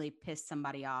to really piss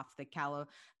somebody off.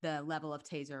 The level of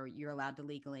taser you're allowed to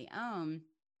legally own.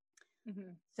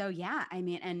 Hmm. So yeah, I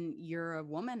mean, and you're a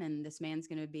woman, and this man's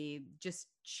going to be just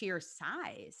sheer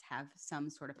size, have some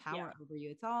sort of Yeah. power over you.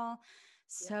 It's all Yeah.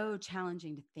 so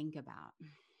challenging to think about.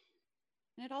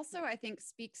 And it also, I think,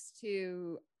 speaks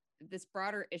to this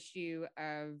broader issue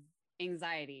of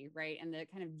anxiety, right? And the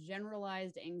kind of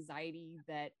generalized anxiety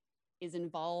that is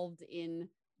involved in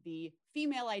the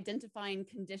female identifying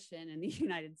condition in the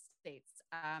United States,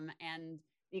 and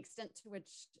the extent to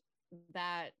which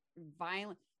that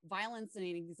violence and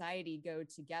anxiety go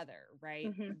together,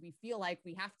 right? Hmm. We feel like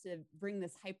we have to bring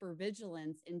this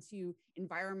hypervigilance into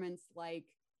environments like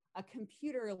a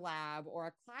computer lab or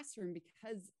a classroom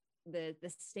because the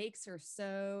stakes are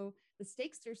so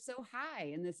high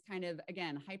in this kind of,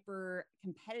 again, hyper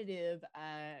competitive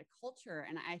culture.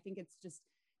 And I think it's just,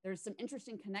 there's some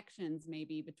interesting connections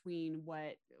maybe between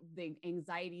what the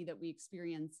anxiety that we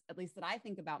experience, at least that I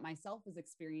think about myself as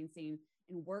experiencing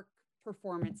in work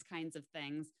performance kinds of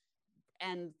things,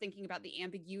 and thinking about the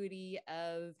ambiguity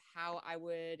of how I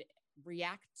would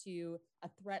react to a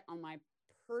threat on my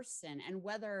person, and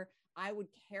whether I would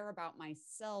care about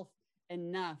myself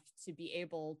enough to be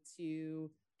able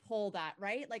to pull that,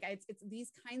 right? Like it's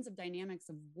these kinds of dynamics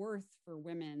of worth for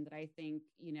women that I think,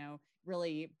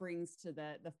 really brings to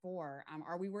the fore.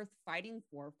 Are we worth fighting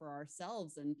for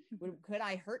ourselves? And could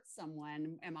I hurt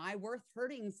someone? Am I worth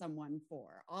hurting someone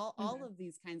for? All of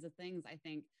these kinds of things, I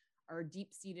think, are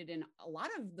deep seated in a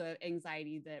lot of the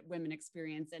anxiety that women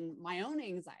experience, and my own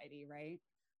anxiety, right?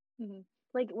 Mm-hmm.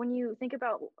 Like when you think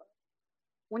about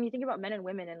men and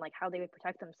women and like how they would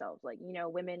protect themselves, like,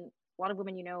 women, a lot of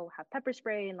women, have pepper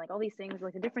spray and like all these things,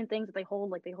 like the different things that they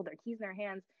hold, like they hold their keys in their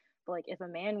hands. But like if a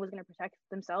man was going to protect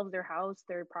themselves, their house,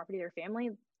 their property, their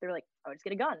family, they're like, oh, just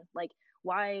get a gun. Like,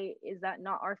 why is that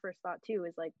not our first thought too?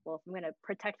 Is like, well, if I'm going to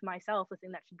protect myself, the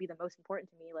thing that should be the most important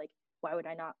to me, like, why would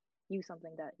I not use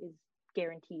something that is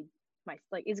guaranteed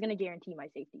is going to guarantee my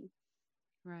safety?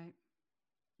 Right.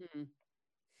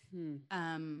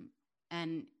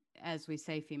 And as we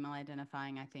say, female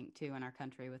identifying, I think too, in our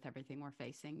country with everything we're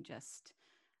facing, just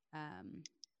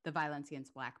the violence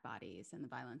against Black bodies and the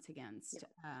violence against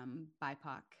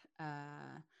BIPOC.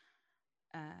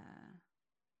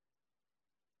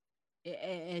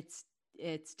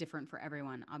 It's different for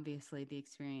everyone, obviously, the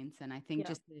experience. And I think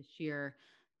just the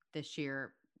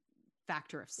sheer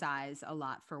factor of size a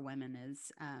lot for women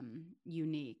is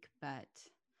unique, but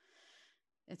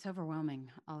it's overwhelming,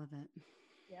 all of it.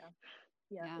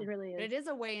 Yeah, it really is. But it is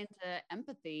a way into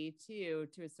empathy too,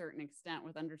 to a certain extent,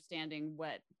 with understanding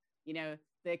what,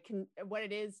 what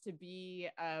it is to be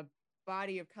a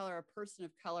body of color, a person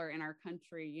of color in our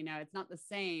country. It's not the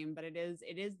same, but it is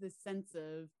this sense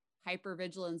of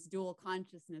hypervigilance, dual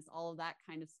consciousness, all of that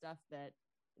kind of stuff that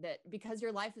because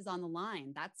your life is on the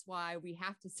line, that's why we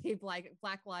have to say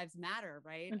Black Lives Matter,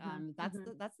 right? That's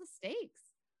the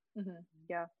stakes.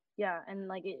 Yeah. And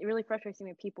like, it really frustrates me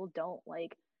when people don't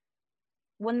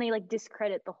when they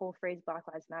discredit the whole phrase Black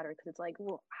Lives Matter, because it's like,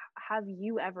 well, have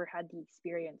you ever had the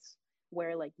experience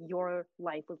where your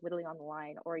life was literally on the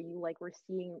line, or you were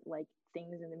seeing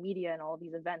things in the media and all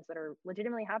these events that are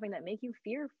legitimately happening that make you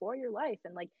fear for your life?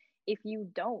 And if you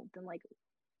don't, then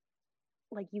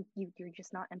you're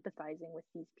just not empathizing with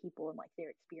these people and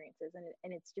their experiences,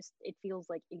 and it's just, it feels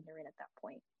ignorant at that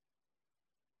point.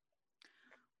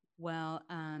 Well,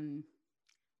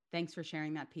 thanks for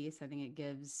sharing that piece. I think it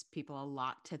gives people a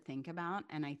lot to think about.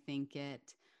 And I think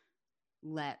it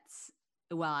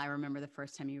I remember the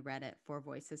first time you read it, Four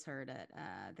Voices Heard at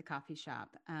the coffee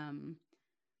shop,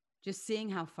 just seeing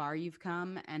how far you've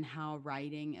come and how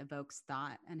writing evokes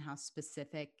thought and how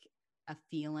specific a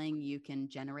feeling you can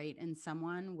generate in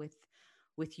someone with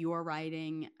your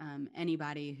writing.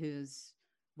 Anybody who's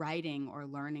writing or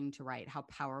learning to write, how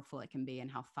powerful it can be and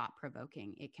how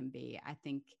thought-provoking it can be. I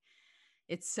think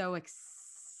it's so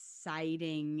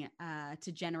exciting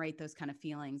to generate those kind of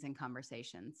feelings in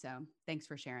conversation. So thanks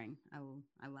for sharing. I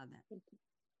love it.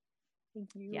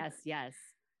 Thank you. Yes.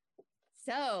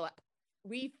 So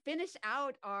we finish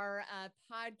out our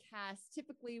podcast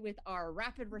typically with our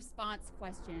rapid response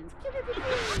questions.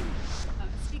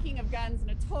 Speaking of guns in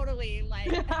a totally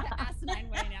asinine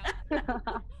way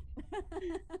now.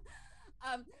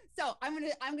 So I'm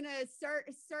gonna start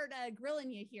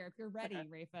grilling you here if you're ready,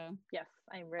 Rafa. Yes,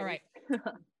 I'm ready. All right.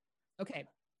 Okay.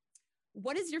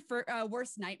 What is your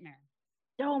worst nightmare?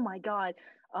 Oh my God.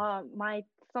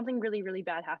 Something really, really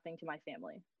bad happening to my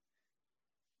family.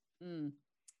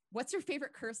 What's your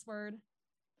favorite curse word?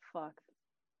 Fuck.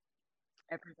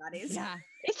 Everybody's. Yeah.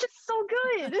 It's just so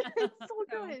good. It's so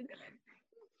good.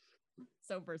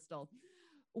 So versatile.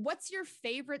 What's your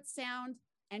favorite sound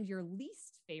and your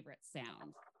least favorite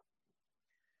sound?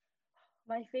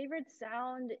 My favorite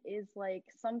sound is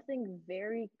something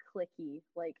very clicky,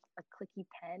 like a clicky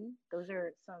pen. Those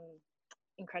are some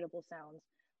incredible sounds.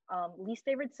 Least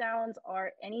favorite sounds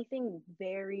are anything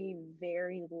very,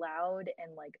 very loud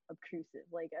and obtrusive.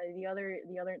 The other,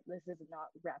 this is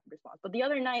not rapid response, but the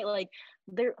other night,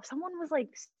 someone was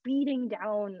speeding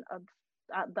down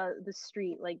the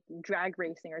street, drag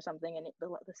racing or something, and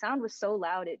the sound was so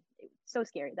loud, it was so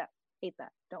scary. Hate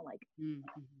that. Don't like. Mm-hmm.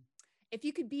 If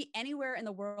you could be anywhere in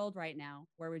the world right now,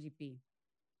 where would you be?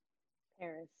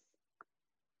 Paris.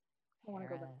 I want to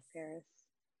go back to Paris.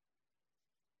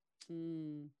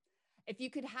 If you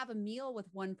could have a meal with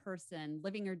one person,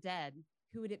 living or dead,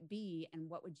 who would it be and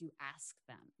what would you ask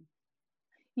them?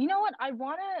 You know what? I'd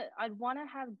wanna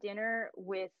have dinner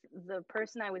with the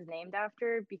person I was named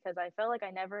after because I felt like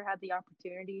I never had the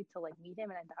opportunity to like meet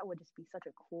him, and that would just be such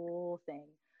a cool thing.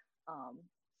 Um,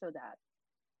 so that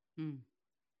Mm.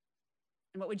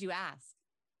 And what would you ask?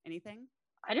 Anything?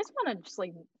 I just want to just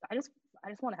like I just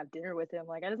want to have dinner with him.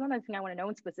 Like I just want to I want to know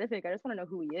in specific. I just want to know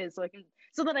who he is,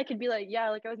 so that I could be like, yeah,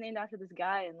 like I was named after this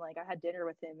guy, and like I had dinner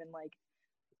with him, and like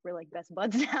we're like best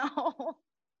buds now.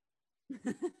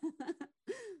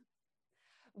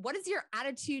 What is your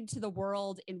attitude to the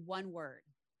world in one word?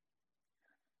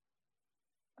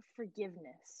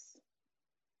 Forgiveness,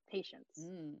 patience,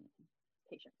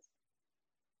 patience.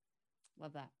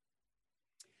 Love that.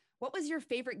 What was your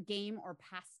favorite game or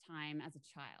pastime as a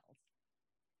child?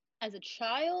 As a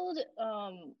child,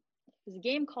 there's a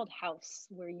game called House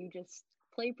where you just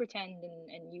play pretend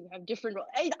and you have different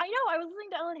I know I was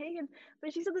listening to Ellen Hagen,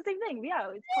 but she said the same thing.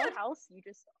 Yeah, it's called House. You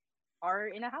just are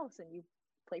in a house and you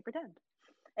play pretend.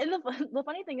 And the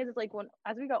funny thing is, it's like when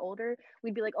as we got older,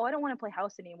 we'd be like, oh, I don't want to play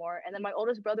house anymore. And then my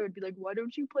oldest brother would be like, why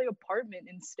don't you play apartment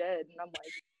instead? And I'm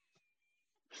like,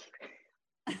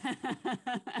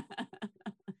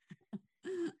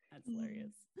 That's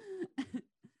hilarious.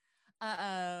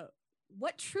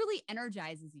 What truly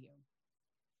energizes you?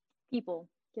 people,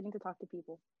 getting to talk to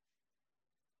people,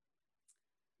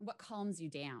 What calms you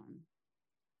down?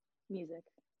 music.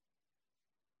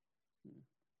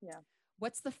 Yeah.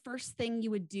 What's the first thing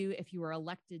you would do if you were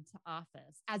elected to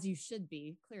office, as you should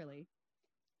be, clearly?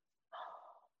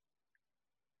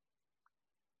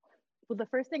 Well, the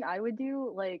first thing I would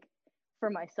do, like for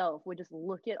myself, would just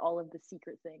look at all of the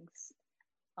secret things.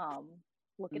 Um,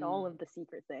 look at all of the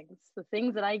secret things, the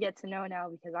things that I get to know now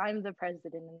because I'm the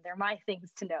president and they're my things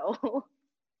to know.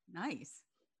 Nice.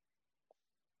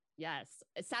 Yes.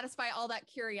 Satisfy all that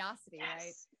curiosity, Yes.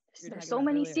 right? There's so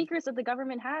many secrets that the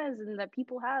government has and that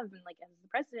people have. And like as the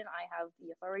president, I have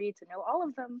the authority to know all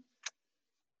of them.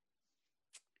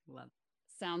 Love.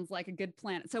 Sounds like a good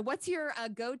plan. So what's your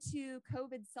go-to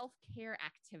COVID self-care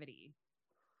activity?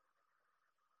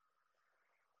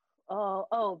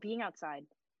 Oh, being outside.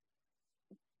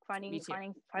 Finding Me too.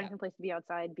 finding some place to be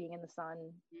outside, being in the sun,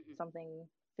 something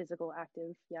physical,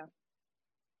 active. Yeah.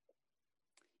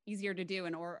 Easier to do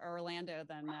in Orlando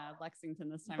than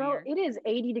Lexington this time Bro, of year. it is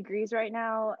 80 degrees right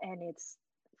now and it's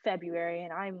February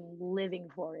and I'm living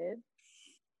for it.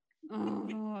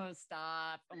 Oh,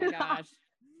 stop. Oh my gosh.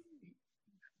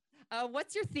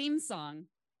 What's your theme song?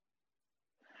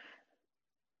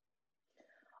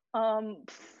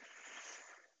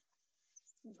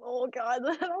 Oh God,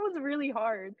 that was really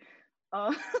hard.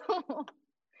 I'm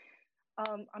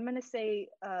gonna say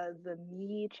the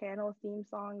Me channel theme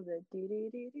song, the do do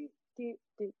do do do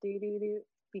do do do do,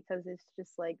 because it's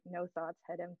just like no thoughts,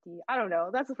 head empty. I don't know.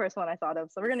 That's the first one I thought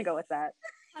of, so we're gonna go with that.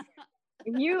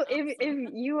 If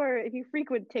you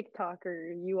frequent TikTok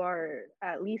or you are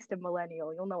at least a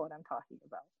millennial, you'll know what I'm talking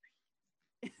about.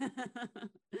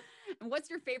 And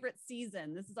what's your favorite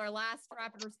season? This is our last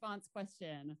rapid response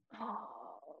question. Oh,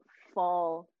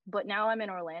 fall, but now I'm in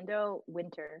Orlando,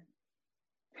 winter.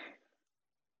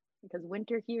 Because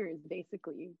winter here is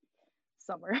basically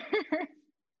summer.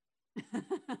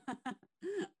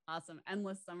 Awesome.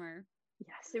 Endless summer.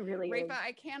 Yes, it really Rafa, is.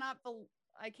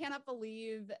 I cannot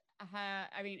believe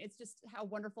I mean, it's just how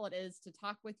wonderful it is to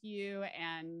talk with you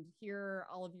and hear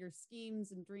all of your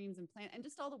schemes and dreams and plans and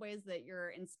just all the ways that you're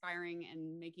inspiring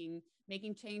and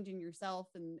making change in yourself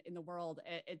and in the world.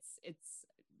 It's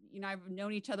you know, I've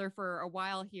known each other for a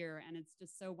while here, and it's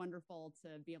just so wonderful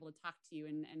to be able to talk to you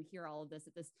and hear all of this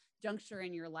at this juncture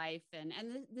in your life and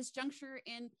this juncture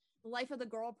in the life of the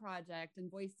Girl Project and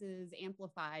Voices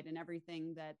Amplified and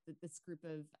everything that this group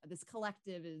of this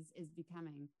collective is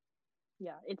becoming.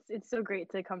 Yeah, it's so great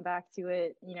to come back to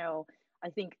it. You know, I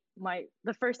think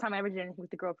the first time I ever did anything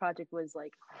with the Girl Project was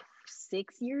like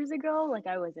 6 years ago. Like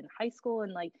I was in high school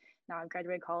and like now I've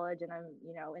graduated college and I'm,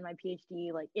 you know, in my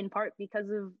PhD, like in part because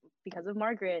of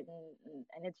Margaret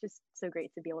and it's just so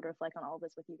great to be able to reflect on all of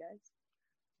this with you guys.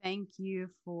 Thank you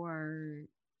for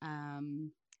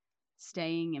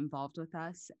staying involved with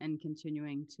us and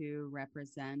continuing to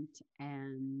represent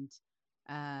and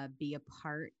be a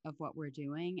part of what we're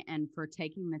doing, and for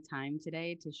taking the time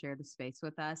today to share the space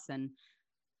with us and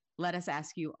let us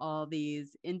ask you all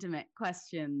these intimate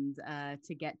questions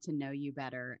to get to know you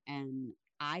better. And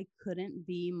I couldn't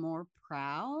be more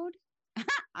proud.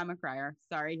 I'm a crier.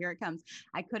 Sorry, here it comes.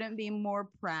 I couldn't be more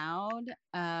proud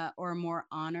or more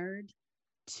honored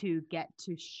to get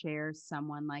to share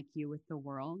someone like you with the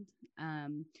world.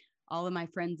 all of my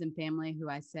friends and family who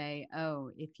I say,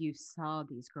 oh, if you saw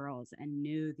these girls and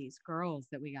knew these girls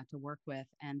that we got to work with,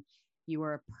 and you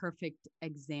were a perfect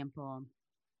example,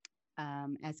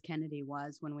 as Kennedy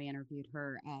was when we interviewed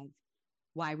her, of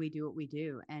why we do what we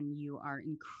do. And you are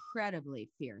incredibly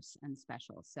fierce and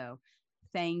special. So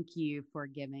thank you for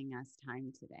giving us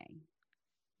time today.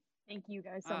 Thank you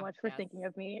guys so much for thinking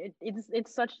of me.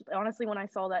 It's such, honestly, when I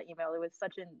saw that email, it was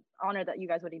such an honor that you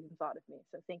guys would even thought of me.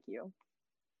 So thank you.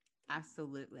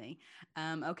 Absolutely.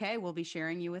 Okay, we'll be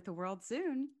sharing you with the world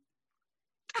soon.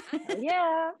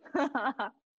 Yeah.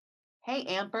 Hey,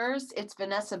 Ampers, it's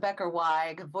Vanessa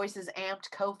Becker-Weig, Voices Amped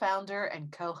co-founder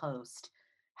and co-host.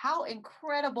 How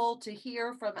incredible to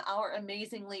hear from our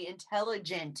amazingly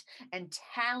intelligent and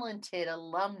talented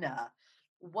alumna.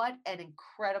 What an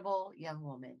incredible young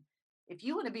woman. If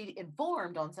you want to be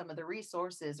informed on some of the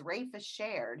resources Rafe has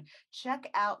shared, check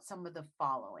out some of the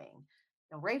following.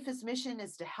 Now, Rafe's mission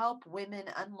is to help women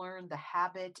unlearn the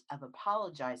habit of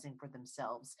apologizing for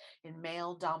themselves in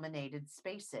male-dominated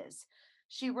spaces.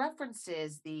 She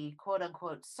references the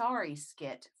quote-unquote sorry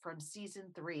skit from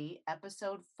season 3,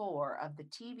 episode 4 of the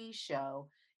TV show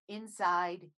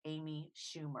Inside Amy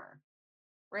Schumer.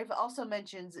 Rafe also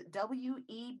mentions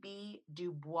W.E.B.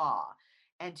 Du Bois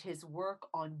and his work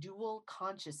on dual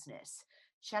consciousness.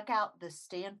 Check out the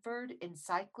Stanford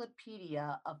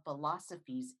Encyclopedia of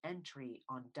Philosophy's entry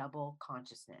on double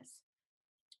consciousness.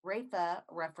 Rafa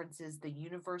references the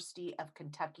University of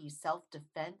Kentucky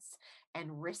Self-Defense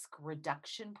and Risk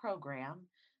Reduction Program,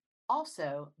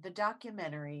 also the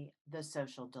documentary The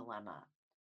Social Dilemma.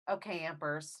 Okay,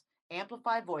 Ampers,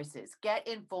 amplify voices, get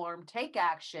informed, take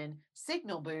action,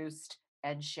 signal boost,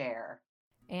 and share.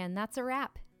 And that's a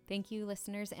wrap. Thank you,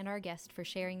 listeners, and our guest for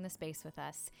sharing the space with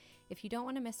us. If you don't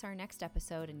want to miss our next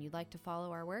episode and you'd like to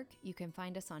follow our work, you can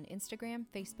find us on Instagram,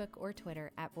 Facebook, or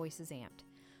Twitter at Voices Amped.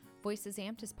 Voices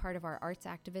Amped is part of our arts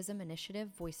activism initiative,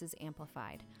 Voices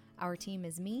Amplified. Our team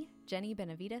is me, Jenny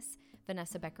Benavides,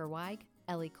 Vanessa Becker-Weig,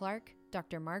 Ellie Clark,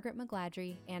 Dr. Margaret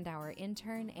McGladrey, and our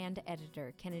intern and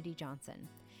editor, Kennedy Johnson.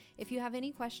 If you have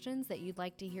any questions that you'd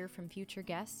like to hear from future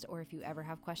guests, or if you ever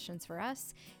have questions for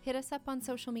us, hit us up on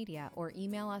social media or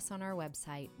email us on our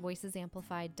website,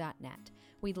 voicesamplified.net.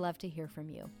 We'd love to hear from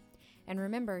you. And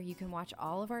remember, you can watch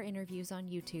all of our interviews on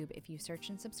YouTube if you search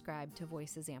and subscribe to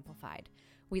Voices Amplified.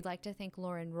 We'd like to thank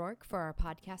Lauren Rourke for our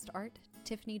podcast art,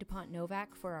 Tiffany DuPont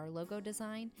Novak for our logo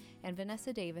design, and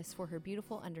Vanessa Davis for her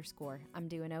beautiful underscore, I'm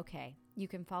Doing Okay. You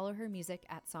can follow her music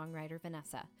at Songwriter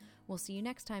Vanessa. We'll see you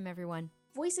next time, everyone.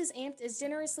 Voices Amped is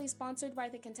generously sponsored by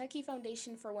the Kentucky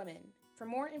Foundation for Women. For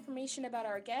more information about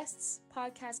our guests,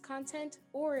 podcast content,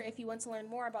 or if you want to learn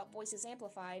more about Voices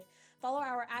Amplified, follow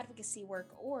our advocacy work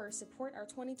or support our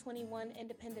 2021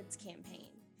 Independence Campaign.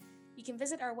 You can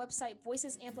visit our website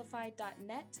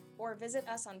voicesamplified.net or visit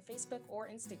us on Facebook or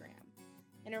Instagram.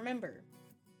 And remember,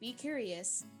 be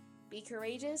curious, be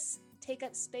courageous, take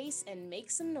up space, and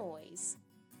make some noise.